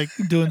guy's just like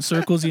doing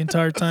circles the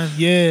entire time.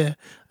 Yeah,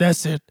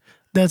 that's it.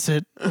 I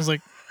was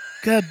like,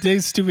 God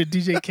dang, stupid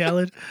DJ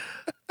Khaled.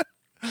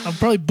 I'll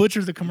probably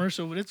butcher the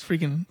commercial, but it's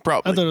freaking.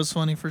 Probably. I thought it was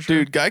funny for sure.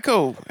 Dude,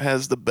 Geico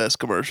has the best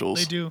commercials.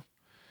 They do.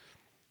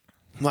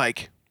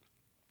 Like,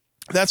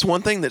 that's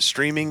one thing that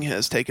streaming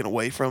has taken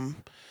away from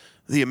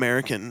the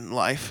American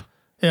life.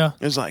 Yeah.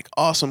 Is like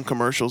awesome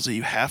commercials that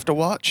you have to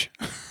watch.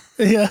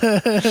 Yeah.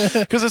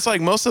 Because it's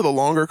like most of the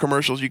longer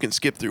commercials you can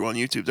skip through on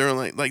YouTube. They're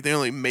only they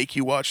only make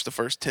you watch the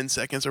first 10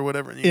 seconds or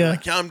whatever. And you're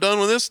like, yeah, I'm done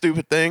with this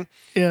stupid thing.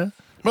 Yeah.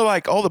 But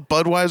like all the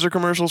Budweiser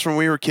commercials from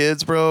when we were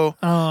kids, bro.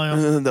 Oh,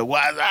 yeah. The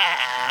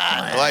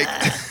like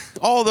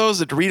all those,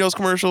 the Doritos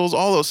commercials,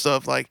 all those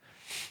stuff. Like,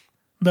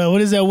 but what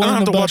is that one? I don't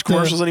have to about watch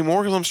commercials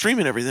anymore because I'm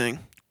streaming everything.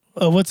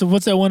 What's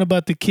that one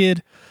about the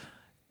kid?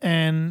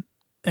 And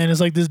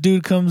it's like this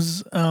dude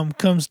comes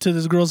to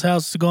this girl's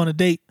house to go on a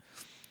date,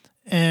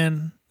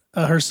 and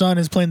her son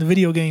is playing the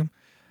video game,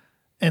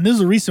 and this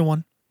is a recent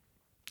one,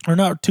 or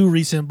not too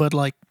recent, but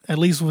like at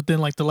least within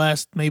like the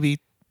last maybe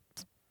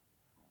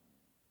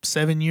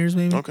 7 years,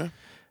 maybe. Okay.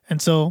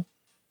 And so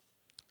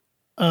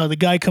the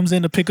guy comes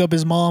in to pick up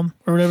his mom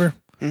or whatever,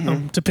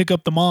 to pick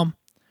up the mom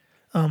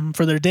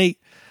for their date,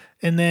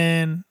 and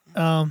then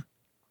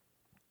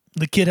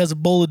the kid has a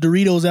bowl of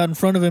Doritos out in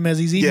front of him as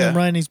he's eating them,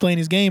 right? And he's playing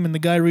his game, and the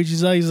guy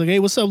reaches out. He's like, "Hey,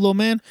 what's up, little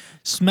man?"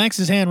 Smacks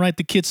his hand, right?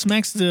 The kid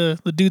smacks the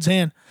dude's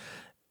hand.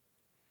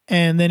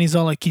 And then he's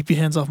all like, "Keep your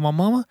hands off my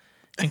mama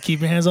and keep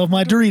your hands off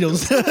my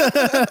Doritos."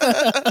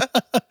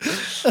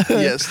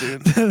 Yes,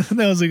 dude.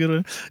 That was a good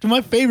one.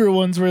 My favorite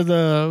ones were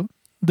the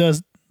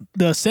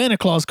Santa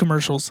Claus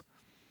commercials.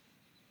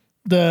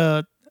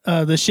 The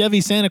Chevy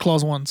Santa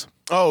Claus ones.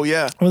 Oh,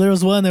 yeah. Well, there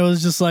was one that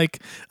was just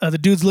like the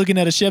dude's looking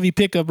at a Chevy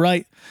pickup,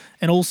 right?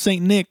 And old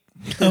Saint Nick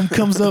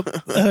comes up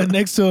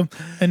next to him,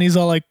 and he's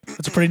all like,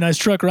 "It's a pretty nice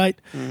truck, right?"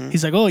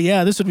 He's like, "Oh,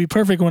 yeah, this would be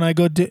perfect when I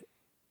go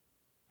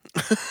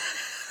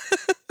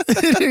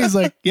He's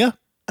like, "Yeah.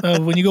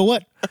 When you go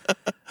what?"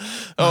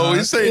 Oh,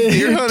 he's saying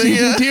deer hunting,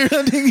 yeah. Deer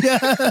hunting, yeah.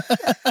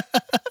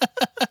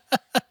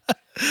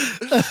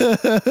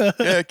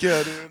 Heck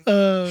yeah, dude.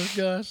 Oh,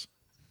 gosh.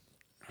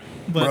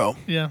 But, bro.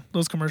 Yeah,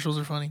 those commercials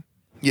are funny.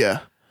 Yeah.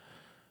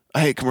 I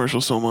hate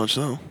commercials so much,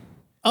 though.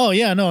 Oh,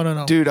 yeah,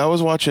 no. Dude, I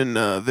was watching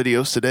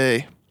videos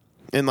today,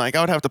 and like I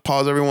would have to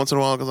pause every once in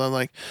a while because I'm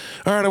like,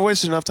 all right, I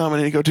wasted enough time. I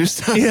need to go do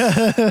stuff.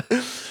 Yeah.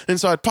 And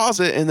so I'd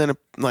pause it, and then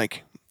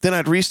then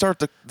I'd restart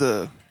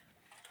the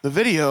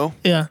video.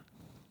 Yeah.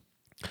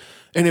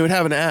 And it would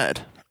have an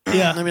ad.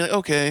 Yeah. And I'd be like,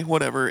 okay,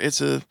 whatever.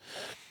 It's a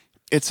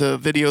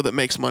video that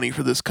makes money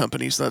for this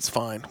company, so that's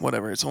fine.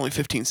 Whatever. It's only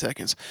 15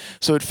 seconds.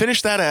 So it'd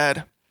finish that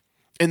ad,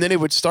 and then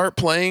it would start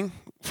playing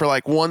for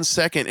like 1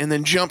 second and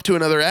then jump to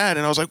another ad.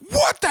 And I was like,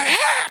 what the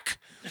heck?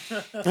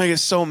 I get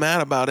so mad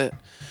about it.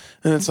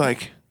 And it's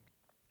like,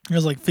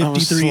 there's like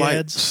 53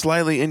 ads.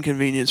 Slightly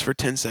inconvenienced for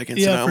 10 seconds.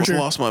 Yeah, and I almost sure.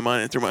 lost my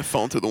mind and threw my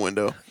phone through the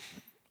window.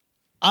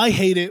 I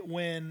hate it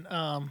when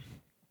I'm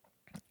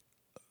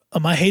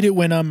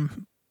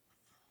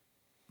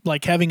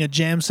like having a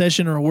jam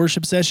session or a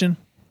worship session,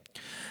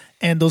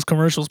 and those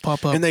commercials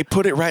pop up. And they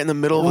put it right in the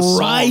middle of a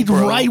song,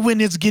 bro. Right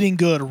when it's getting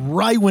good.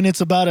 Right when it's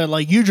about it.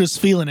 Like, you're just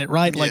feeling it,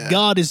 right? Yeah. Like,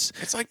 God is...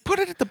 It's like, put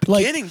it at the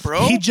beginning, like,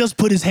 bro. He just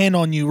put his hand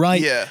on you, right?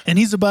 Yeah. And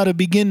he's about to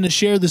begin to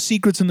share the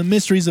secrets and the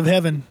mysteries of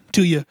heaven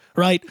to you,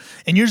 right?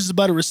 And you're just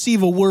about to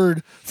receive a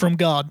word from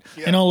God.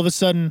 Yeah. And all of a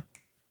sudden...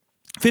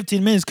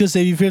 15 minutes could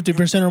save you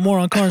 50% or more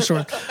on car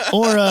insurance.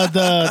 Or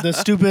the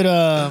stupid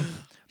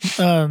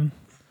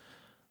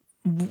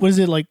what is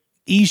it, like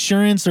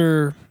Esurance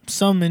or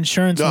some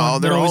insurance? No,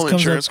 one they're all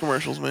insurance up.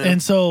 commercials, man.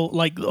 And so,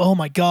 like, oh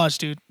my gosh,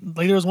 dude!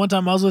 Like, there was one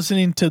time I was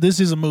listening to "This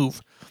Is a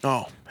Move"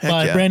 by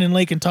Brandon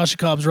Lake and Tasha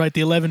Cobbs, right?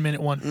 The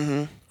 11-minute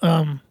one.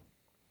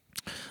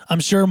 I'm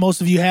sure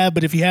most of you have,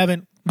 but if you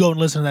haven't, go and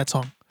listen to that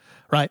song,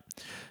 right?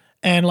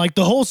 And like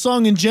the whole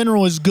song in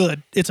general is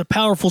good. It's a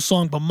powerful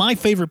song, but my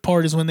favorite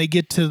part is when they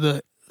get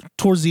to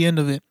towards the end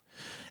of it,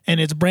 and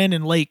it's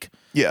Brandon Lake.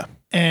 Yeah.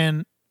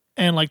 And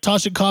like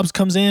Tasha Cobbs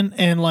comes in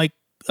and like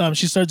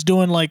she starts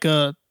doing like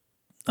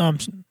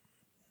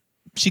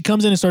she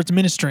comes in and starts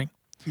ministering.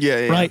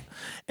 Yeah. Right.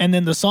 And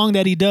then the song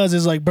that he does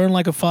is like "Burn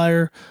Like a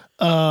Fire."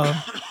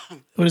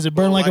 What is it?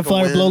 "Burn like a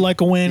fire, blow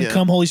like a wind.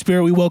 Come, Holy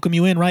Spirit, we welcome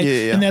you in." Right.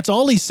 Yeah. And that's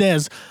all he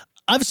says.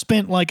 I've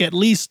spent like at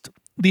least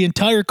the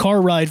entire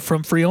car ride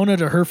from Freona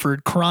to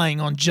Hereford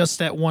crying on just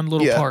that one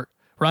little part,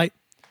 right?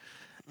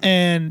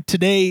 And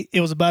today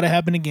it was about to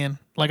happen again.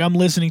 Like, I'm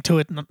listening to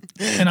it and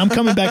I'm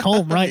coming back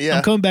home, right? Yeah.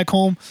 I'm coming back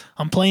home.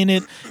 I'm playing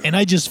it and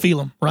I just feel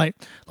him, right?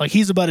 Like,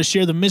 he's about to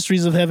share the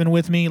mysteries of heaven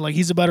with me. Like,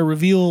 he's about to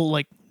reveal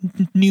like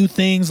new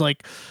things.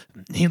 Like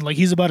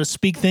he's about to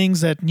speak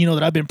things that,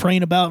 that I've been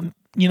praying about,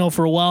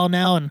 for a while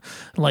now. And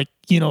like,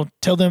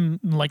 tell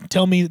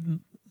me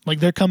like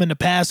they're coming to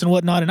pass and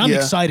whatnot, and I'm Yeah.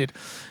 excited.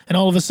 And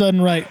all of a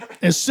sudden, right,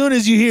 as soon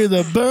as you hear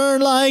the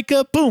burn like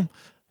a boom,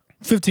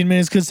 15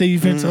 minutes could save you,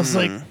 Vince. I was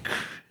like,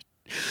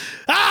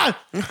 no,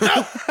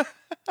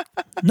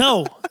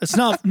 no, it's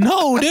not,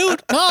 no,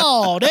 dude,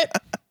 no,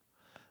 that.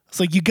 It's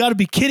like, you got to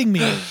be kidding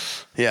me.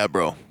 Yeah,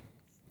 bro.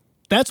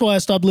 That's why I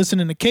stopped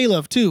listening to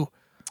K-Love too.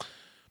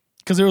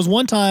 Because there was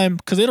one time,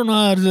 because they don't know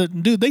how to,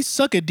 dude, they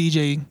suck at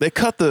DJing. They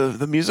cut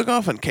the music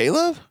off on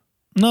Caleb?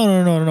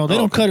 No. They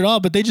don't cut it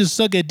off, but they just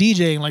suck at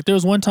DJing. Like there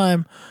was one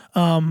time,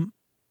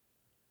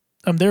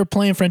 they were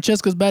playing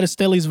Francesca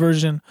Battistelli's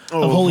version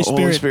of Holy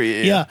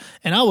Spirit. Yeah.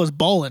 And I was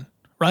balling,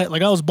 right?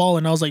 Like I was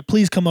balling. I was like,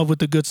 please come up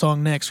with a good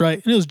song next,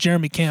 right? And it was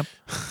Jeremy Camp.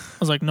 I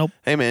was like, nope.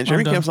 Hey, man,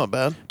 Jeremy Camp's not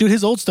bad. Dude,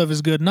 his old stuff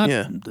is good.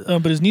 Yeah.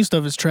 But his new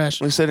stuff is trash.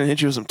 At least they didn't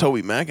hit you with some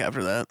Toby Mac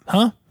after that.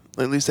 Huh?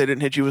 At least they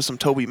didn't hit you with some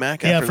Toby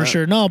Mac after Yeah, that. for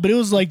sure. No, but it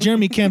was like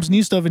Jeremy Camp's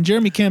new stuff, and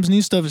Jeremy Camp's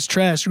new stuff is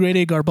trash. Grade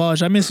A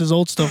garbage. I miss his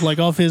old stuff, like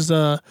off his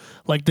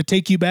like the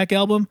Take You Back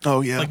album.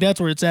 Oh, yeah. Like that's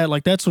where it's at.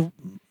 Like that's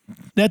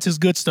his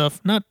good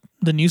stuff, not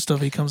the new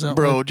stuff he comes out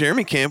Bro, with.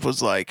 Jeremy Camp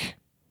was like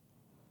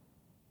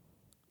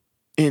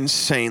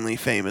insanely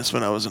famous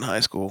when I was in high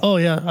school. Oh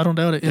yeah, I don't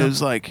doubt it. Yeah. It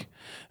was like,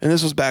 and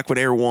this was back when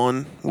Air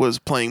One was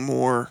playing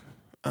more.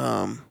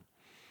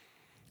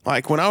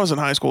 Like when I was in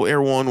high school,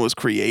 Air One was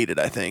created,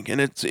 I think,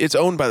 and it's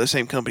owned by the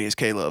same company as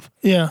K-Love.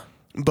 Yeah.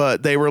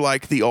 But they were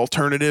like the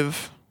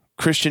alternative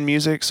Christian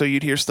music, so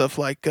you'd hear stuff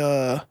like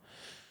you'd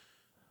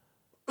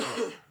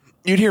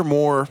hear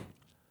more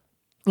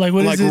Like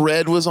what like is it?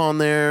 Red was on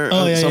there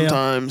Yeah,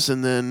 sometimes,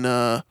 and then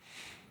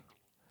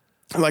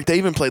like they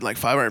even played like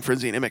Five Iron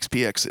Frenzy and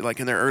MXPX like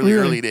in their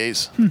early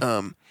days.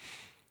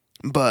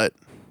 But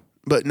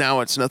now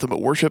it's nothing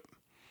but worship.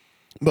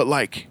 But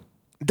like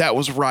that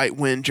was right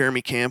when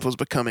Jeremy Camp was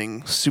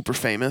becoming super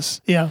famous.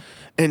 Yeah.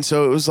 And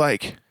so it was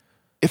like,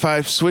 if I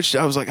switched,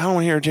 I was like, I don't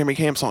want to hear a Jeremy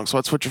Camp song. So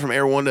I'd switch it from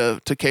Air One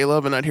to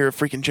Caleb, and I'd hear a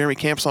freaking Jeremy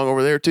Camp song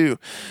over there too.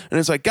 And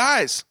it's like,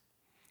 guys,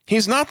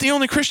 he's not the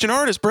only Christian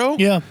artist, bro.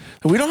 Yeah.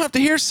 We don't have to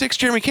hear 6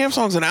 Jeremy Camp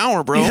songs an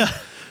hour, bro. Yeah.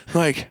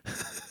 Like,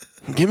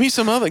 give me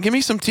some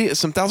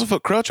 1,000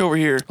 Foot Crutch over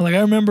here. Like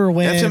I remember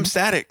when FM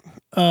Static.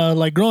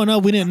 like growing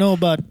up, we didn't know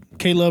about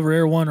K-Love or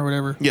Air One or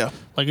whatever. Yeah.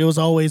 Like it was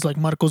always like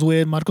Marcos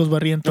Witt, Marcos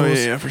Barrientos. Oh,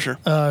 yeah, for sure.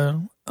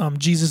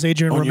 Jesus,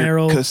 Adrian On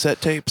Romero. your cassette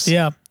tapes.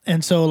 Yeah.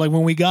 And so like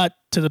when we got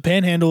to the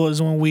Panhandle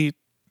is when we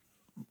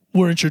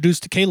were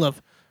introduced to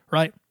K-Love,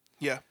 right?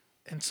 Yeah.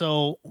 And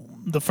so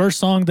the first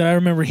song that I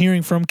remember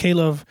hearing from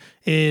K-Love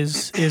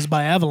is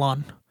by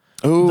Avalon.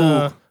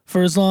 Ooh.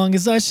 For as long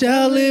as I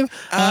shall live,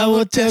 I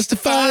will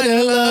testify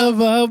to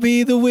love. I'll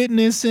be the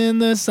witness in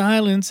the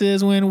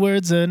silences when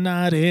words are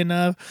not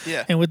enough.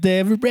 Yeah. And with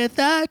every breath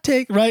I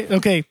take, right?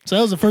 Okay, so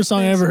that was the first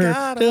song I ever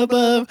heard.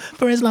 Above,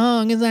 for as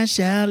long as I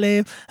shall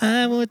live,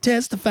 I will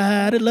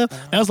testify to love.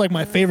 That was like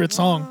my favorite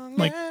song.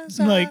 Like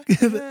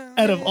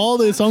out of all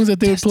the songs that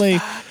they would play,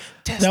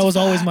 that was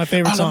always my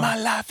favorite song. All of my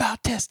life I'll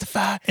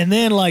testify. And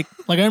then like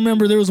I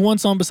remember there was one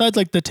song besides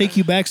like the Take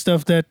You Back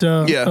stuff that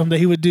that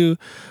he would do.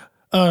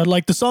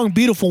 Like the song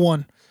 "Beautiful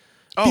One."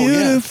 Oh,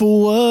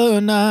 Beautiful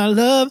one, I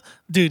love.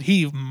 Dude,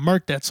 he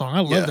murked that song.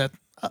 I love that.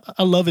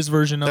 I love his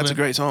version of it. That's a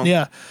great song.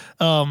 Yeah.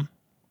 There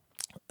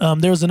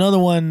was another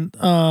one.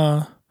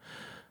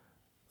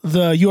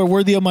 The "You Are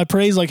Worthy of My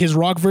Praise," like his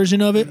rock version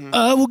of it.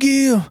 I will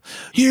give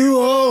you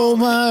all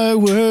my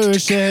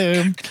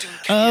worship.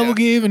 I will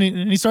give, and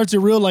he starts it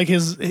real like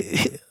his.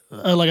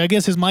 Like I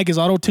guess his mic is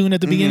auto-tuned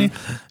at the beginning.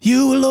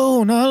 You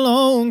alone I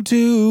long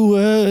to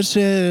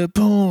worship.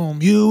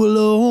 Boom. You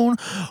alone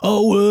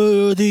are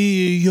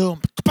worthy. I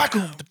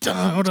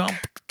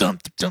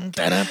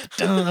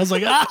was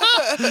like,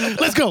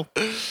 let's go.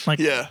 Like,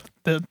 Yeah.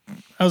 that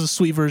was a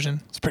sweet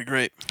version. It's pretty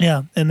great.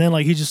 Yeah, and then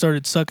like he just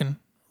started sucking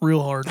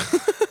real hard,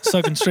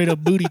 sucking straight up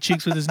booty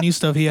cheeks with his new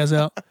stuff he has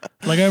out.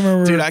 Like I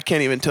remember, Dude, I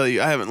can't even tell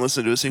you. I haven't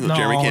listened to a single No,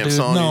 Jeremy Camp dude,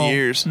 song no, in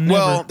years. never.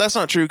 Well, that's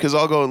not true because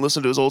I'll go and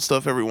listen to his old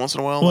stuff every once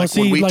in a while. well, Like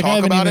see, when we like I talk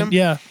haven't about even, him,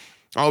 yeah,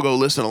 I'll go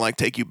listen to like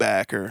Take You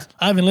Back or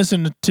I haven't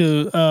listened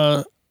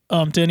to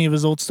any of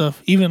his old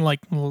stuff. Even like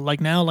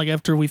now, like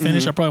after we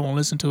finish, I probably won't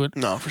listen to it.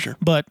 no, for sure.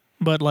 But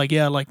like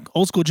yeah, like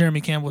old school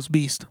Jeremy Camp was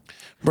beast.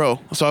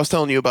 Bro, so I was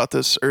telling you about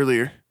this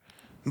earlier,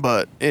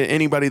 but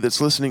anybody that's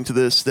listening to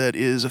this that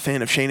is a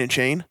fan of Shane and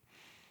Shane,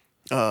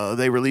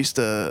 they released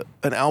an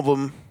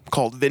album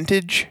called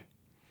Vintage,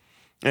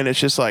 and it's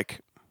just like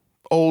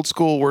old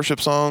school worship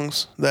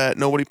songs that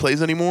nobody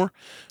plays anymore,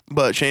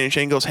 but Shane and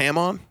Shane goes ham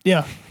on.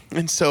 Yeah,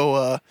 And so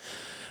I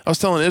was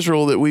telling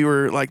Israel that we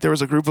were like, there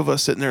was a group of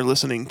us sitting there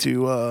listening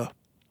to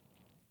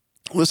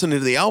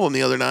the album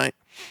the other night,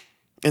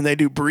 and they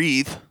do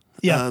Breathe.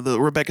 Yeah. The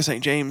Rebecca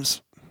St.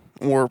 James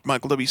or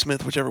Michael W.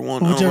 Smith, whichever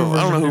one. Whichever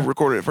I don't know version, who yeah.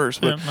 recorded it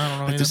first, but Yeah, I don't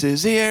know like, this either.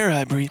 is the air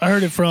I breathe. I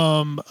heard it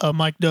from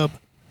Mike Dub.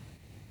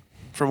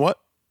 From what?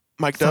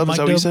 Mike From Dub? Mike Is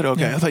that what you Dub, said?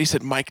 Okay, yeah. I thought you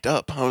said mic'd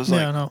up. I was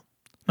Yeah, like,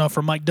 no,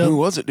 from Mike who Dub.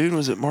 was it, dude?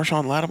 Was it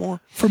Marshawn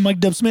Lattimore? From Mike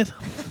Dub Smith.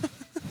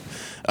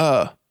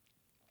 But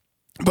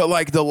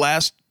like the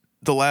last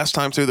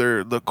time through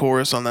the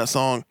chorus on that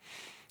song,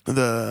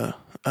 the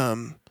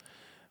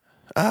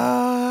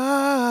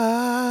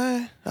I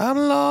I'm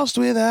lost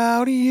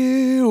without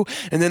you.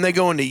 And then they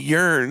go into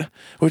Yearn,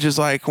 which is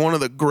like one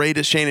of the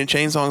greatest Shane and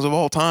Chain songs of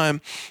all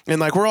time. And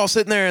like we're all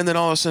sitting there, and then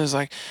all of a sudden it's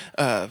like,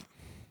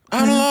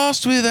 I'm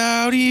lost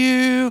without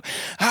you.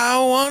 I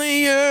want to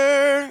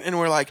yearn. And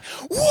we're like,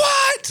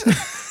 what?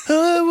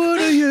 I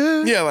want to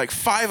yearn. Yeah, like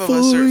five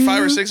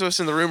or six of us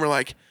in the room are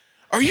like,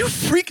 are you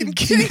freaking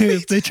kidding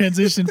me? They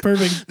transitioned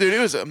perfect. Dude, it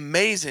was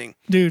amazing.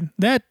 Dude,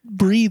 that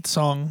Breathe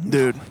song.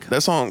 Dude,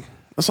 that song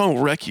will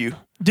wreck you.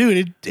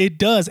 Dude, it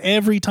does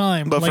every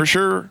time. But for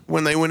sure,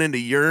 when they went into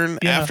Yearn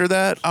after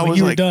that, I was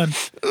you like, were done.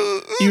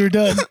 You were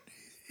done.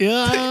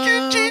 Yeah.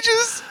 Thank you,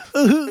 Jesus.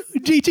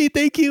 GG,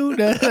 thank you.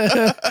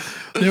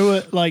 There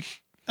were like,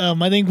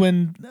 I think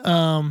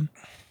when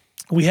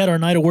we had our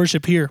night of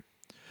worship here,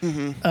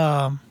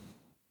 no,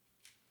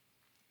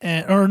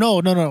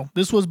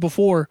 this was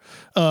before.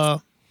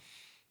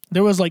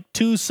 There was like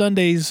 2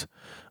 Sundays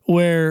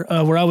where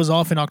I was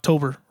off in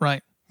October,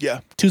 right? Yeah.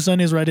 2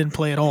 Sundays where I didn't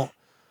play at all.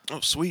 Oh,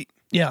 sweet.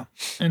 Yeah,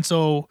 and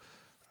so,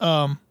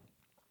 I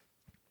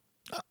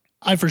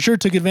for sure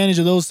took advantage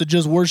of those to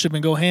just worship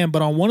and go ham.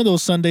 But on one of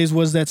those Sundays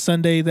was that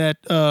Sunday that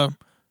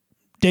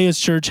Deus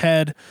Church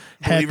had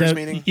Believers that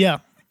meeting? Yeah,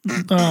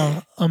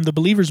 the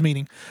believers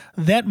meeting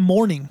that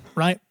morning,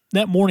 right?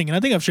 That morning, and I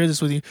think I've shared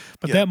this with you.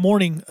 But that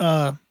morning,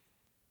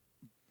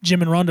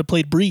 Jim and Rhonda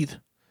played "Breathe."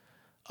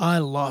 I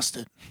lost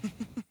it.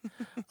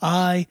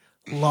 I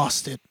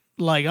lost it.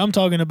 Like I'm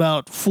talking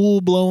about full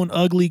blown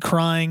ugly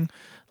crying,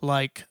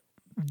 like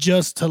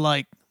just to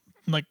like,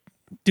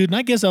 dude. And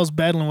I guess I was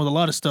battling with a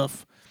lot of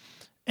stuff.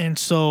 And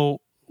so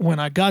when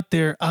I got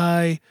there,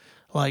 I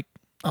was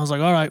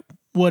like, all right,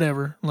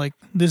 whatever. Like,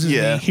 this is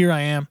me. Here I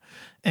am.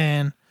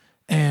 And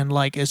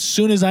like, as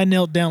soon as I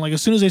knelt down, like,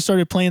 as soon as they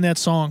started playing that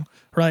song,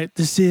 right,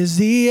 this is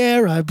the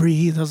air I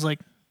breathe. I was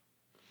like,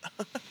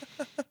 and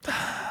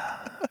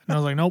I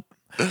was like, nope,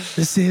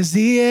 this is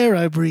the air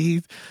I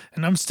breathe.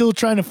 And I'm still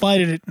trying to fight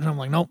it. And I'm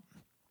like, nope.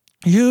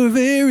 Your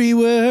very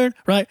word,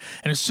 right?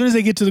 And as soon as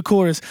they get to the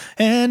chorus,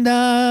 and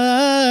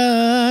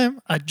I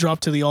drop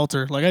to the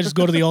altar. Like I just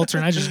go to the altar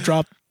and I just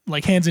drop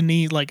like hands and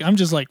knees. Like I'm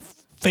just like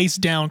face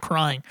down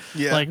crying.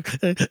 Yeah. Like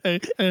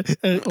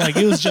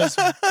it was just,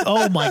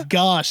 oh my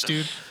gosh,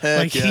 dude. Heck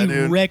like yeah, he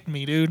dude. wrecked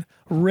me, dude.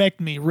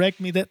 Wrecked me.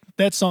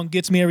 That song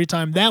gets me every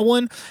time. That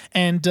one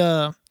and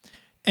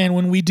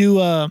when we do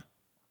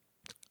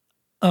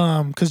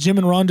because Jim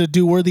and Rhonda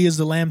do "Worthy is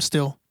the Lamb"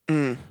 still.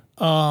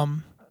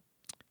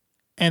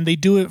 And they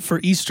do it for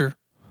Easter.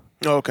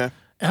 Oh, okay.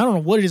 And I don't know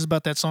what it is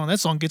about that song. That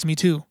song gets me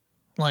too.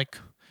 Like,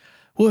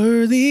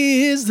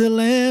 worthy is the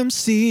Lamb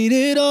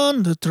seated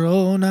on the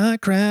throne. I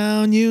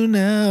crown you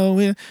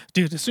now.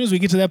 Dude, as soon as we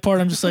get to that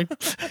part, I'm just like,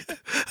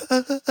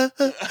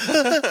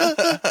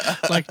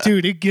 like,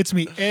 dude, it gets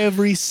me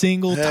every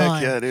single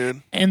time. Heck yeah,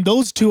 dude. And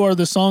those two are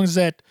the songs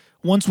that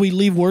once we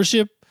leave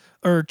worship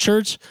or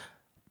church,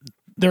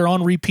 they're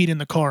on repeat in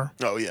the car.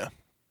 Oh, yeah.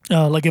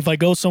 Like if I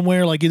go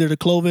somewhere, like either to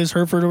Clovis,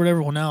 Hereford, or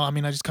whatever. Well, now I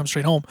mean I just come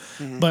straight home.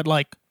 But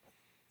like,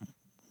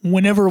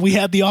 whenever we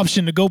had the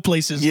option to go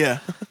places,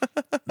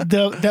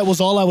 that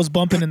was all I was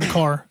bumping in the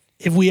car.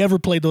 If we ever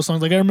played those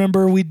songs, like I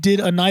remember we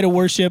did a night of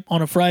worship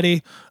on a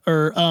Friday,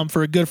 or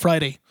for a Good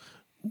Friday,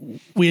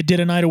 we did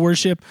a night of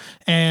worship,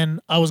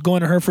 and I was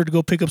going to Hereford to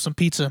go pick up some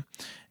pizza,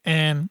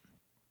 and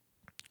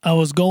I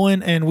was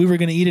going, and we were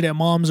going to eat it at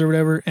Mom's or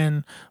whatever,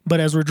 but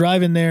as we're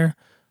driving there,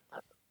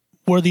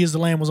 "Worthy is the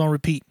Lamb" was on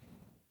repeat.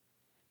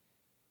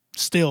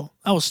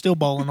 I was still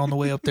bawling on the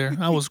way up there.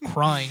 I was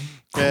crying,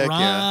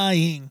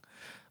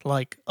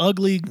 like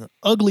ugly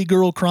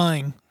girl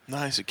crying.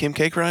 Nice. Kim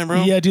K crying,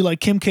 bro? Yeah, dude, like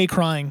Kim K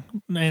crying.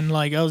 And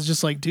like, I was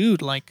just like,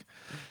 dude, like,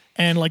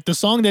 and like the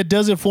song that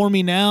does it for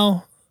me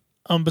now,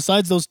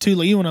 besides those two,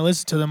 like even when I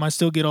listen to them, I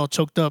still get all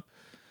choked up.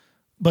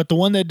 But the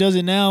one that does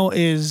it now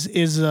is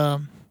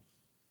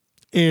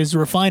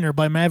Refiner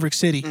by Maverick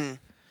City.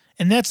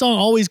 And that song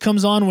always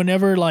comes on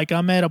whenever like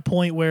I'm at a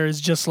point where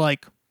it's just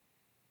like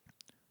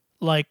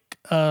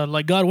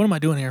God, what am I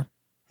doing here?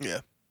 Yeah.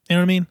 You know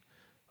what I mean?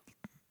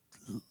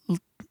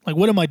 Like,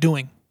 what am I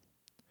doing?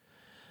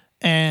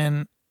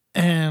 And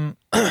it's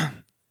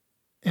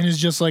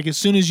just like, as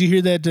soon as you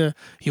hear that,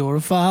 you're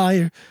a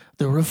fire,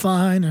 the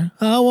refiner,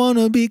 I want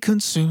to be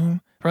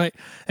consumed, right?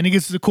 And it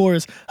gets to the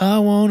chorus, I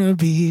want to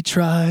be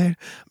tried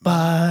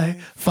by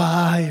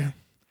fire,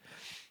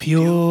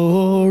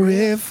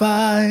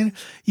 purified,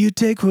 you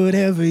take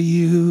whatever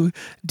you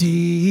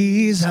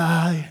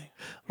desire.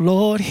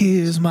 Lord,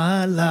 here's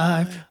my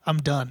life. I'm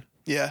done.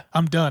 Yeah.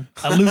 I'm done.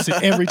 I lose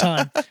it every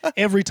time.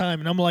 Every time.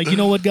 And I'm like, you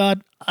know what,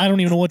 God? I don't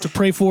even know what to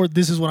pray for.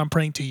 This is what I'm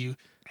praying to you.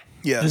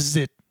 Yeah. This is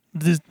it.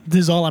 This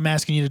is all I'm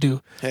asking you to do.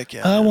 Heck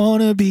yeah. I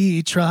want to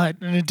be tried.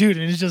 And it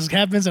just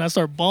happens, and I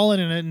start bawling,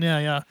 and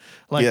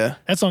Like,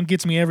 that song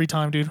gets me every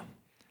time, dude.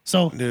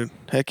 So, dude,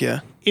 heck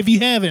yeah. If you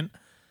haven't,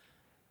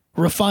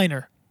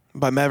 Refiner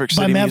by Maverick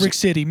City. By Maverick Music.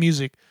 City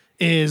Music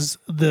is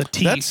the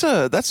T.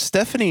 That's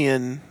Stephanie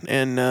and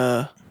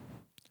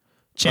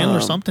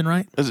Chandler something,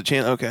 right? Is it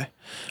Chandler? Okay.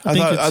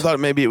 I thought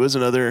maybe it was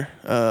another.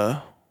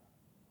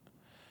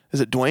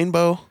 Is it Dwayne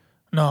Bowe?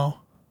 No.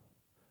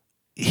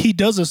 he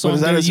does a song But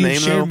is that that his you name,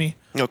 shared though? me.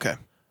 Okay.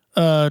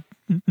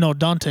 No,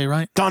 Dante,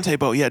 right? Dante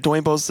Bowe. Yeah,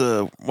 Dwayne Bowe's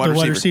the wide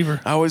receiver.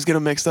 I always get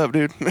him mixed up,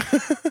 dude.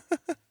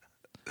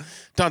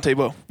 Dante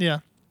Bowe. Yeah.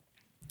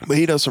 But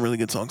he does some really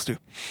good songs, too.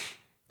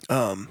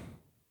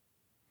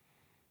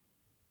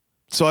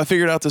 So I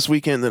figured out this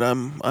weekend that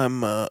I'm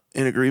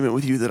in agreement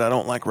with you that I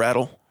don't like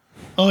rattle.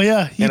 Oh,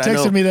 yeah. You And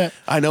texted me that.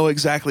 I know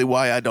exactly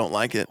why I don't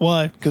like it.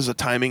 Why? Because the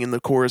timing in the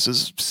chorus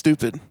is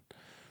stupid.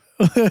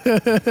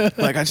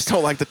 Like, I just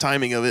don't like the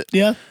timing of it.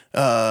 Yeah.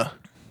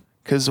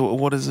 Because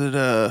what is it?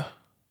 I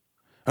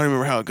don't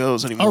remember how it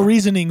goes anymore. Our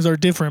reasonings are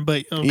different,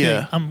 but okay.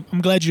 Yeah. I'm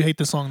glad you hate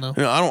the song, though.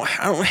 You know,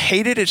 I don't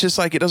hate it. It's just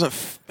like it doesn't...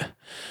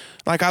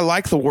 Like, I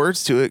like the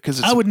words to it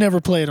because I would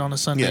never play it on a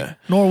Sunday. Yeah.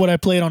 Nor would I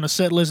play it on a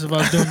set list if I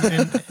was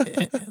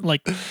doing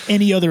like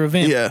any other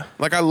event. Yeah.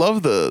 Like, I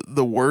love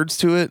the words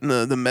to it and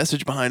the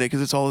message behind it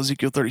because it's all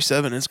Ezekiel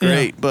 37. It's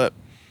great. Yeah. But,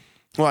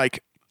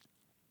 like,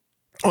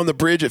 on the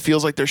bridge, it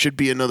feels like there should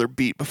be another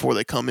beat before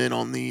they come in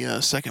on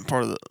the second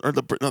part of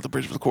not the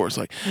bridge, but the chorus.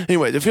 Like,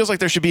 anyway, it feels like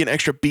there should be an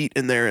extra beat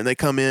in there and they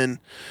come in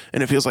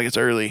and it feels like it's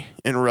early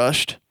and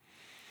rushed.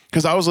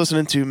 Because I was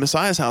listening to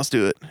Messiah's House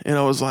do it and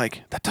I was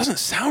like, that doesn't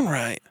sound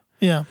right.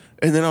 Yeah.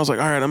 And then I was like,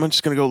 all right, I'm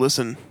just going to go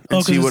listen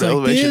and see what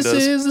Elevation this does.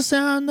 This is the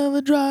sound of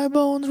the dry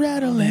bones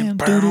rattling.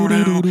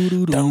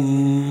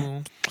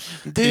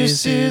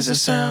 This is the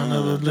sound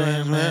of a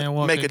dead man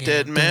walk Make a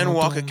dead man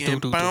walk again.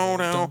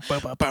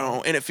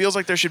 And it feels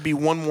like there should be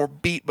one more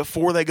beat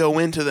before they go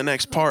into the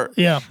next part.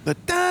 Yeah. The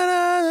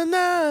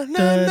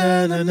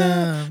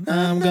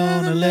I'm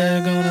gonna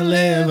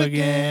live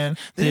again.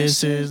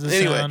 This is the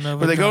sound of a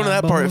when they go into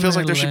that part, it feels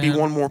like there should be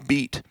one more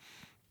beat.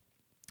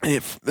 And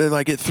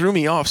it threw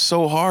me off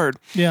so hard.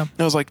 Yeah.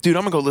 I was like, dude,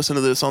 I'm going to go listen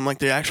to this on like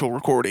the actual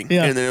recording.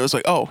 Yeah. And then it was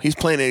like, oh, he's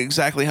playing it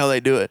exactly how they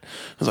do it.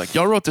 I was like,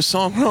 y'all wrote this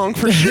song wrong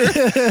for sure.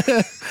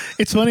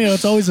 It's funny how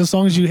it's always the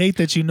songs you hate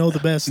that you know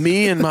the best.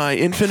 Me and my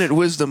infinite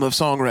wisdom of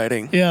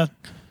songwriting. Yeah.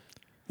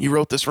 You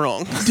wrote this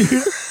wrong. Dude,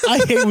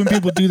 I hate when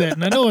people do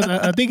that. And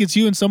I think it's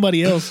you and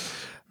somebody else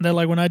that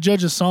like when I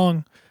judge a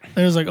song,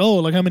 they're like, oh,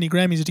 like how many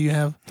Grammys do you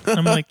have? And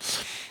I'm like,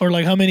 or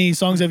like how many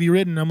songs have you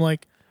written? I'm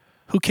like,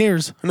 who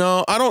cares?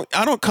 No, I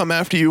don't come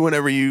after you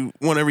whenever you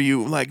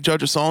like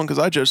judge a song because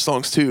I judge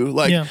songs too.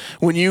 Like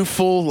when you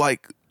full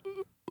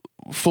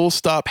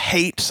stop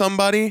hate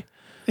somebody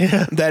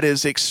that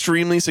is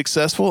extremely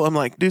successful, I'm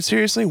like, dude,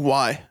 seriously,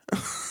 why?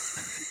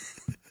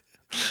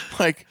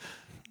 Like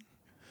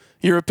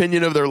your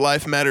opinion of their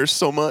life matters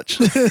so much.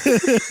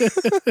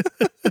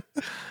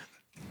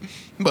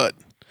 But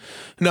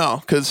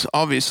no, because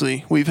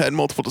obviously we've had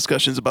multiple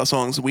discussions about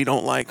songs we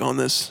don't like on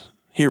this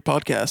here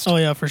podcast. Oh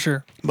yeah, for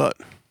sure. But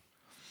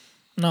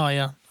no,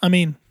 yeah. I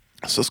mean,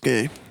 so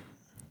scary.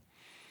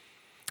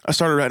 I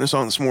started writing a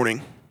song this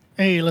morning.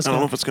 Hey, let's go. I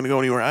don't know if it's going to go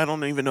anywhere. I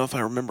don't even know if I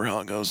remember how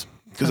it goes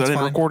because I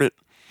didn't record it.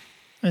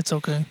 It's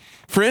okay.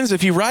 Friends,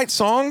 if you write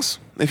songs,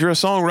 if you're a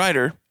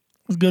songwriter,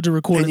 it's good to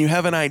record and you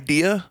have an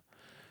idea,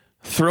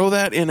 throw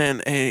that in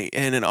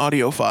an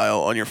audio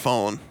file on your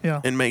phone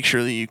and make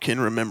sure that you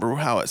can remember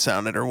how it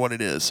sounded or what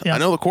it is. Yeah. I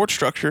know the chord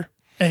structure.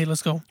 Hey,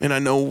 let's go. And I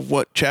know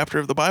what chapter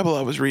of the Bible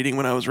I was reading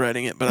when I was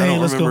writing it, but I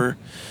don't remember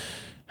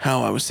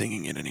how I was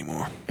singing it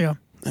anymore. Yeah.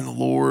 And the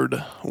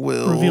Lord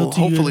will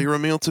hopefully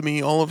reveal to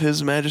me all of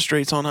his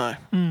magistrates on high.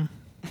 Mm.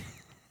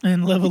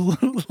 And level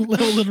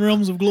and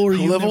realms of glory.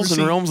 Levels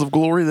and realms of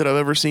glory that I've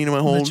ever seen in my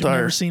whole entire.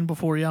 Never seen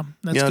before, yeah.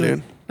 That's good.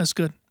 Dude. That's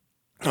good.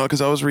 Oh,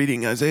 because I was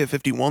reading Isaiah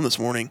 51 this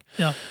morning.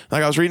 Yeah.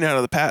 Like I was reading out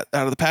of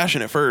the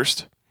Passion at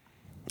first,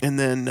 and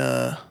then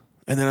I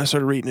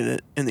started reading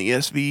it in the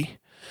ESV,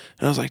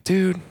 and I was like,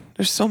 dude,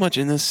 there's so much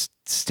in this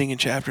stinging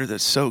chapter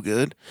that's so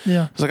good.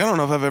 Yeah. I was like, I don't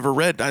know if I've ever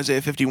read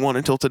Isaiah 51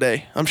 until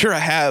today. I'm sure I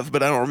have,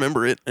 but I don't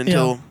remember it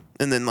until. Yeah.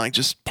 And then like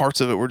just parts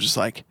of it were just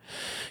like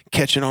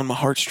catching on my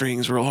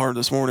heartstrings real hard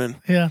this morning.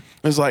 Yeah.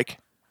 It was like,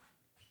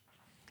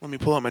 let me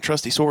pull out my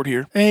trusty sword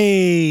here.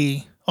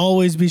 Hey,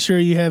 always be sure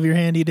you have your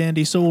handy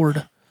dandy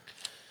sword.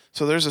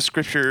 So there's a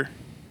scripture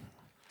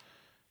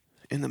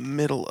in the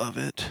middle of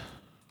it.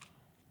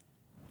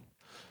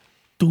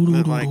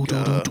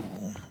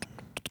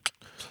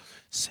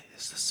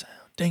 Says the sound.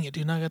 Dang it,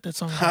 dude! I got that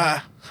song.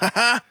 Ha ha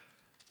ha!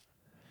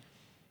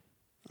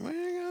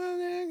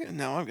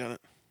 Now I've got it.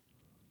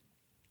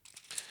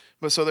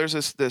 But so there's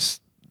this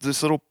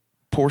little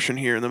portion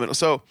here in the middle.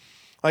 So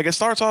like it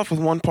starts off with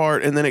one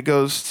part and then it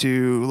goes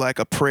to like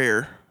a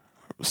prayer.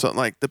 Something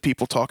like the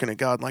people talking to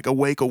God, like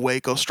awake,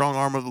 awake, O strong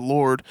arm of the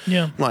Lord.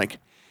 Yeah. Like,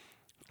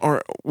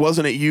 or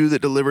wasn't it you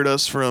that delivered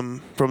us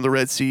from the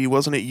Red Sea?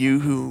 Wasn't it you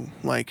who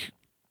like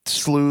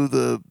slew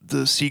the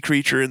sea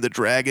creature and the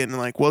dragon?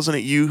 Like, wasn't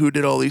it you who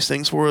did all these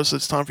things for us?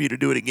 It's time for you to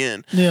do it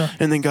again. Yeah.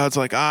 And then God's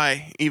like,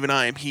 I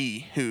am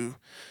he who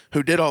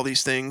did all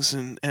these things.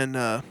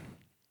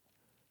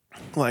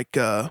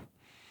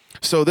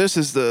 So this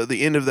is the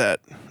end of that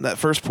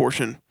first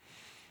portion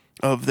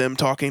of them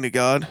talking to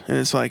God. And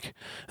it's like,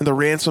 and the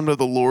ransomed of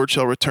the Lord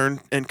shall return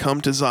and come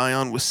to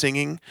Zion with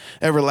singing.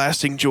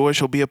 Everlasting joy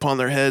shall be upon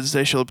their heads.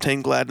 They shall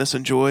obtain gladness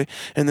and joy.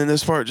 And then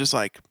this part just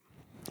like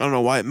I don't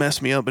know why it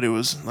messed me up, but it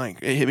was like,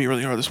 it hit me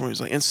really hard this morning. It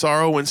was like, and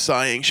sorrow and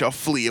sighing shall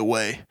flee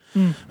away.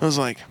 I was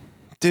like,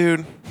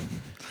 dude,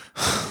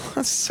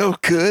 that's so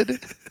good.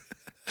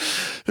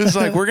 It's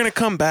like, we're going to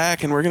come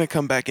back, and we're going to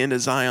come back into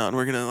Zion.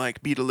 We're going to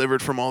like be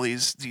delivered from all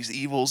these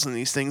evils and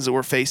these things that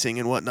we're facing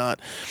and whatnot.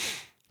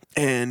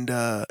 And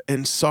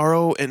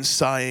sorrow and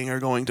sighing are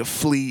going to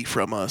flee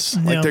from us.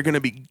 Yeah. Like, they're going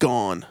to be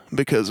gone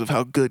because of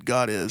how good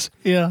God is.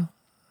 Yeah.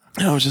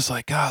 And I was just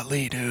like,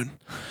 golly, dude,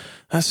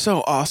 that's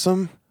so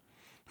awesome.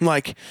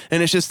 Like,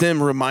 and it's just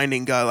them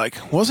reminding God,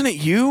 like, wasn't it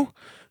you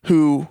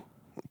who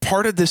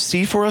parted the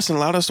sea for us and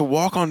allowed us to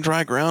walk on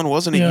dry ground?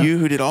 Wasn't it you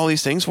who did all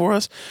these things for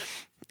us?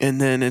 And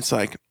then it's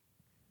like,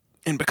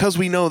 and because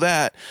we know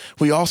that,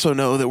 we also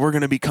know that we're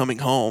going to be coming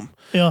home.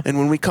 Yeah. And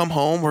when we come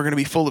home, we're going to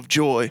be full of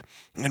joy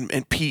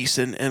and peace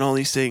and all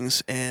these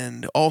things.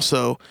 And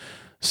also,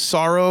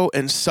 sorrow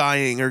and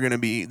sighing they're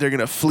going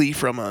to flee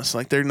from us.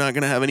 Like, they're not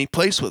going to have any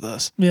place with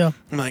us. Yeah.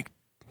 I'm like,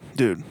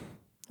 dude,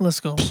 let's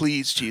go.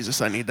 Please,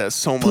 Jesus, I need that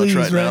so much Please,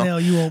 right now.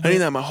 you won't. I need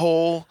that my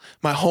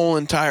whole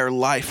entire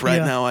life right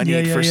now. I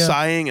need for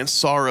sighing and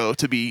sorrow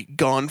to be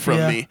gone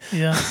from me.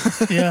 Yeah.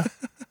 Yeah.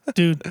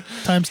 Dude,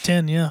 times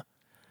 10, yeah.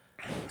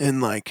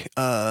 And like,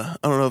 I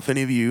don't know if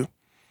any of you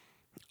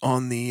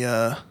on the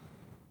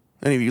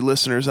any of you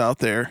listeners out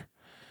there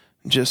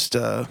just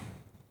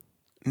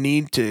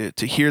need to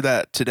hear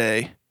that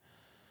today.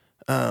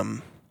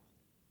 But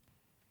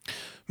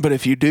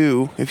if you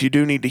do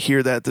need to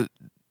hear that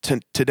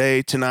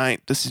today,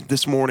 tonight,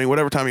 this morning,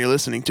 whatever time you're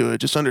listening to it,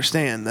 just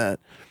understand that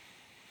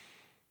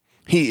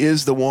He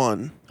is the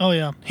one. Oh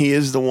yeah. He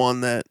is the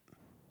one that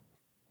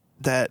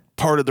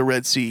parted the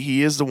Red Sea.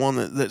 He is the one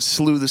that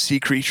slew the sea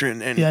creature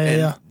and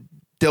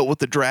dealt with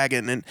the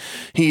dragon. And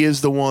He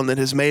is the one that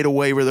has made a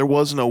way where there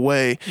was no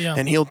way. Yeah.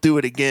 And He'll do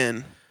it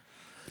again.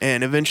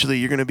 And eventually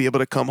you're going to be able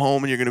to come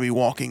home and you're going to be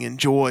walking in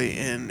joy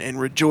and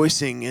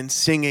rejoicing and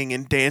singing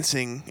and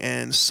dancing,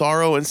 and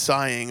sorrow and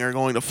sighing are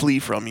going to flee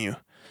from you.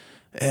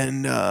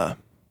 And I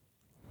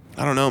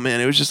don't know, man.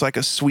 It was just like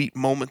a sweet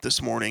moment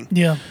this morning.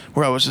 Yeah.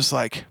 Where I was just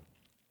like,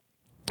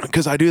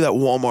 because I do that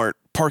Walmart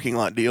parking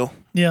lot deal.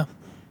 Yeah.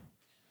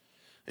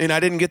 And I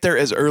didn't get there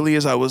as early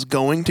as I was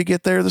going to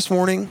get there this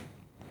morning.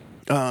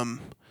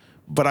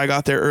 But I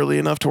got there early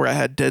enough to where I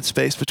had dead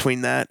space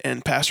between that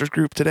and pastor's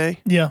group today.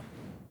 Yeah.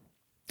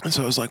 And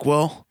so I was like,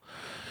 well,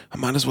 I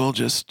might as well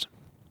just,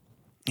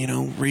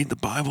 read the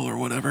Bible or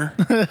whatever.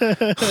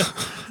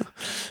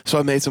 So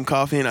I made some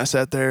coffee and I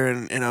sat there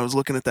and I was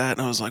looking at that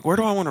and I was like, where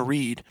do I want to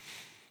read?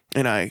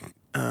 And I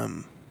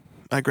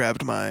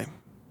grabbed my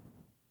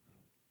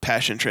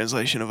Passion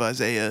Translation of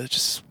Isaiah,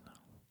 just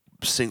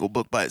a single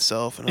book by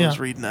itself. And I was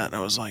reading that and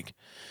I was like,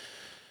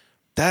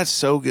 that's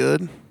so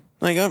good.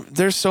 Like,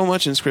 there's so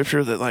much in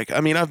Scripture that, like,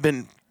 I mean, I've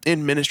been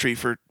in ministry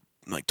for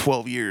like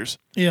 12 years.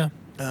 Yeah.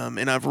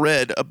 And I've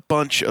read a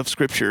bunch of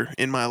Scripture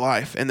in my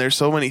life, and there's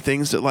so many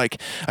things that,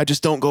 like, I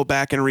just don't go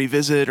back and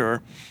revisit,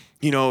 or,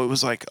 it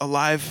was like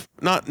alive.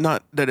 Not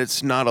that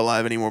it's not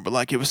alive anymore, but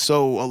like it was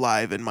so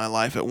alive in my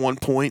life at one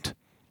point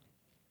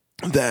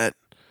that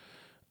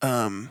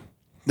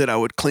that I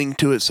would cling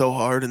to it so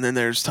hard, and then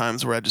there's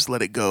times where I just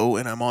let it go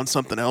and I'm on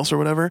something else or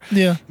whatever.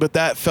 Yeah. But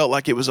that felt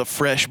like it was a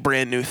fresh,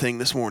 brand new thing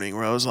this morning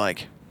where I was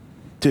like,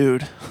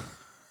 dude,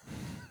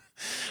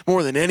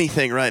 more than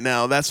anything right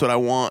now, that's what I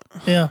want.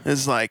 Yeah.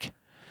 It's like,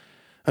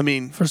 I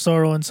mean, for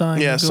sorrow and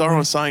sighing. Yeah, sorrow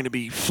and sighing to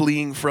be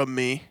fleeing from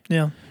me.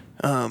 Yeah.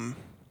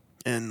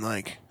 And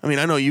like, I mean,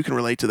 I know you can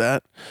relate to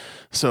that.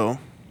 So,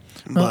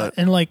 but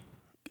and like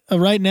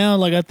right now,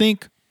 like I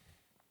think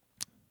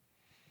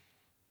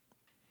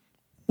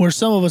where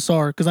some of us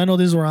are, because I know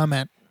this is where I'm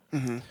at.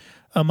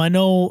 Mm-hmm. I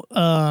know,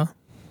 I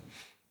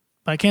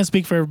can't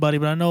speak for everybody,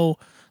 but I know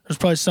there's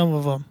probably some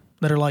of them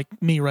that are like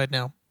me right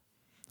now.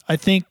 I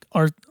think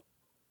our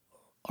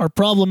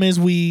problem is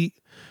we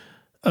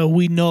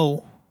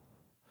know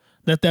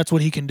that that's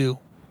what he can do.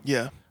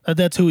 Yeah. That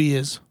that's who he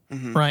is.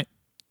 Mm-hmm. Right.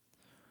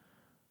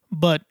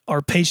 But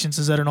our patience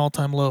is at an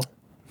all-time low.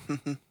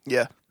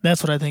 Yeah.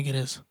 That's what I think it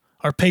is.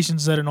 Our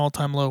patience is at an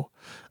all-time low.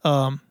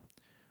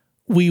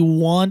 We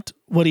want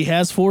what he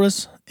has for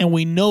us, and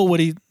we know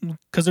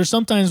because there's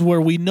sometimes where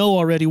we know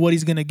already what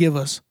he's going to give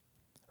us,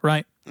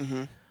 right?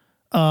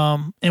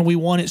 Mm-hmm. And we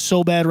want it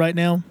so bad right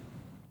now.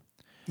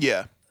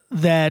 Yeah.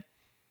 That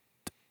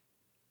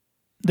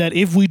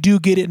if we do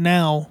get it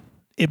now,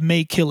 it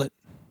may kill it.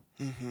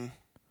 Mm-hmm.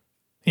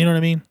 You know what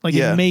I mean? Like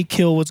it may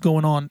kill what's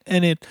going on,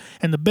 and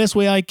the best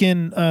way I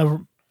can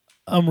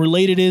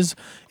relate it is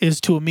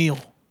to a meal.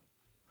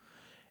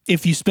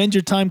 If you spend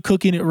your time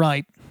cooking it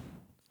right,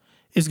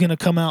 it's gonna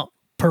come out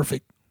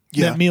perfect.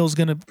 Yeah. That meal's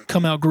gonna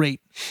come out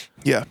great.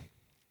 Yeah.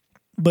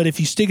 But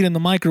if you stick it in the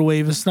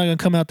microwave, it's not gonna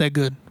come out that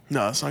good.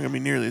 No, it's not gonna be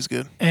nearly as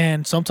good.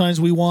 And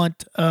sometimes we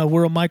want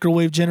we're a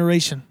microwave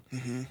generation,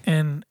 mm-hmm.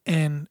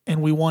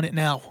 and we want it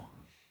now.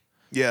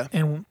 Yeah.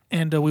 And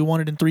we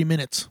want it in 3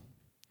 minutes.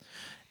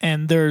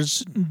 And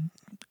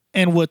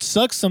what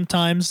sucks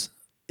sometimes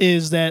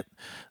is that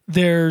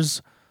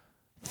there's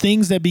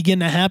things that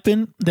begin to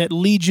happen that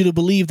lead you to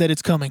believe that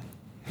it's coming.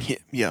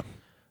 Yeah.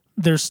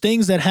 there's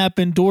things that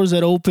happen, doors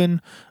that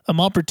open,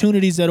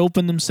 opportunities that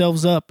open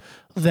themselves up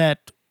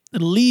that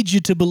lead you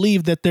to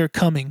believe that they're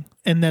coming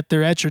and that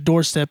they're at your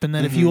doorstep, and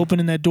that if you open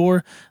in that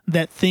door,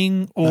 that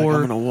thing or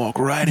I'm gonna walk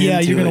right into it. yeah,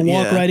 you're gonna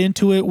walk right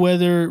into it.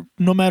 Whether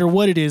no matter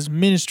what it is,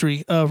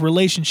 ministry,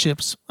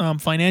 relationships,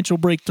 financial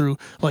breakthrough,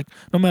 like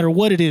no matter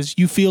what it is,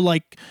 you feel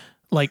like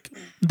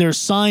there's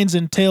signs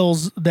and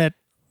tells that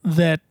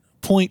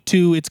point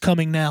to it's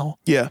coming now.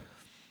 Yeah.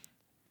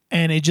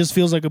 And it just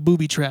feels like a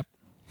booby trap.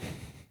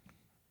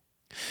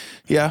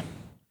 Yeah.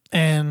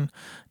 And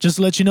just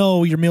to let you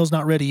know, your meal's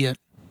not ready yet.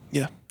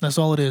 Yeah. That's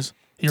all it is.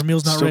 Your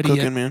meal's not Still ready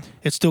cooking, yet. man.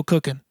 It's still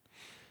cooking.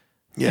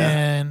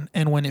 Yeah.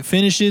 And when it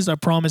finishes, I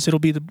promise it'll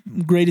be the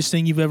greatest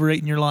thing you've ever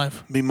ate in your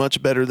life. Be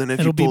much better than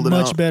if It'll you pulled be it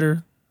out. much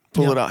better.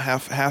 Pull it out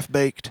half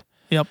baked.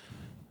 Yep.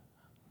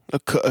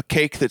 A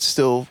cake that's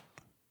still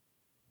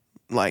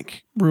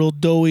like Real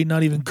doughy,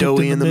 not even cooked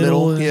doughy in the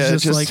middle. It's Yeah,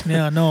 just like,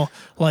 yeah, no.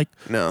 Like,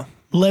 no.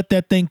 let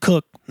that thing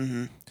cook.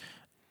 Mm-hmm.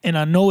 And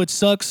I know it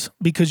sucks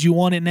because you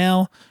want it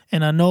now.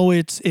 And I know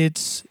it's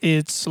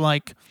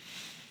like,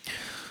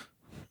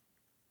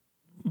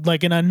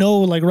 and I know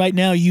like right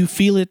now you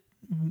feel it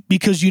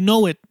because you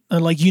know it.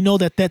 Like, you know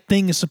that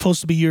thing is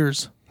supposed to be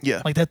yours.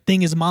 Yeah. Like, that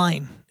thing is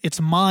mine. It's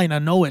mine. I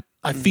know it.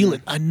 I feel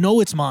it. I know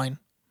it's mine.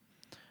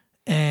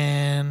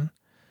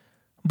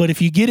 But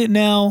if you get it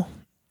now,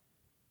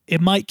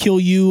 it might kill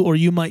you or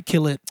you might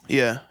kill it.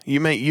 Yeah. You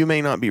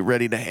may not be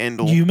ready to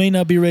handle. You may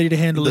not be ready to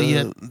handle it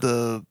yet.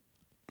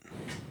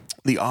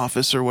 The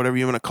office or whatever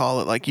you want to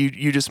call it. Like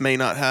you just may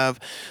not have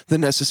the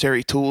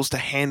necessary tools to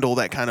handle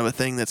that kind of a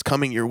thing that's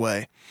coming your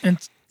way. And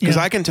because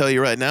I can tell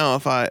you right now,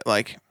 if I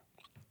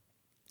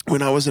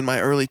when I was in my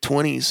early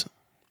 20s,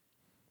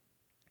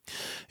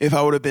 if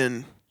I would have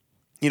been,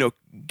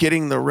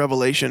 getting the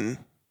revelation,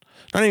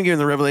 not even getting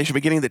the revelation,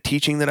 but getting the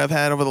teaching that I've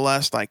had over the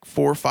last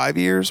 4 or 5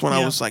 years when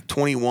I was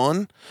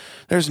 21,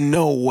 there's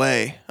no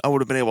way I would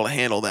have been able to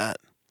handle that.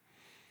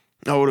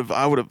 I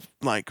would have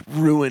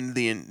ruined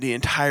the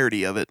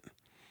entirety of it.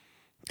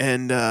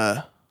 And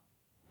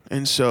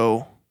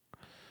so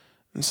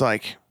it's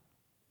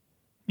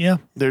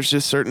there's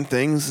just certain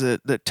things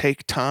that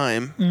take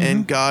time,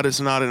 and God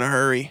is not in a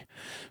hurry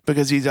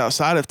because he's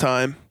outside of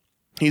time.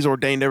 He's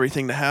ordained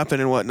everything to happen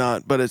and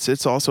whatnot, but it's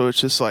just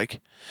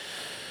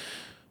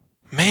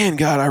man,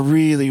 God, I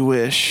really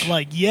wish.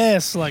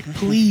 Yes,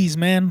 please,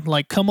 man,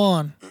 come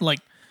on.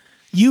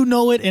 You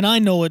know it and I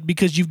know it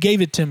because you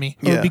gave it to me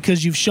or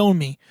because you've shown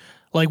me.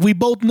 We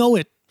both know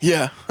it.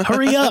 Yeah.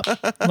 Hurry up.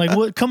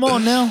 What? Come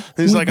on now.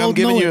 He's I'm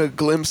giving you a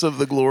glimpse of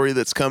the glory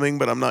that's coming,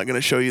 but I'm not going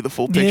to show you the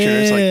full picture.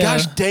 Yeah. It's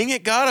gosh dang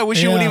it, God, I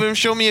wish you would even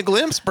show me a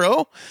glimpse,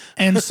 bro.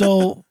 And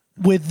so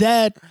with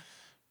that,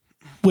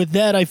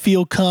 I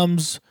feel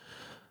comes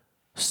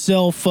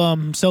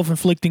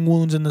self-inflicting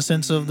wounds in the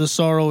sense of the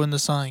sorrow and the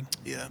sighing.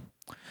 Yeah.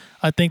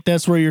 I think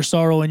that's where your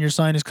sorrow and your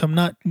sighing has come.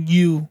 Not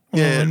you.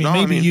 Yeah.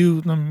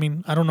 You.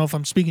 I don't know if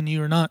I'm speaking to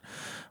you or not,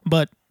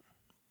 but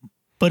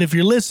if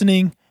you're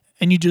listening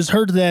and you just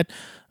heard that,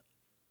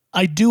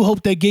 I do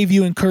hope that gave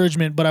you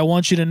encouragement. But I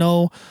want you to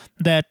know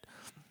that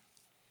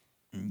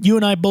you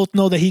and I both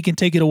know that He can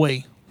take it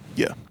away.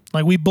 Yeah.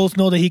 We both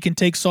know that He can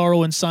take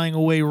sorrow and sighing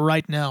away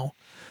right now,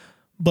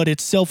 but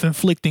it's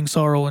self-inflicting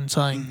sorrow and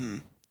sighing. Mm-hmm.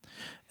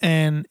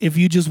 And if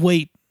you just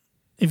wait,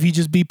 if you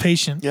just be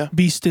patient,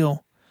 be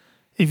still.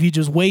 If you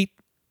just wait,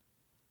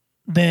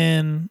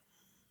 then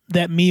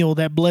that meal,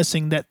 that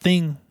blessing, that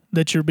thing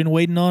that you've been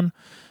waiting on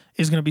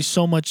is going to be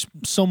so much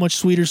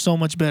sweeter, so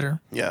much better.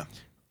 Yeah.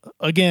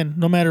 Again,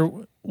 no matter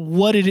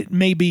what it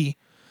may be.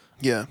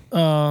 Yeah.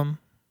 A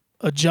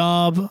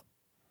job,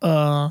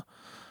 a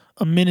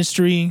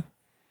ministry,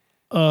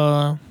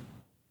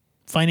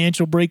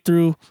 financial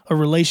breakthrough, a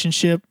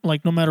relationship,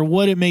 no matter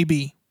what it may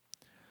be.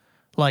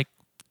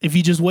 If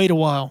you just wait a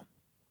while.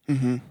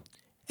 Mm-hmm.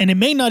 And it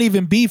may not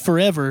even be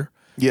forever.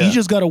 Yeah. You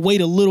just got to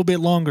wait a little bit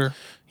longer.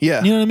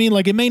 Yeah. You know what I mean?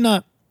 It may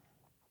not,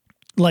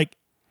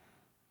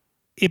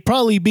 it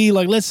probably be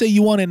let's say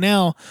you want it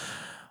now,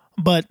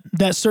 but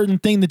that certain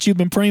thing that you've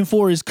been praying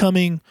for is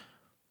coming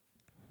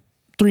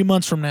 3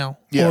 months from now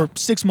or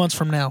 6 months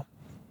from now,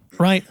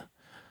 right?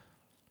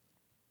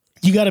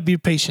 You got to be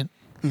patient.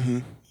 Mm-hmm.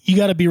 You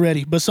got to be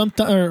ready. But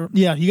sometimes,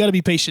 you got to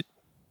be patient.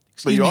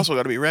 But you also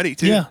got to be ready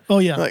too. Yeah. Oh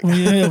yeah.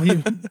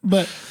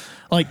 But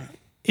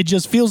it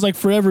just feels like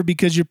forever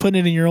because you're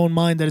putting it in your own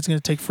mind that it's going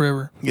to take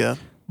forever. Yeah.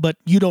 But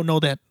you don't know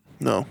that.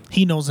 No.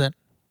 He knows that.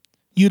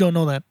 You don't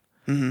know that.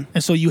 Mm-hmm.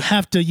 And so you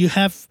have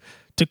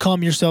to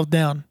calm yourself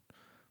down.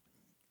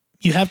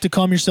 You have to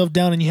calm yourself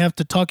down and you have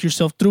to talk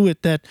yourself through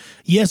it that,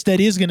 yes, that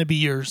is going to be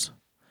yours.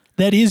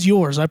 That is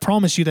yours. I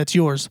promise you that's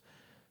yours.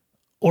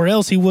 Or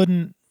else He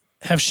wouldn't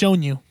have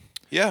shown you.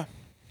 Yeah.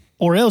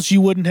 Or else you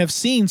wouldn't have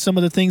seen some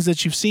of the things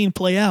that you've seen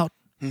play out.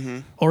 Mm-hmm.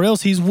 Or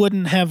else He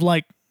wouldn't have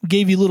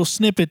gave you little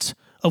snippets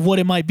of what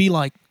it might be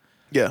like.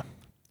 Yeah.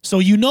 So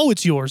you know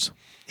it's yours.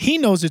 He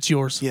knows it's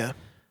yours. Yeah.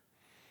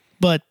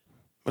 But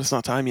it's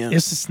not time yet.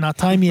 It's not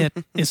time yet.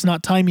 It's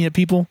not time yet,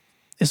 people.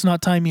 It's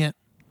not time yet.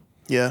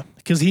 Yeah.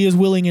 Because He is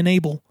willing and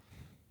able.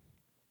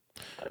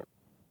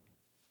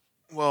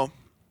 Well,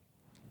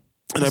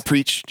 and I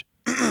preached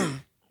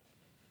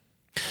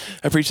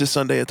this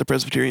Sunday at the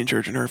Presbyterian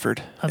Church in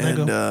Hereford. How'd that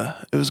go?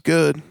 It was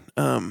good.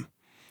 It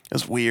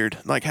was weird.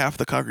 Like half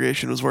the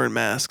congregation was wearing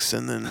masks,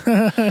 and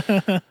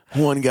then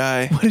one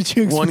guy, What did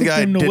you expect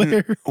him to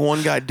wear?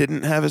 One guy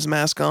didn't have his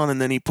mask on, and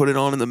then he put it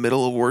on in the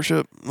middle of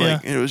worship.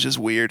 Like it was just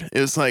weird.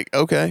 It was like,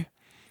 okay,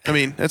 I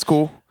mean, that's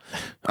cool.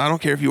 I don't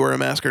care if you wear a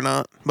mask or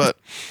not, but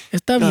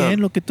Está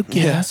bien lo que tú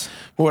quieras.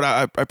 What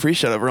I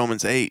preached out of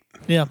Romans 8.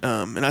 Yeah.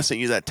 And I sent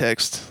you that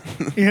text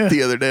Yeah.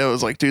 the other day. I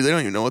was like, dude, they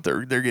don't even know what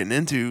they're getting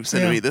into,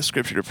 sending me this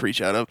scripture to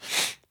preach out of.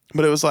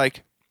 But it was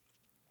like,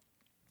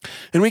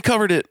 and we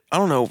covered it, I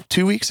don't know,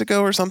 2 weeks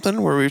ago or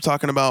something, where we were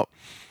talking about,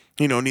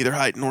 neither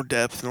height nor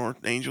depth nor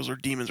angels or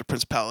demons or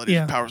principalities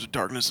or powers of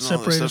darkness and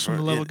all this stuff. From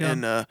the love of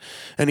God.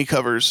 And he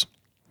covers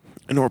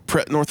nor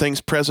things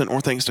present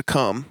or things to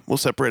come will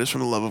separate us from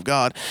the love of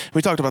God.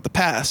 We talked about the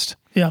past.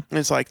 Yeah. And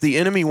it's like the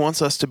enemy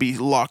wants us to be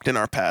locked in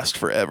our past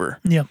forever.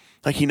 Yeah.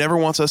 Like he never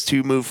wants us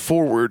to move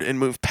forward and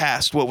move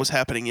past what was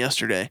happening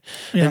yesterday.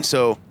 Yeah. And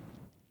so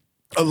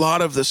a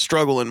lot of the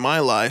struggle in my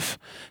life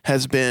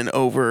has been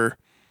over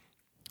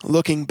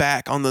looking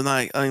back on the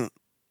night,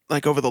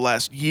 like over the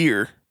last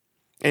year,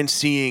 and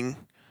seeing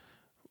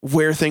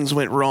where things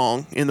went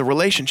wrong in the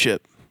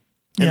relationship.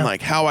 And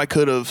like how I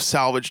could have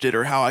salvaged it,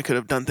 or how I could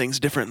have done things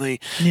differently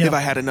if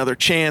I had another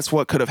chance.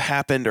 What could have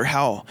happened, or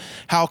how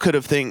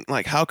could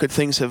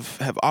things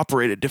have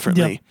operated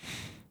differently?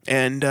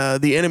 And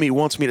the enemy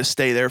wants me to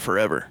stay there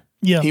forever.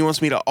 Yeah, he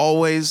wants me to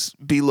always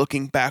be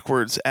looking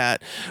backwards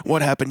at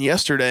what happened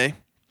yesterday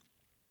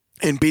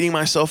and beating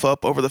myself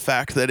up over the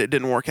fact that it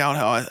didn't work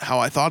out how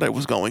I thought it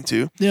was going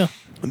to. Yeah,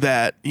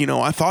 that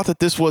I thought that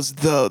this was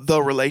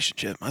the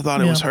relationship. I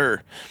thought it was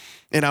her.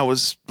 And I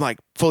was like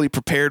fully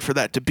prepared for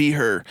that to be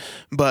her,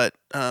 but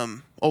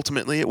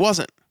ultimately it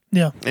wasn't.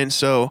 Yeah. And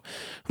so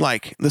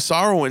like the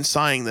sorrow and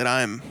sighing that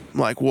I'm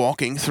like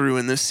walking through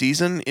in this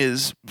season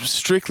is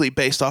strictly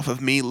based off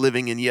of me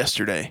living in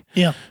yesterday.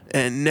 Yeah.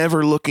 And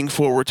never looking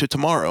forward to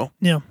tomorrow.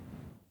 Yeah.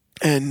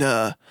 And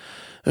it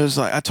was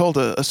like, I told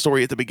a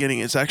story at the beginning.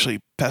 It's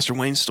actually Pastor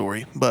Wayne's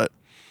story, but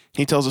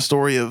he tells a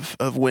story of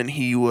when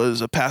he was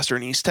a pastor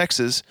in East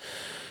Texas.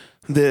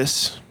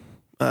 This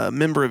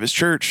member of his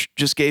church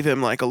just gave him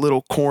like a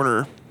little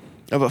corner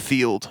of a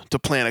field to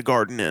plant a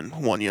garden in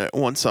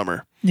one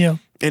summer. Yeah.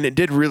 And it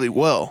did really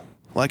well.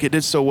 Like it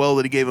did so well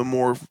that he gave him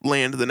more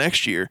land the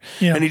next year.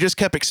 Yeah. And he just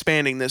kept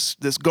expanding this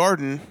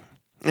garden.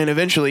 And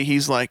eventually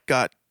he's like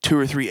got 2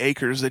 or 3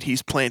 acres that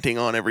he's planting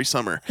on every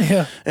summer.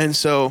 Yeah. And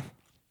so,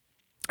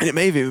 and it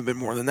may have even been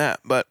more than that,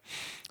 but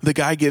the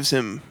guy gives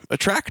him a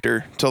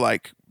tractor to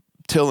like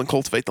till and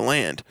cultivate the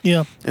land.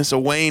 Yeah. And so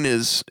Wayne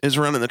is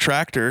running the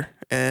tractor,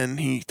 and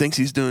he thinks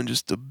he's doing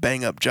just a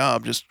bang up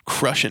job, just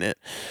crushing it.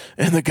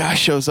 And the guy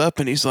shows up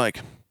and he's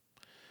like,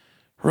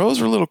 "Rows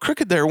are a little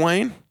crooked there,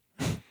 Wayne."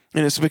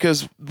 And it's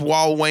because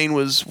while Wayne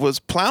was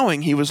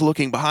plowing, he was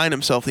looking behind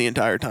himself the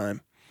entire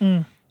time.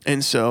 Mm.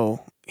 And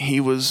so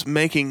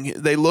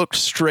they looked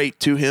straight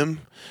to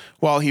him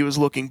while he was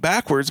looking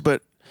backwards.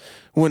 But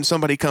when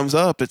somebody comes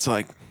up, it's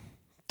like,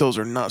 those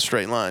are not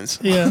straight lines.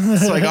 Yeah.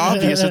 It's like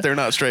obvious that they're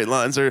not straight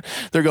lines. They're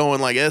going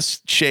like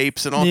S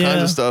shapes and all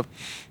kinds of stuff.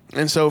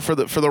 And so for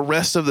the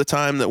rest of the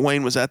time that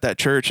Wayne was at that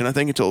church, and I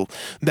think until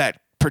that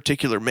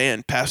particular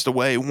man passed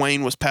away,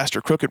 Wayne was Pastor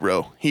Crooked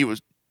Row.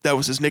 That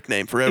was his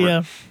nickname forever.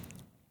 Yeah.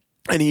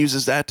 And he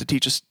uses that to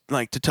teach us,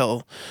 like, to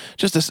tell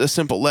just a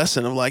simple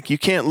lesson of like, you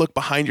can't look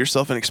behind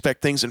yourself and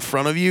expect things in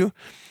front of you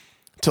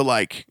to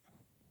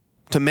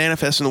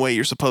manifest in the way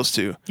you're supposed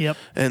to. Yep.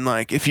 And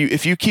like if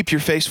you keep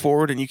your face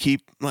forward and you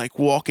keep like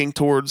walking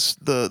towards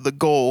the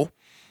goal,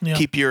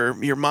 keep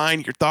your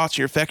mind, your thoughts,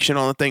 your affection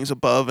on the things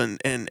above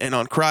and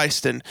on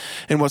Christ and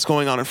what's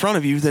going on in front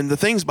of you, then the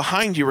things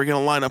behind you are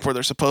going to line up where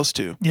they're supposed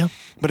to. Yeah.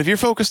 But if you're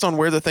focused on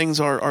where the things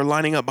are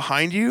lining up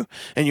behind you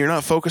and you're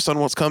not focused on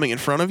what's coming in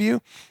front of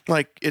you,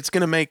 like it's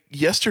going to make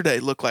yesterday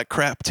look like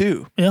crap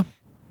too. Yeah.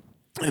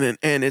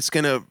 And it's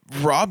going to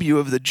rob you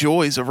of the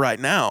joys of right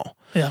now.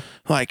 Yeah.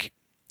 Like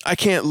I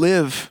can't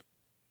live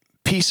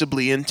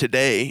peaceably in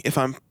today if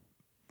I'm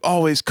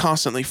always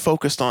constantly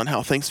focused on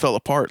how things fell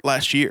apart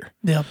last year.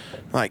 Yeah.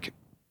 Like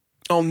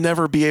I'll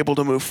never be able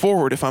to move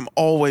forward if I'm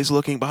always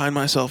looking behind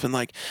myself and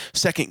like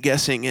second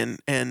guessing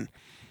and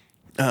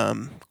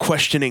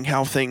questioning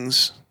how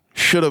things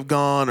should have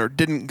gone or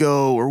didn't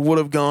go or would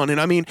have gone. And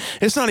I mean,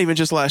 it's not even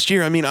just last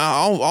year. I mean,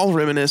 I'll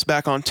reminisce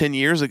back on 10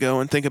 years ago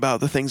and think about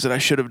the things that I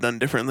should have done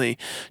differently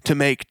to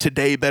make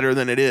today better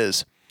than it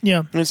is.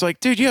 Yeah. And it's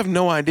like, dude, you have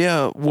no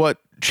idea what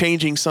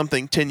changing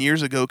something 10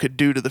 years ago could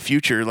do to the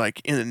future,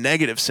 like in a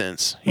negative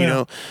sense, you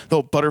know, the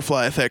whole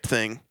butterfly effect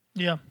thing.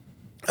 Yeah.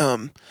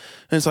 And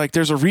it's like,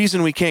 there's a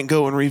reason we can't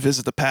go and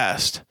revisit the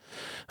past.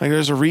 Like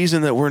there's a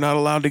reason that we're not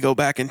allowed to go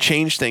back and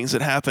change things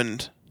that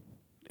happened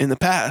in the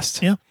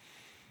past. Yeah.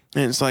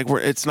 And it's like,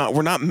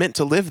 we're not meant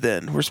to live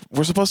then.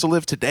 We're supposed to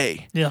live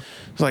today. Yeah.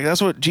 It's like,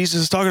 that's what Jesus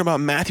is talking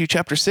about in Matthew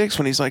chapter 6,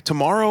 when he's like,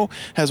 tomorrow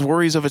has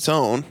worries of its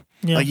own.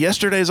 Yeah. Like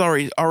yesterday's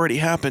already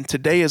happened.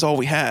 Today is all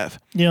we have.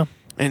 Yeah.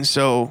 And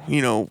so,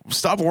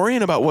 stop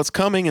worrying about what's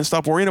coming and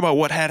stop worrying about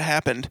what had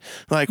happened.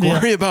 Like,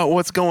 worry about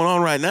what's going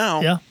on right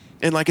now. Yeah.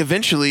 And like,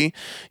 eventually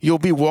you'll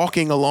be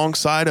walking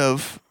alongside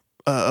of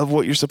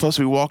what you're supposed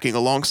to be walking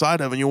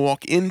alongside of, and you'll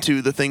walk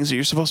into the things that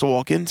you're supposed to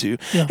walk into.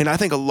 Yeah. And I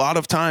think a lot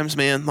of times,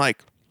 man,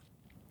 like,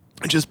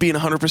 just being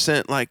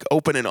 100% like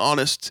open and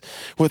honest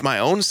with my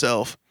own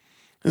self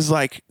is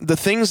like the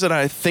things that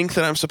I think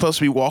that I'm supposed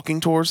to be walking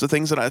towards, the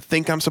things that I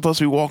think I'm supposed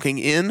to be walking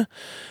in,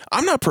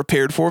 I'm not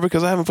prepared for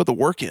because I haven't put the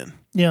work in.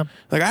 Yeah.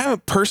 Like, I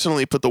haven't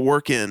personally put the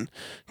work in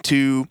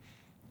to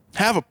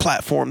have a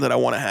platform that I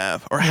want to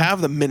have, or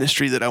have the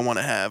ministry that I want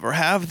to have, or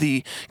have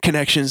the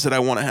connections that I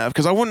want to have,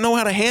 because I wouldn't know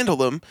how to handle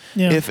them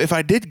if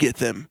I did get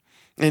them.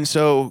 And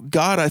so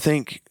God, I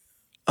think,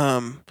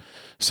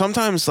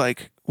 sometimes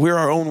like we're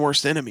our own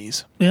worst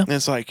enemies. Yeah. And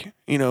it's like,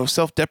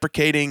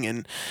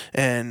 self-deprecating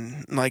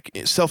and like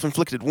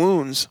self-inflicted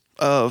wounds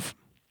of,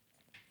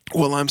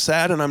 well, I'm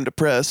sad and I'm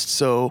depressed,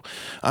 so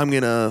I'm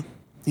going to,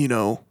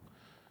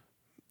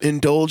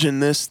 indulge in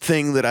this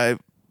thing that I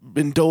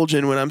indulge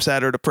in when I'm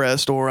sad or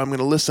depressed, or I'm going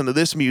to listen to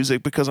this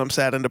music because I'm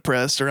sad and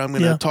depressed, or I'm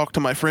going to talk to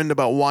my friend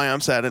about why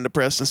I'm sad and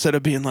depressed, instead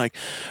of being like,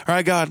 all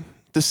right, God,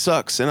 this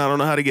sucks and I don't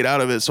know how to get out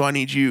of it, so I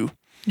need you.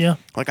 Yeah.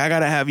 Like, I got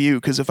to have you,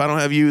 because if I don't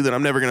have you, then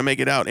I'm never going to make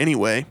it out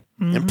anyway.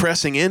 And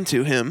pressing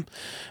into him.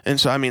 And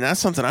so, I mean, that's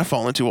something I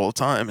fall into all the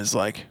time, is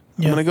like,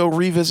 I'm going to go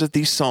revisit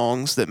these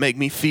songs that make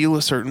me feel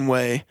a certain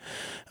way,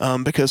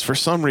 because for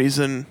some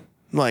reason,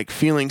 like,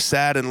 feeling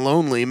sad and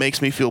lonely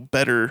makes me feel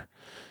better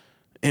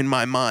in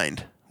my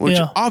mind, which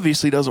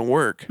obviously doesn't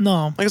work.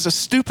 No. Like, it's the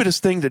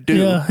stupidest thing to do.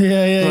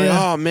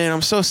 Yeah. Oh, man,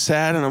 I'm so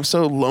sad and I'm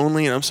so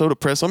lonely and I'm so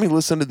depressed. Let me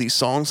listen to these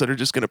songs that are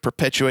just going to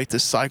perpetuate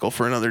this cycle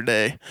for another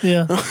day.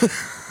 Yeah.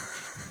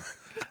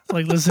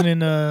 Like listening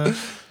to,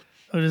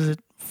 what is it?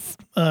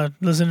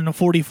 Listening to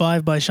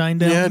 45 by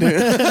Shinedown. Yeah,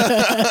 dude.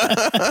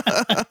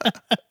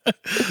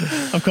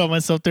 I've caught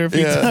myself there a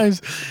few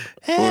times.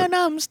 And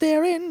I'm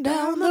staring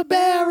down the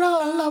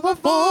barrel of a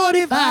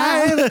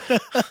 45.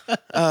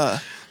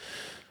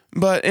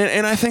 But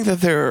I think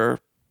that there are,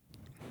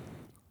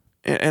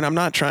 and I'm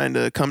not trying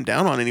to come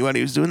down on anybody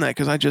who's doing that,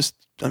 because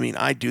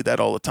I do that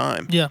all the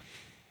time. Yeah.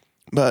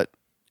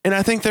 And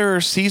I think there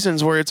are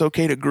seasons where it's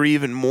okay to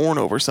grieve and mourn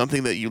over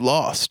something that you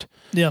lost.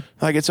 Yeah.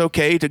 Like, it's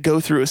okay to go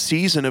through a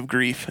season of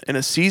grief and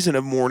a season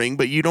of mourning,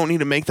 but you don't need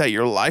to make that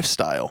your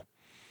lifestyle.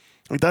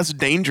 Like, that's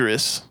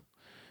dangerous.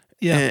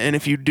 Yeah. And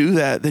if you do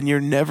that, then you're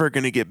never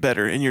going to get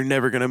better, and you're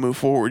never going to move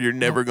forward. You're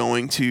never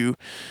going to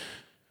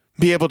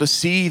be able to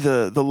see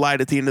the light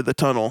at the end of the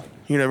tunnel.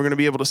 You're never going to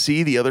be able to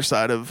see the other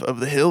side of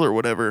the hill or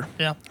whatever.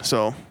 Yeah.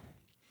 So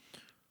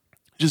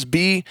just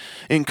be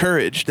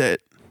encouraged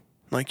that,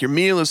 like, your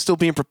meal is still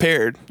being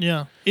prepared.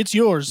 Yeah. It's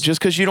yours. Just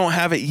because you don't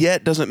have it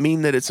yet doesn't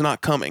mean that it's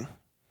not coming.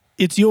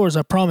 It's yours,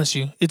 I promise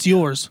you. It's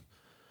yours.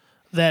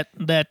 That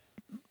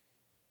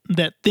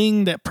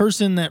thing, that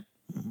person, that,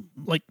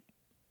 like,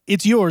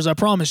 it's yours, I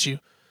promise you.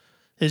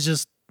 It's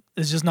just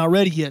not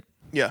ready yet.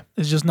 Yeah.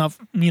 It's just not,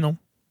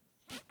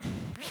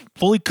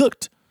 fully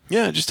cooked.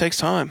 Yeah, it just takes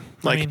time.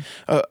 Like,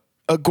 I mean,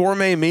 a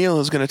gourmet meal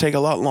is going to take a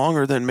lot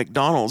longer than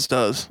McDonald's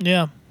does.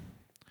 Yeah.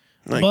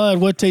 Like, but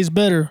what tastes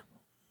better?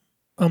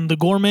 The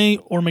gourmet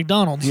or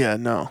McDonald's? Yeah,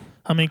 no.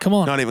 I mean, come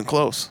on. Not even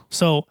close.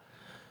 So,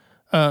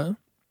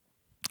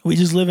 we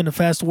just live in a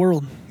fast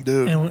world.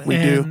 Dude, we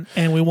do.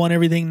 And we want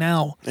everything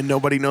now. And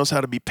nobody knows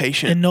how to be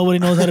patient. And nobody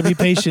knows how to be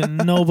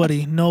patient.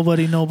 Nobody.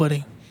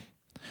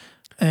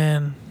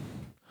 And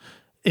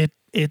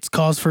it's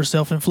cause for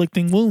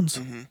self-inflicting wounds.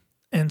 Mm-hmm.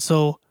 And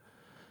so,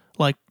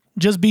 like,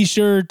 just be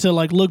sure to,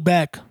 like, look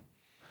back,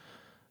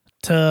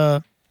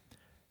 to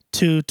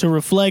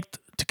reflect,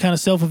 to kind of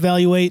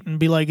self-evaluate and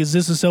be like, is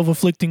this a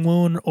self-inflicting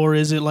wound, or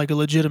is it like a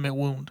legitimate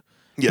wound?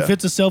 Yeah. If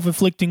it's a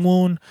self-inflicting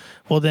wound,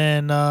 well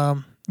then,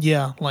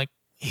 like,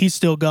 he's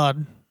still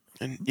God.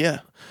 And yeah.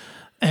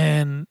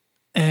 And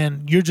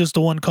you're just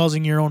the one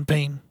causing your own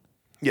pain.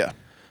 Yeah.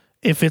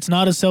 If it's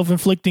not a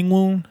self-inflicting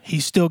wound,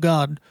 he's still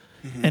God.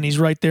 Mm-hmm. And he's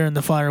right there in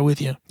the fire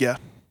with you. Yeah.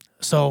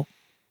 So.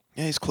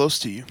 Yeah, he's close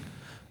to you.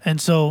 And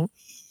so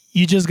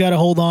you just got to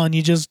hold on.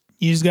 You just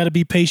got to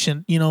be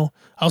patient.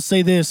 I'll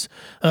say this,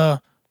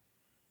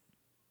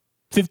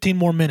 15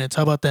 more minutes.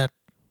 How about that?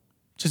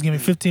 Just give me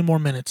 15 more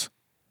minutes.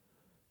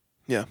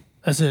 Yeah.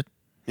 That's it.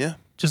 Yeah.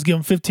 Just give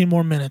him 15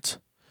 more minutes.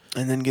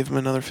 And then give him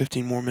another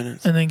 15 more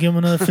minutes. And then give him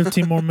another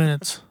 15 more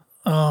minutes.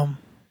 And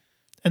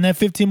that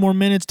 15 more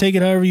minutes, take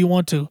it however you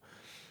want to.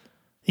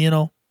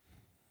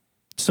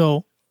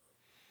 So,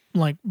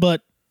 like,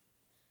 but,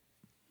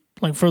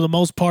 like, for the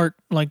most part,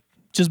 like,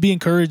 just be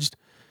encouraged,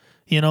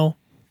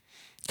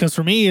 Because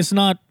for me, it's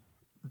not,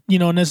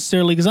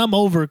 necessarily, because I'm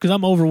over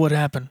what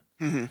happened.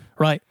 Mm-hmm.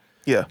 Right?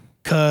 Yeah.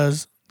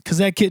 Because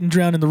that kitten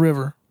drowned in the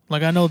river.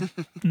 Like, I know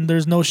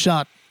there's no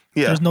shot.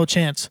 Yeah. There's no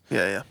chance.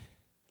 Yeah.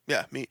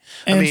 Yeah, me.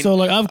 So,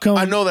 like,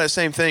 I know that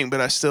same thing,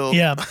 but I still.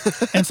 Yeah.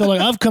 And so, like,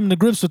 I've come to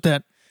grips with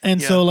that.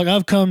 And so, like,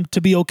 I've come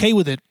to be okay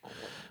with it.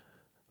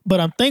 But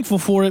I'm thankful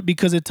for it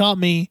because it taught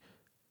me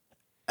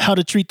how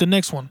to treat the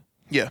next one.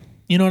 Yeah.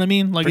 You know what I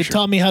mean? Like, it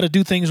taught me how to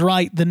do things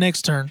right the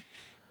next turn.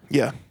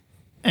 Yeah.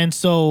 And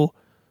so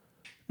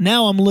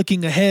now I'm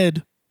looking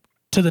ahead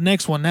to the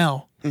next one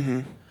now.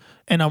 Mm-hmm.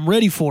 And I'm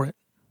ready for it.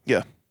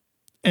 Yeah.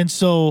 And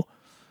so,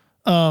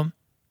 and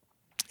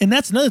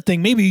that's another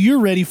thing. Maybe you're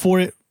ready for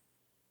it,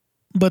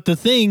 but the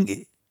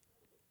thing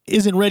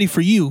isn't ready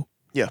for you.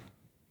 Yeah.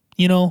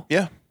 You know?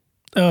 Yeah.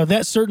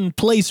 That certain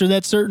place or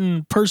that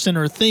certain person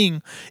or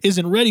thing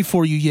isn't ready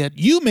for you yet.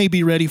 You may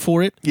be ready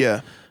for it.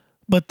 Yeah.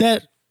 But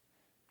that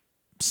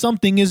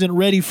something isn't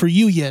ready for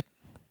you yet.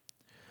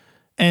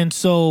 And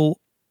so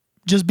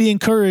just be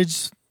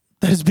encouraged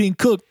that it's being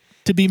cooked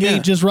to be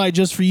made just right,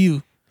 just for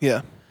you.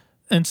 Yeah.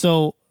 And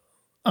so,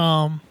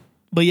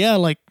 but yeah,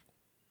 like,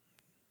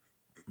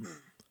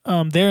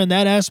 there in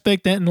that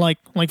aspect, and like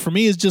for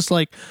me, it's just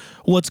like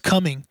what's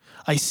coming.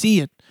 I see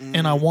it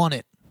and I want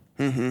it.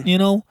 Mm-hmm. You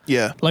know?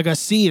 Yeah. Like I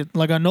see it.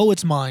 Like I know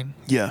it's mine.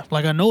 Yeah.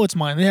 Like I know it's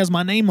mine. It has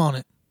my name on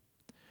it.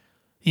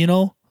 You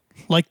know?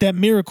 Like that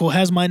miracle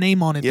has my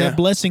name on it. Yeah. That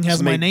blessing has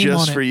It's my made name on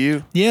just it. for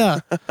you. Yeah.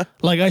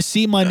 Like I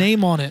see my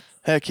name on it.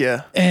 Heck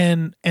yeah.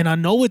 And I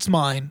know it's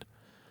mine.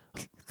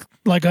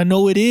 Like I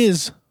know it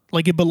is.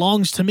 Like it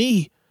belongs to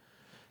me.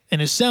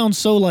 And it sounds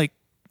so like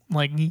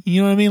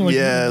you know what I mean? Like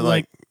yeah,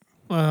 like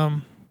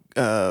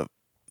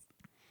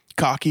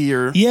cocky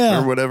or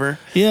whatever.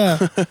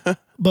 Yeah.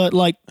 But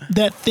like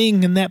that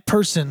thing and that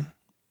person,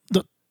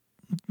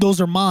 those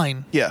are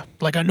mine. Yeah.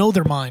 Like I know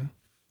they're mine.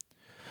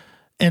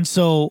 And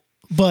so,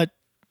 but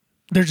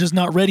they're just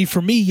not ready for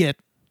me yet.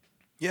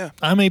 Yeah.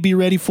 I may be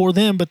ready for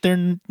them, but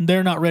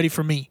they're not ready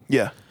for me.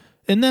 Yeah.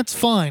 And that's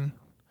fine.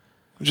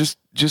 Just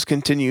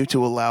continue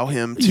to allow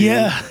him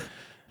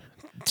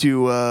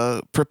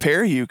to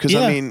prepare you, because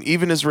I mean,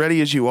 even as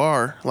ready as you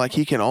are, like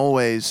he can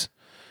always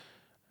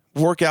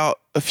work out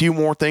a few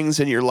more things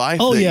in your life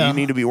that you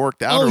need to be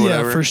worked out or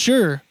whatever. Yeah, for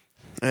sure.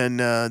 And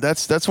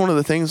that's one of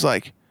the things,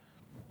 like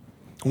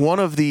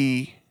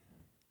and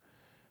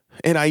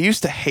I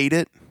used to hate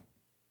it,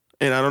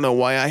 and I don't know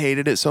why I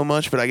hated it so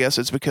much, but I guess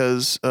it's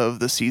because of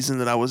the season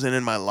that I was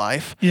in my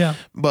life. Yeah.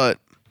 But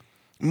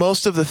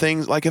most of the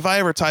things, like if I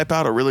ever type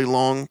out a really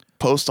long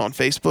post on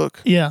Facebook,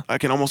 I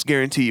can almost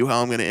guarantee you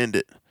how I'm going to end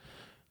it.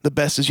 The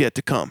best is yet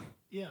to come.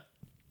 Yeah.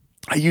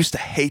 I used to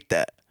hate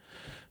that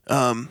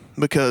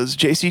because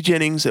JC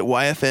Jennings at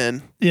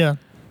YFN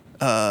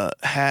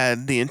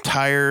had the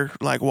entire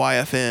like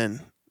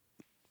YFN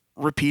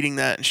repeating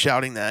that and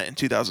shouting that in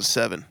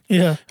 2007.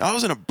 Yeah. I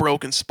was in a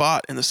broken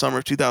spot in the summer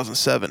of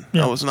 2007.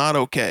 Yeah. I was not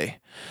okay.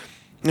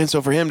 And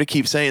so for him to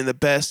keep saying the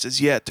best is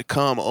yet to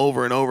come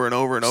over and over and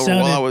over and over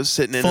while I was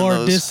sitting in far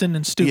those, distant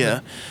and stupid.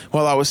 Yeah.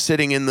 While I was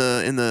sitting in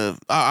the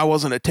I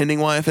wasn't attending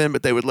YFN,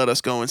 but they would let us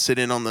go and sit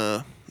in on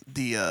the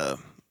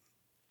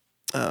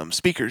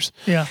speakers.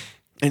 Yeah.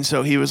 And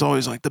so he was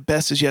always like, the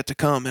best is yet to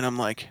come. And I'm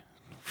like,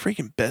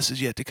 freaking best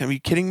is yet to come. Are you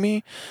kidding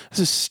me? This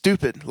is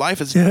stupid.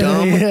 Life is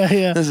dumb.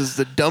 Yeah. This is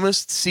the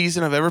dumbest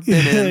season I've ever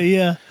been in.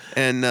 Yeah.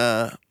 And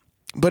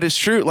but it's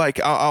true. Like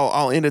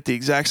I'll end it the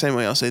exact same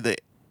way. I'll say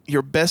that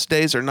your best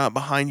days are not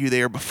behind you,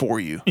 they are before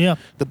you. Yeah.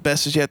 The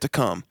best is yet to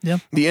come. Yeah.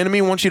 The enemy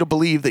wants you to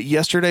believe that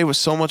yesterday was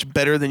so much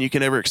better than you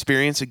can ever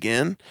experience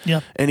again.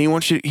 Yeah. And he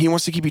wants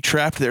to keep you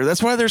trapped there.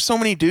 That's why there's so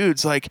many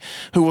dudes like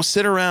who will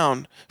sit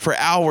around for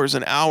hours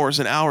and hours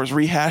and hours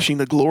rehashing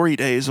the glory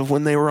days of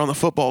when they were on the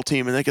football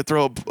team and they could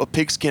throw a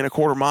pigskin a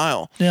quarter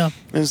mile. Yeah.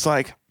 And it's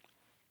like,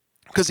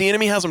 because the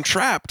enemy has them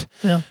trapped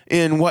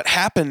in what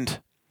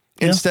happened.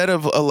 Instead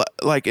of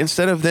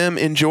them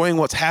enjoying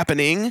what's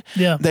happening,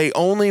 they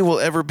only will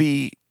ever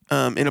be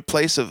in a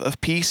place of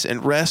peace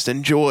and rest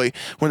and joy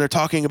when they're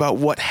talking about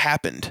what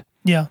happened.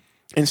 Yeah.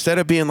 Instead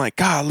of being like,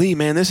 golly,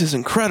 man, this is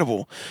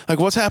incredible.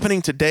 Like what's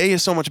happening today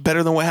is so much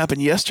better than what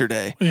happened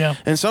yesterday. Yeah.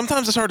 And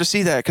sometimes it's hard to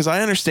see that because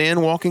I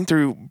understand walking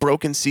through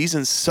broken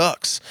seasons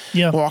sucks.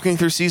 Yeah. Walking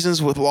through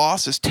seasons with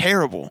loss is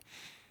terrible.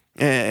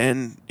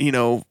 And you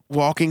know,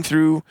 walking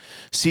through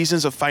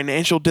seasons of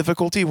financial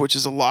difficulty, which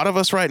is a lot of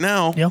us right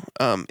now,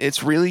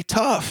 it's really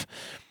tough.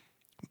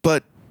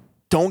 But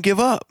don't give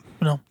up.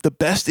 No. The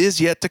best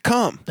is yet to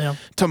come. Yeah.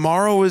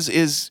 Tomorrow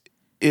is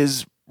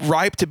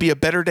ripe to be a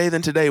better day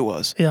than today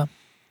was. Yeah.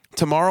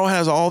 Tomorrow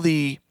has all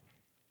the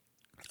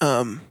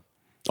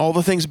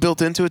things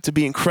built into it to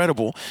be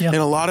incredible. Yeah. And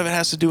a lot of it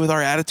has to do with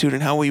our attitude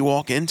and how we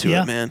walk into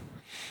it, man.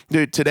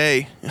 Dude,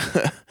 today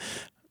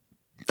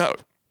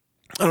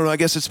I don't know, I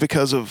guess it's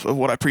because of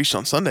what I preached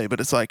on Sunday, but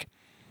it's like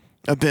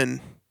I've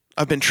been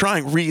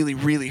trying really,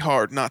 really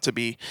hard not to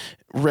be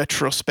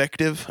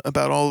retrospective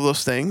about all of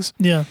those things.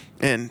 Yeah.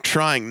 And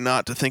trying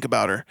not to think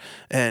about her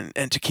and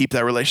to keep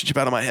that relationship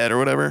out of my head or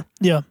whatever.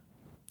 Yeah.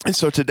 And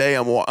so today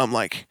I'm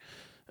like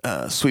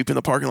sweeping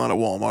the parking lot at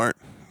Walmart,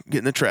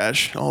 getting the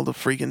trash, all the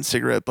freaking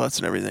cigarette butts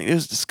and everything. It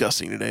was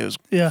disgusting today. It was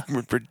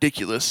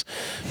ridiculous.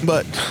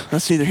 But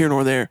that's neither here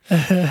nor there.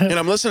 And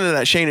I'm listening to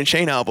that Shane and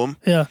Shane album.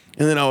 Yeah.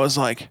 And then I was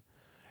like,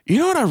 you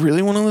know what I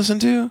really want to listen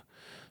to?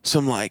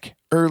 Some like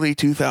early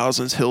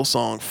 2000s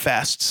Hillsong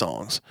fast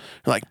songs,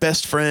 like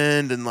Best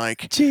Friend and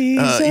like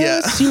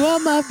Jesus, you are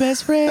my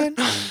best friend.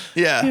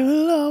 Yeah, you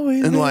will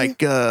always and be. like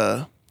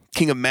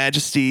King of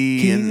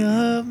Majesty King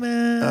of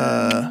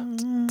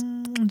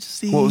Majesty.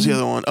 See. What was the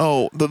other one?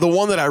 Oh, the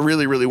one that I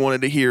really, really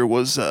wanted to hear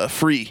was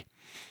Free.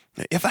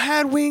 If I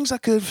had wings, I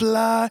could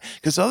fly,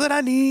 because all that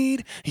I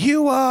need,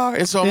 you are.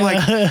 And so I'm like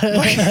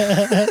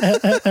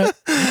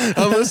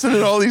I'm listening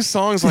to all these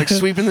songs, like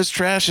sweeping this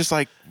trash, just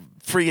like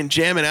freaking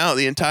jamming out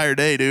the entire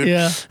day, dude.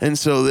 Yeah. And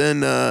so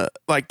then,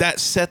 like, that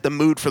set the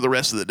mood for the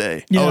rest of the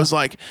day. Yeah. I was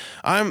like,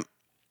 I'm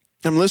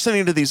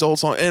listening to these old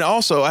songs, and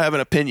also I have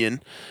an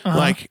opinion,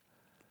 like,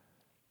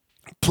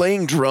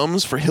 playing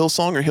drums for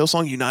Hillsong or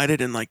Hillsong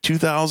United in like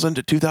 2000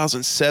 to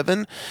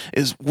 2007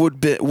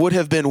 would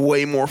have been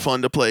way more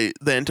fun to play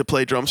than to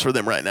play drums for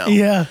them right now.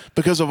 Yeah.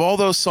 Because of all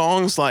those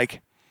songs,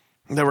 like,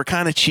 that were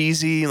kind of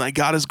cheesy, like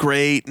God is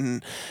Great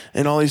and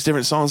all these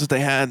different songs that they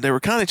had. They were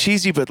kind of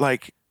cheesy, but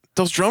like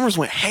those drummers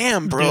went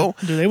ham, bro.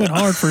 Dude, they went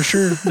hard for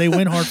sure. They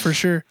went hard for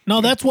sure. No,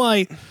 that's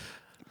why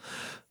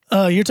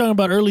you're talking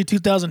about early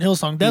 2000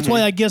 Hillsong. That's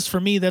why, I guess for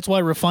me, that's why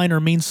Refiner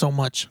means so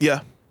much.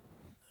 Yeah.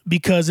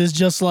 Because it's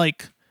just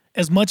like,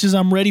 as much as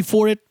I'm ready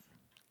for it,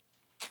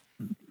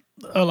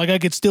 like I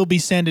could still be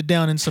sanded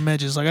down in some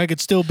edges. Like I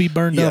could still be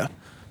burned up.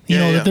 You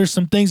know, that there's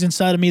some things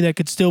inside of me that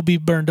could still be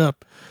burned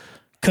up.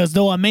 Because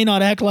though I may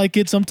not act like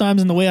it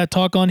sometimes in the way I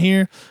talk on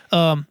here,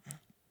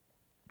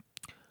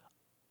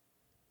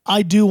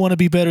 I do want to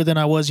be better than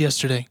I was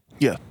yesterday.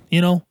 Yeah.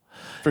 You know?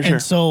 For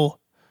sure.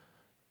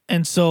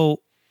 And so,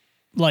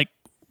 like,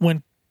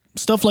 when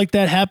stuff like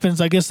that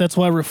happens, I guess that's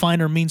why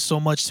Refiner means so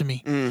much to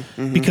me.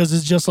 Because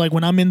it's just like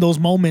when I'm in those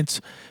moments,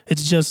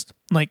 it's just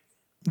like,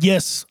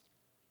 yes,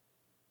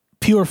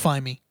 purify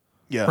me.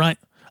 Yeah. Right?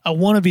 I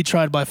want to be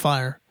tried by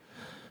fire.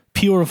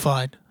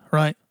 Purified,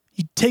 right?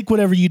 You take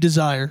whatever you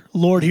desire.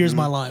 Lord, here's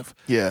my life.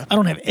 Yeah. I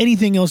don't have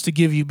anything else to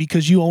give you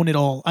because you own it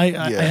all. I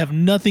have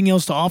nothing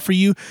else to offer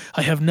you.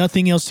 I have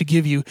nothing else to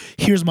give you.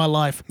 Here's my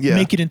life. Yeah.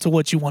 Make it into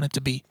what you want it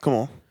to be. Come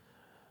on.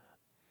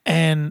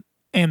 And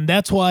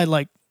that's why,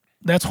 like,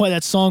 that's why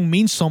that song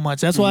means so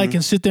much. That's why I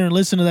can sit there and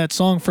listen to that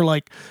song for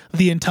like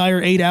the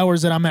entire 8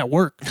 hours that I'm at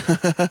work.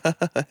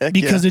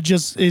 Because it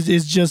just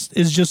is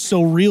just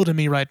so real to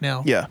me right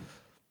now. Yeah.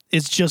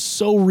 It's just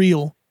so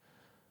real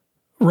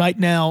right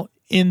now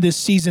in this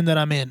season that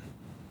I'm in.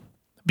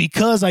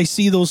 Because I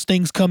see those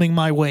things coming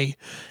my way.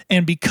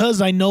 And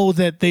because I know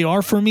that they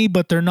are for me,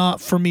 but they're not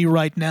for me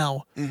right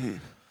now.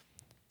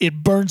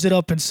 It burns it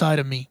up inside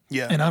of me.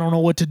 Yeah. And I don't know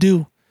what to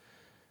do.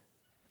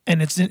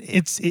 And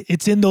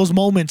it's in those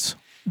moments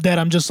that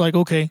I'm just like,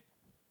 okay,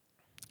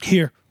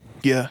 here.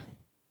 Yeah.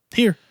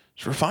 Here.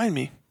 Just refine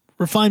me.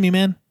 Refine me,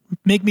 man.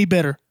 Make me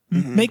better.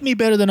 Make me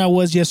better than I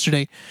was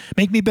yesterday.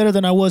 Make me better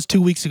than I was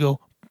 2 weeks ago.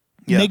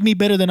 Yeah. Make me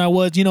better than I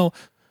was,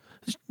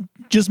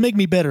 just make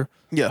me better.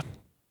 Yeah.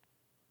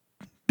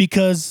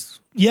 Because,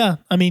 yeah,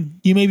 I mean,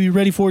 you may be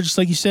ready for it just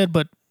like you said,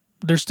 but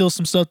there's still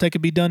some stuff that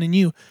could be done in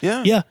you.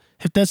 Yeah. Yeah.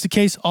 If that's the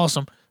case,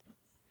 awesome.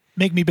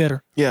 Make me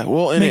better. Yeah,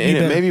 well, and it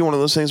better. may be one of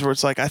those things where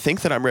it's like, I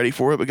think that I'm ready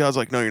for it, but God's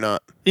like, no, you're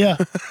not. Yeah.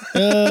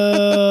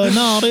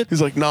 No, dude.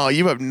 He's like, no,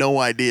 you have no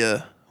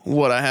idea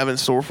what I have in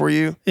store for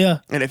you. Yeah.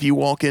 And if you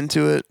walk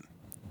into it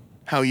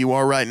how you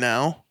are right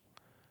now,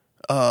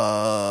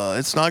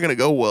 it's not going to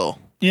go well.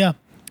 Yeah.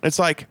 It's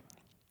like,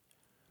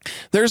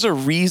 there's a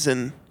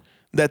reason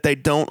that they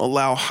don't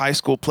allow high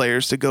school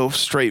players to go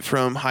straight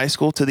from high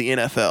school to the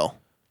NFL.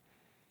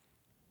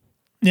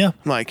 Yeah.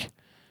 Like,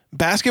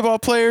 basketball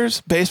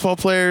players, baseball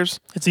players,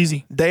 It's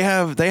easy. they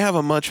have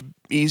a much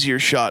easier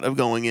shot of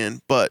going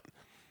in, but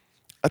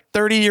a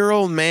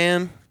 30-year-old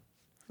man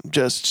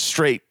just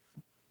straight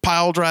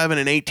pile driving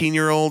an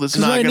 18-year-old is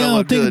not right going to now,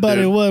 look think good, about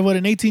dude. it. What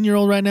an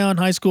 18-year-old right now in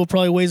high school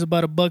probably weighs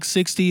about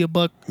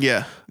 $160,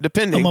 Yeah,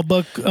 depending.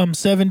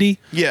 $170.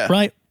 Yeah.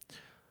 Right?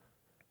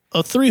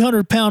 A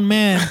 300-pound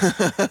man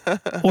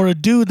or a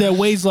dude that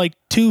weighs like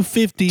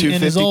 250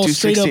 and is all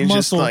straight up 260 and just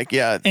muscle like,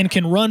 yeah, and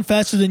can run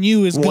faster than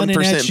you is gunning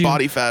at 1% you.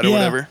 body fat or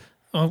whatever.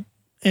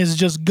 Is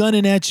just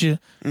gunning at you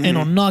and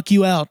will knock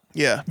you out.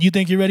 Yeah. You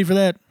think you're ready for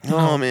that?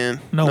 Oh,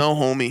 man. Nope. No,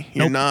 homie.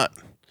 You're Nope. not.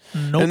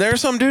 Nope. And there are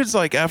some dudes,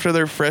 like, after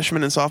their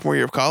freshman and sophomore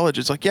year of college,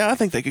 it's like, yeah, I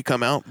think they could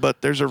come out,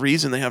 but there's a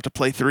reason they have to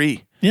play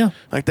 3. Yeah.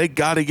 Like, they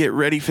got to get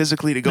ready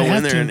physically to go They in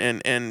have there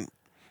to. and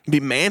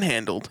be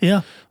manhandled.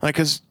 Yeah. Like,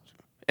 because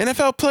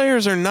NFL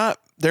players are not,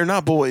 they're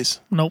not boys.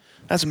 Nope.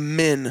 That's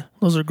men.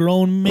 Those are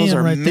grown men Those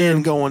are right men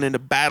there. going into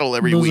battle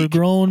every Those week. are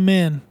grown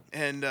men.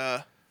 And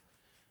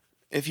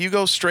if you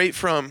went straight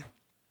from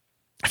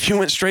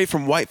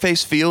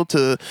Whiteface Field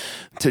to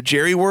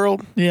Jerry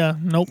World, Yeah.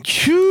 Nope.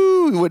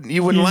 you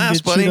wouldn't last,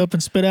 get buddy. chewed up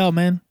and spit out,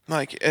 man.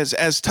 Like,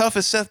 as tough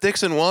as Seth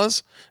Dixon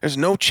was, there's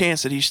no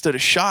chance that he stood a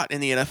shot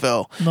in the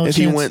NFL No if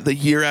he chance. went the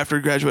year after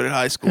he graduated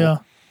high school. Yeah.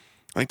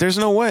 Like, there's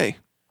no way.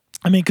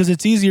 I mean, because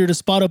it's easier to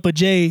spot up a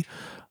J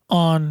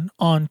on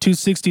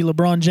 260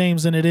 LeBron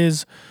James than it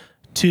is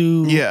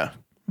to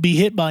be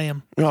hit by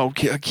him. Oh,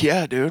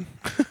 yeah, dude.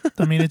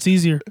 I mean, it's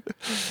easier.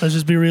 Let's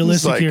just be It's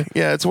realistic like, here.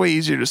 yeah, it's way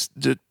easier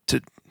to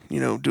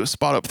do a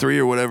spot up 3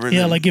 or whatever. And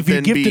Yeah, then- like if you're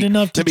then gifted be,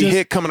 enough to then be just-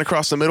 hit coming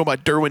across the middle by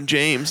Derwin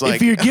James. Like,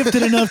 If you're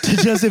gifted enough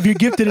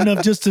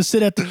just to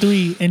sit at the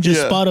 3 and just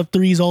Yeah. spot up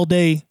threes all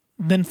day,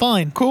 then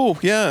fine, cool,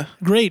 yeah.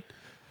 great.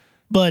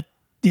 But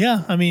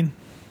yeah, I mean,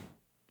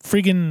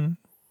 freaking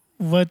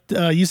what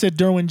you said,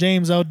 Derwin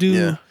James. I'll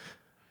do.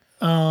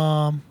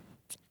 Yeah.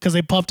 Because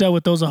they popped out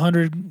with those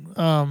 100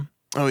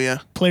 Oh yeah.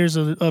 players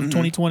of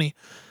 2020.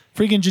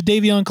 Freaking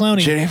Jadeveon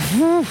Clowney.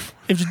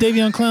 If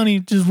Jadeveon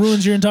Clowney just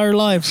ruins your entire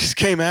life, Just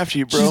came after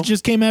you, bro.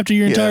 just came after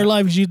your entire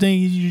life because you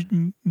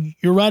think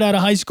you're right out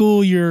of high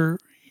school. You're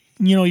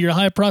a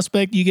high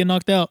prospect. You get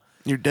knocked out.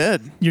 You're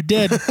dead. You're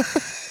dead.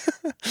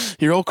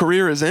 Your whole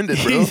career is ended,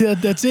 bro.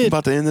 That's it. I'm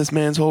about to end this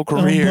man's whole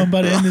career. I'm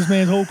about to end this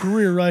man's whole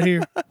career right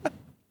here.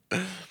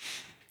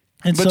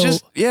 And But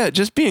so,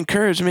 just be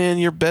encouraged, man.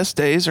 Your best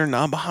days are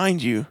not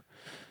behind you.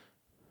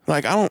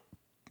 Like I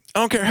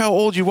don't care how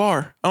old you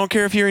are. I don't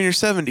care if you're in your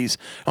 70s.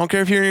 I don't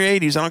care if you're in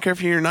your 80s. I don't care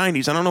if you're in your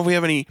 90s. I don't know if we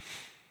have any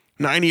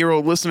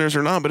 90-year-old listeners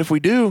or not, but if we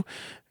do,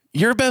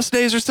 your best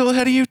days are still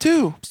ahead of you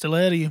too. still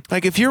ahead of you.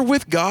 Like if you're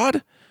with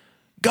God,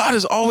 God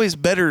is always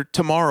better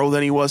tomorrow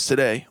than he was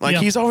today. Like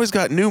he's always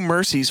got new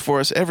mercies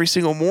for us every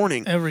single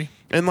morning.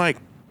 And like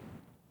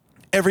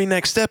every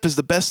next step is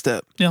the best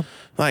step. Yeah.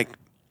 Like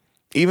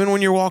even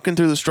when you're walking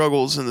through the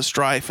struggles and the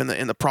strife and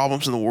the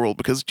problems in the world,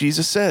 because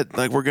Jesus said,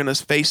 like, we're going to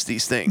face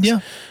these things.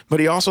 Yeah. But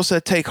he also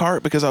said, take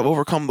heart because I've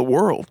overcome the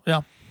world.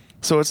 Yeah.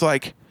 So it's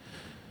like,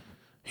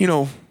 you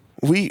know,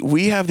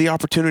 we have the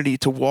opportunity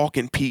to walk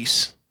in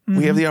peace. Mm-hmm.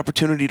 We have the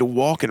opportunity to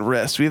walk in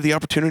rest. We have the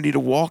opportunity to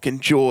walk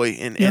in joy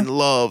and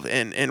love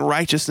and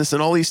righteousness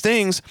and all these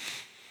things.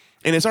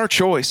 And it's our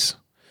choice.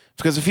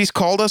 Because if he's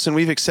called us and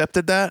we've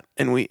accepted that,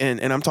 and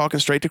I'm talking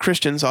straight to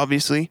Christians,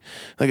 obviously,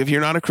 like if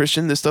you're not a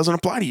Christian, this doesn't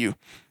apply to you.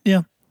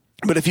 Yeah.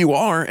 But if you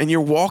are and you're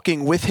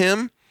walking with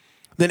him,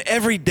 then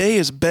every day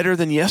is better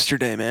than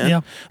yesterday, man.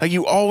 Yeah. Like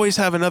you always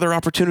have another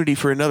opportunity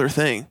for another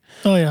thing.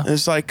 Oh yeah. And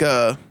it's like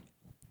I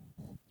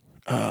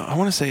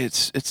want to say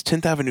it's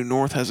 10th Avenue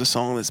North has a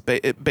song that's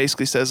it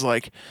basically says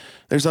like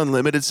there's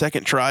unlimited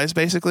second tries.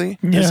 Basically,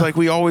 it's like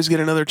we always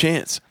get another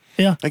chance.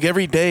 Yeah. Like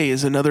every day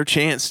is another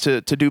chance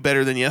to do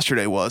better than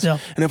yesterday was. Yeah.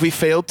 And if we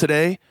failed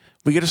today,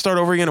 we get to start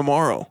over again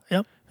tomorrow.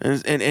 Yep.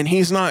 And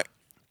he's not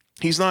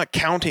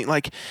counting,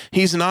 like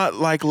he's not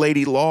like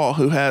Lady Law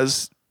who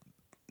has,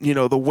 you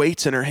know, the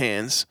weights in her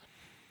hands.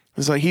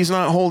 It's like he's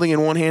not holding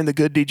in one hand the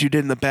good deeds you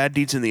did and the bad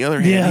deeds in the other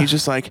hand. Yeah. He's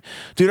just like,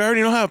 dude, I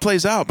already know how it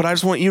plays out, but I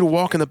just want you to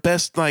walk in the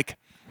best, like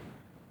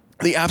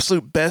the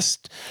absolute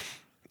best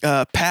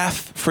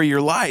path for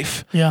your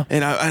life. Yeah.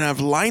 And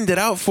I've lined it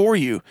out for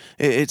you.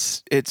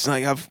 It's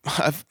like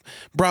I've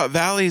brought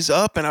valleys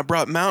up and I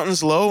brought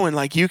mountains low, and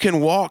like you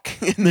can walk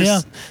in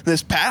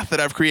this path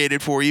that I've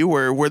created for you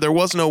where there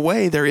was no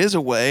way, there is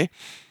a way.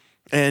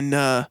 And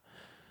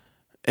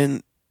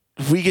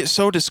we get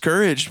so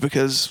discouraged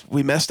because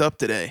we messed up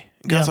today.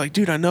 God's like,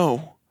 dude, I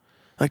know.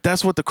 Like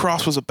that's what the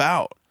cross was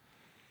about.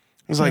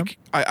 It was like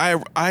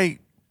I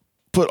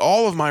put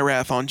all of my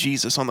wrath on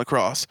Jesus on the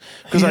cross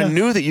because I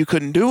knew that you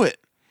couldn't do it.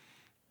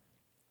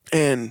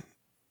 And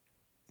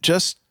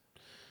just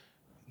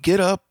get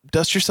up,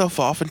 dust yourself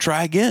off, and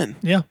try again.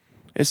 Yeah.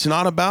 It's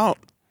not about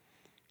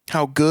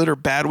how good or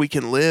bad we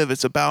can live.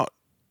 It's about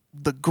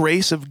the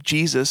grace of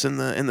Jesus and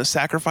the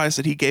sacrifice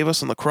that he gave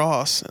us on the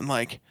cross, and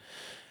like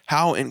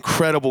how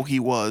incredible he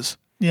was.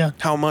 Yeah.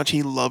 How much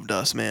he loved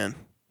us, man.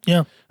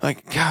 Yeah.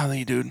 Like,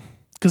 golly, dude.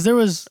 Because there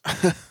was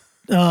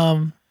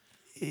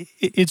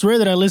it's rare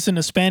that I listen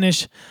to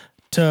Spanish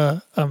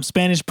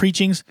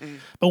preachings,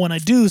 but when I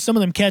do, some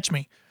of them catch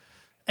me.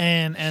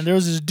 And there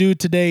was this dude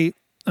today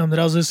that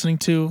I was listening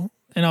to,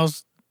 and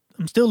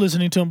I'm still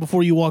listening to him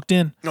before you walked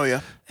in. Oh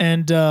yeah.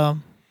 And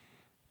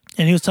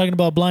he was talking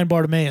about blind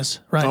Bartimaeus,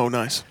 right? Oh,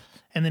 nice.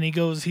 And then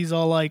he's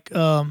all like,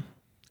 one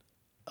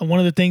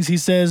of the things he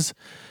says,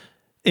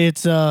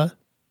 it's that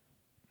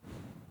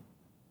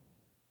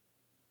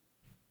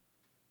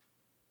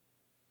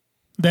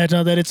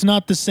it's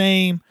not the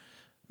same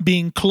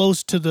being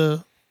close to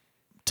the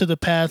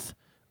path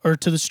or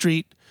to the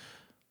street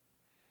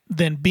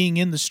than being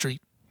in the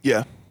street.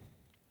 Yeah.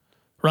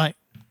 Right.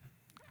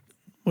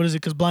 What is it?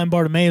 Because blind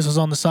Bartimaeus was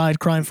on the side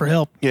crying for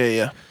help. Yeah,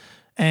 yeah.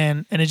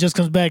 And it just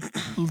comes back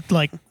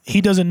like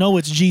he doesn't know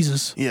it's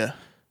Jesus. Yeah.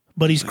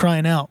 But he's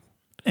crying out.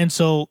 And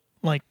so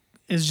like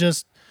it's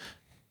just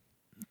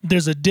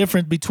there's a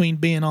difference between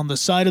being on the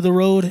side of the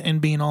road and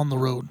being on the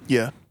road.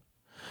 Yeah.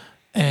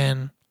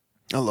 And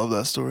I love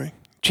that story.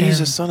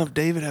 Jesus, son of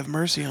David, have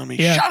mercy on me.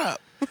 Yeah. Shut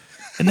up.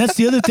 And that's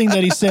the other thing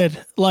that he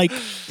said, like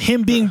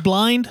him being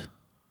blind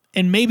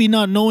and maybe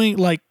not knowing,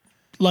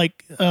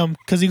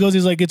 because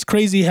he's like, it's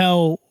crazy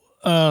how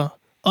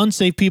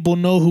unsafe people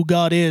know who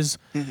God is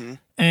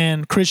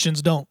and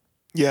Christians don't.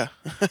 Yeah.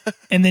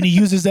 And then he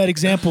uses that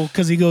example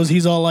because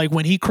he's all like,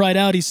 when he cried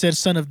out, he said,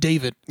 son of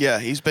David. Yeah,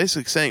 he's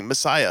basically saying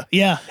Messiah.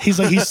 Yeah, he's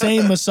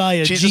saying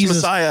Messiah. Jesus,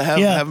 Messiah,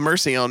 have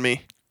mercy on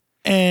me.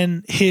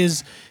 And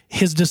his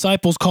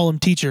disciples call him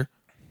teacher.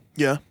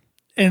 Yeah.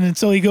 And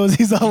so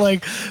he's all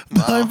like,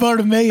 blind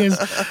Bartimaeus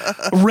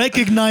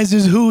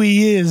recognizes who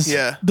he is.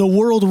 Yeah. The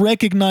world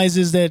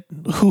recognizes that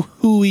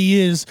who he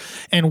is,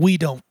 and we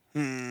don't.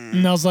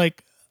 And I was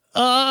like,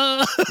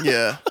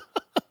 Yeah.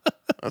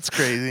 That's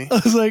crazy.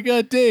 I was like,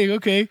 God dang,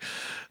 okay.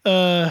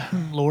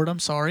 Lord, I'm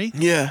sorry.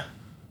 Yeah.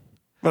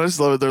 But I just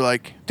love it. They're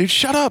like, dude,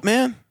 shut up,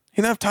 man.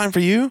 He don't have time for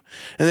you.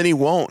 And then he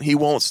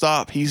won't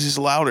stop. He's just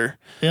louder.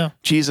 Yeah.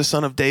 Jesus,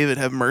 son of David,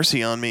 have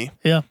mercy on me.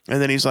 Yeah.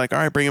 And then he's like, all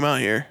right, bring him out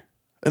here.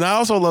 And I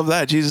also love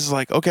that. Jesus is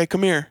like, okay,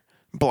 come here,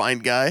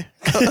 blind guy.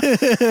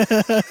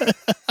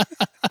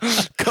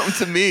 Come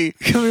to me.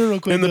 Come here real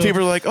quick. And the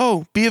people are like,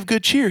 oh, be of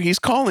good cheer. He's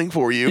calling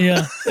for you.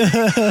 Yeah.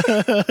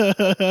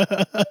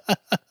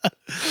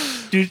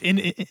 Dude,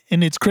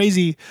 and it's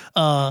crazy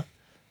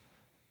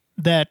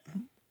that,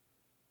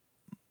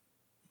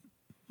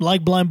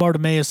 like blind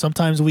Bartimaeus,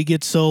 sometimes we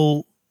get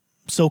so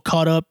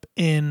caught up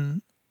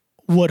in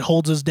what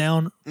holds us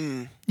down.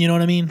 You know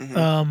what I mean?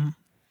 Mm-hmm.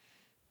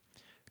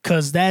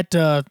 Because that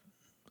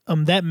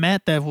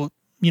mat that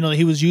that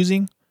he was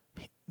using,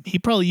 he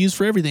probably used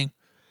for everything.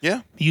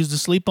 Yeah. He used to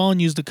sleep on,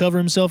 used to cover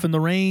himself in the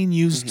rain,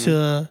 used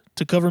to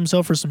cover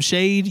himself for some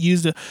shade.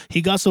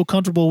 He got so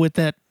comfortable with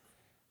that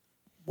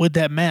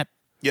mat.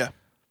 Yeah.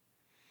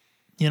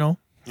 You know.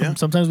 Yeah.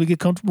 Sometimes we get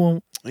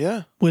comfortable.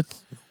 Yeah.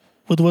 With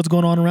what's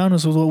going on around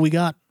us, with what we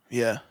got.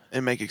 Yeah,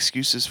 and make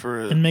excuses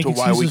for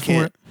why we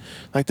can't.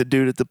 Like the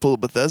dude at the pool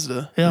of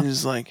Bethesda. Yeah.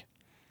 He's like,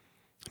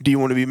 do you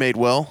want to be made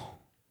well?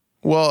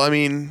 Well, I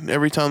mean,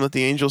 every time that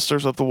the angel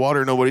stirs up the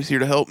water, nobody's here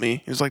to help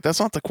me. He's like,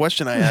 that's not the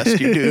question I asked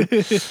you, dude.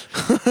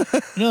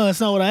 No, that's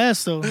not what I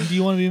asked, though. Do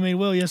you want to be made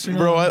well, yes or no?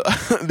 Bro,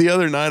 the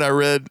other night I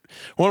read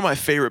one of my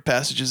favorite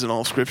passages in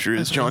all of Scripture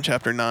is John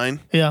chapter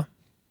 9. Yeah.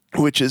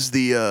 Which is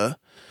the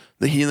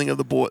healing of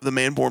the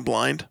man born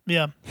blind.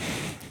 Yeah.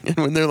 And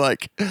when they're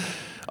like,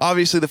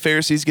 obviously the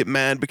Pharisees get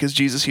mad because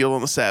Jesus healed on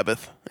the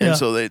Sabbath. And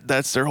so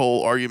that's their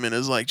whole argument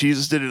is like,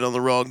 Jesus did it on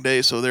the wrong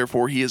day, so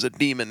therefore he is a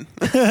demon.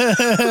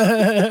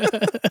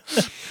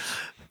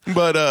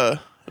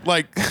 But,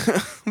 like,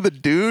 the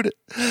dude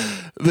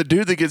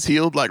that gets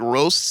healed, like,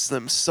 roasts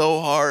them so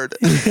hard.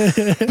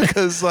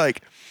 Because,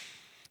 like,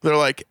 they're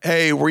like,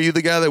 hey, were you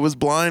the guy that was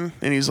blind?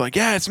 And he's like,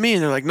 yeah, it's me.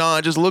 And they're like, no,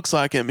 it just looks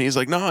like him. He's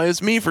like, no,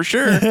 it's me for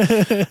sure.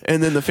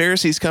 And then the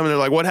Pharisees come and they're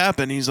like, what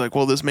happened? He's like,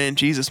 well, this man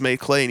Jesus made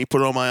clay and he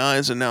put it on my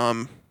eyes and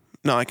now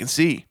I can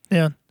see.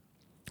 Yeah.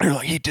 They're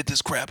like, he did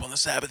this crap on the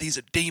Sabbath. He's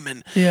a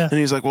demon. Yeah. And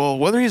he's like, well,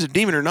 whether he's a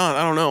demon or not,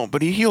 I don't know.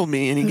 But he healed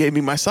me and he gave me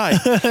my sight.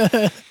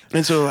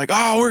 And so they're like,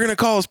 oh, we're going to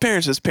call his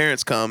parents. His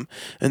parents come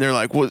and they're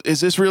like, well,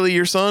 is this really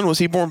your son? Was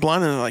he born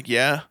blind? And they're like,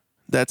 yeah,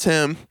 that's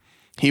him.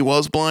 He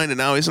was blind and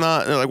now he's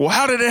not. And they're like, well,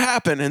 how did it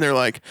happen? And they're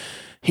like,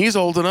 he's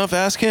old enough.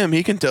 Ask him.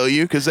 He can tell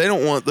you, because they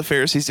don't want the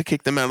Pharisees to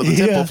kick them out of the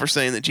temple for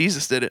saying that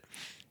Jesus did it.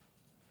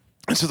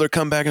 And so they're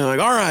come back and they're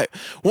like, all right,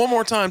 one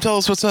more time, tell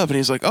us what's up. And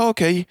he's like, oh,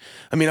 okay.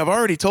 I mean, I've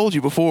already told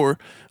you before,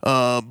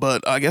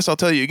 but I guess I'll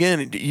tell you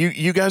again.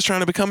 You guys trying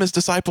to become his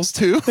disciples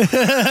too?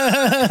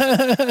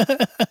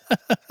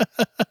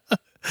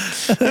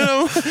 You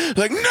know,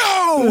 like,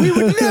 no, we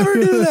would never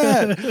do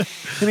that.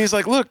 And he's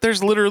like, look,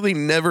 there's literally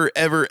never,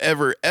 ever,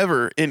 ever,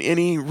 ever in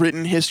any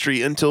written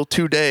history until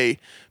today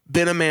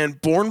been a man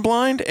born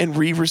blind and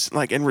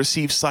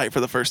receive sight for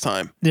the first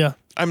time. Yeah.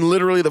 I'm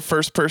literally the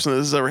first person that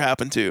this has ever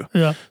happened to.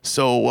 Yeah.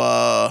 So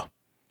I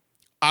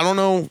don't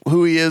know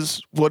who he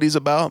is, what he's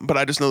about, but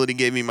I just know that he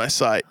gave me my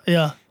sight.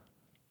 Yeah.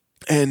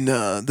 And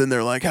then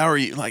they're like, how are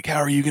you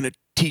going to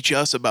teach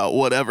us about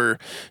whatever?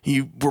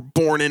 You were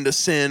born into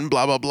sin,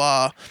 blah, blah,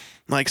 blah.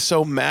 Like,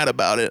 so mad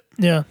about it.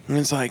 Yeah. And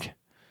it's like,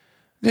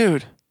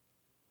 dude,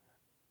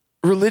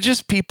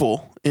 religious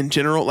people in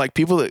general, like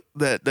people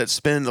that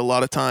spend a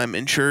lot of time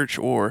in church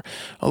or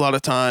a lot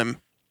of time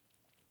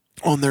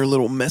on their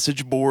little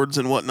message boards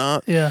and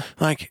whatnot. Yeah.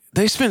 Like,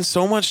 they spend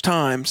so much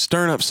time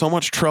stirring up so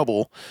much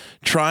trouble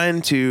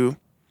trying to,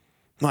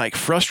 like,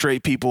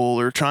 frustrate people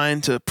or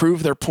trying to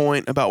prove their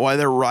point about why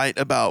they're right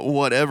about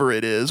whatever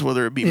it is,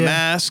 whether it be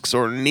masks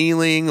or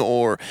kneeling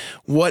or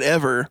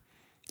whatever.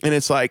 And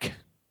it's like,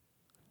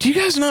 do you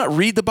guys not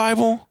read the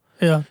Bible?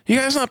 Yeah. You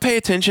guys not pay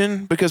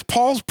attention? Because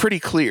Paul's pretty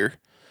clear.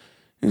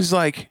 He's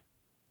like,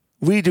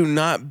 we do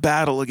not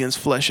battle against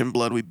flesh and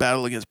blood. We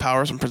battle against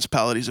powers and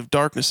principalities of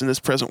darkness in this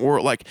present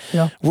world. Like,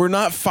 we're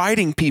not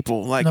fighting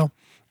people. Like,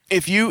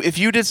 if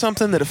you did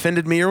something that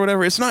offended me or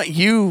whatever, it's not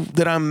you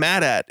that I'm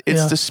mad at.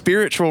 It's the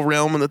spiritual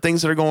realm and the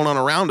things that are going on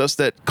around us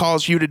that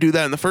caused you to do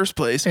that in the first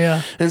place.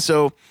 Yeah. And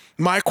so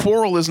my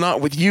quarrel is not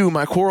with you.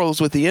 My quarrel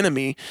is with the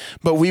enemy.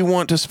 But we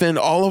want to spend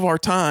all of our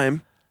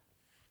time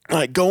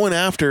like going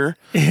after,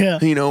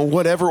 you know,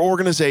 whatever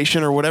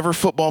organization or whatever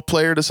football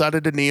player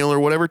decided to kneel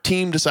or whatever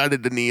team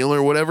decided to kneel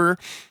or whatever.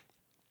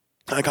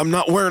 Like, I'm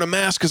not wearing a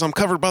mask because I'm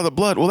covered by the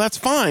blood. Well, that's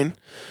fine.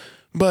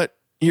 But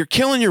you're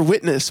killing your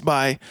witness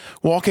by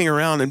walking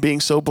around and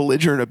being so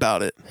belligerent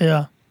about it.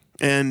 Yeah.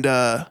 And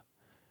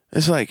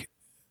it's like,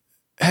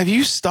 have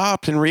you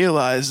stopped and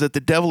realized that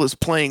the devil is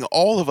playing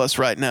all of us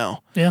right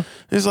now? Yeah.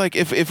 It's like,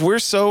 if we're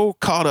so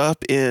caught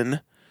up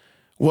in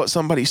what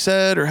somebody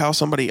said or how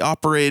somebody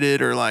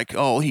operated or like,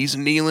 oh, he's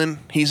kneeling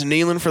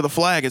for the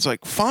flag. It's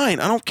like, fine,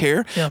 I don't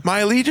care. Yeah. My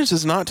allegiance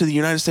is not to the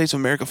United States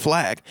of America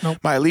flag. Nope.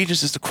 My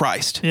allegiance is to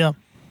Christ. Yeah.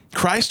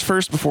 Christ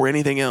first before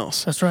anything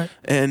else. That's right.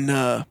 And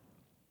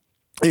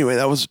anyway,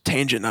 that was a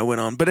tangent I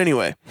went on. But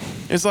anyway,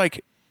 it's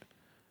like,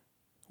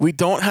 We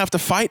don't have to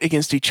fight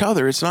against each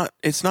other. It's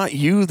not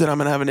you that I'm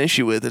going to have an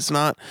issue with. It's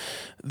not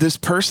this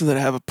person that I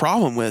have a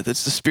problem with.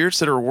 It's the spirits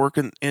that are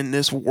working in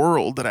this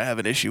world that I have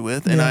an issue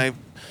with. Yeah. And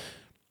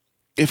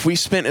if we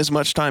spent as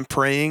much time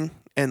praying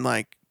and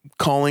like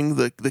calling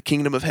the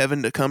kingdom of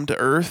heaven to come to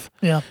earth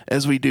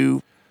as we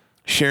do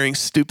sharing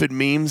stupid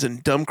memes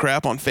and dumb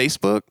crap on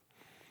Facebook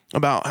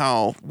about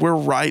how we're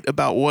right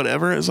about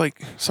whatever, it's like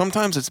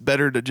sometimes it's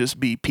better to just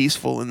be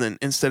peaceful and then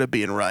instead of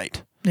being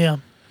right. Yeah.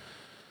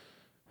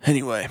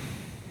 Anyway,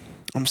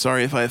 I'm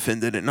sorry if I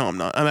offended it. No, I'm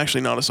not. I'm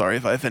actually not sorry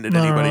if I offended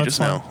anybody just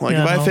now. Like,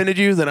 if I offended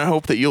you, then I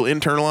hope that you'll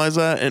internalize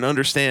that and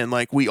understand,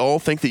 like, we all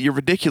think that you're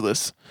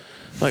ridiculous.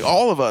 Like,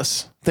 all of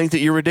us think that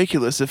you're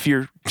ridiculous if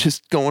you're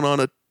just going on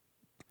a,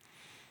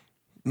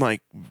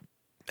 like,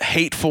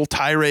 hateful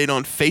tirade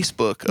on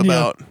Facebook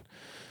about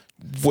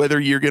whether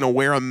you're going to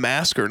wear a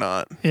mask or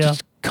not. Yeah.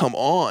 Just come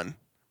on.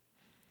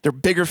 They're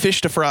bigger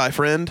fish to fry,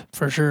 friend.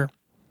 For sure.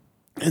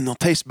 And they'll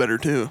taste better,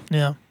 too.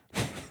 Yeah.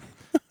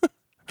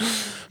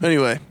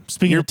 Anyway,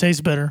 speaking of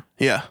taste better.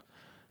 Yeah.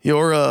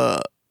 Your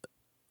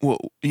well,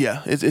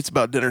 yeah, it's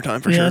about dinner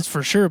time for sure. Yeah, it's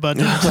for sure about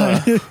dinner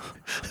time.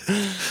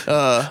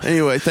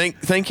 Anyway,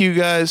 thank you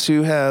guys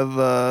who have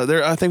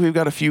I think we've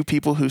got a few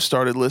people who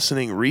started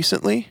listening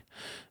recently.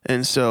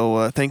 And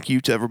so thank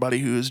you to everybody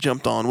who has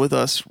jumped on with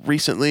us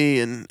recently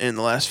and in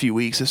the last few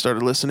weeks has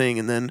started listening.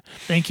 And then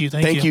thank you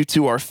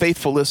to our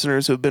faithful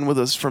listeners who have been with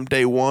us from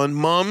day one.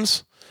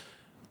 Mums,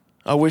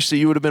 I wish that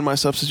you would have been my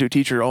substitute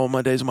teacher all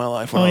my days of my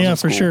life. When I was in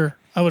school. For sure.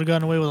 I would have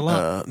gotten away with a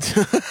lot.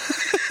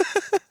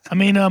 I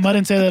mean, I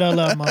didn't say that out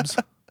loud, Mums.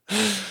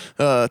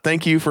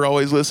 Thank you for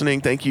always listening.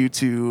 Thank you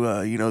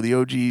to the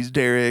OGs,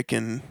 Derek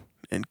and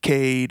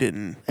Cade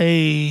and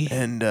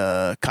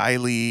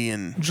Kylie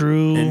and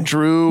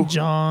Drew,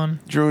 John,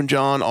 and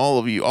John, all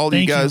of you, all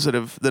you guys that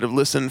have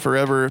listened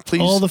forever.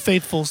 Please, all the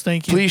faithfuls,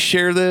 thank you. Please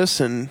share this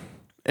and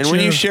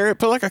when you share it,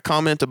 put like a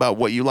comment about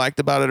what you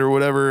liked about it or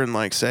whatever, and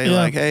like say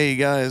like, hey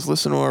guys,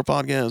 listen to our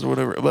podcast or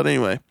whatever. But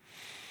anyway,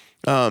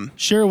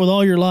 share it with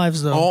all your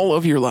lives though. All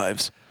of your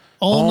lives.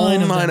 All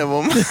nine of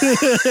them.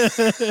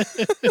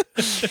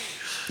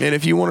 And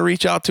if you want to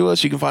reach out to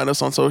us, you can find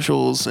us on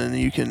socials and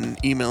you can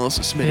email us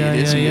at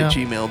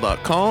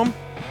smittyandizzy@gmail.com.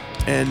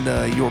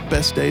 And your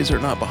best days are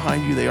not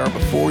behind you, they are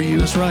before you.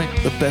 That's right.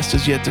 The best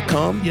is yet to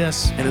come.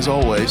 Yes. And as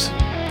always,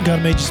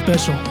 God made you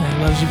special and He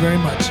loves you very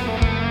much.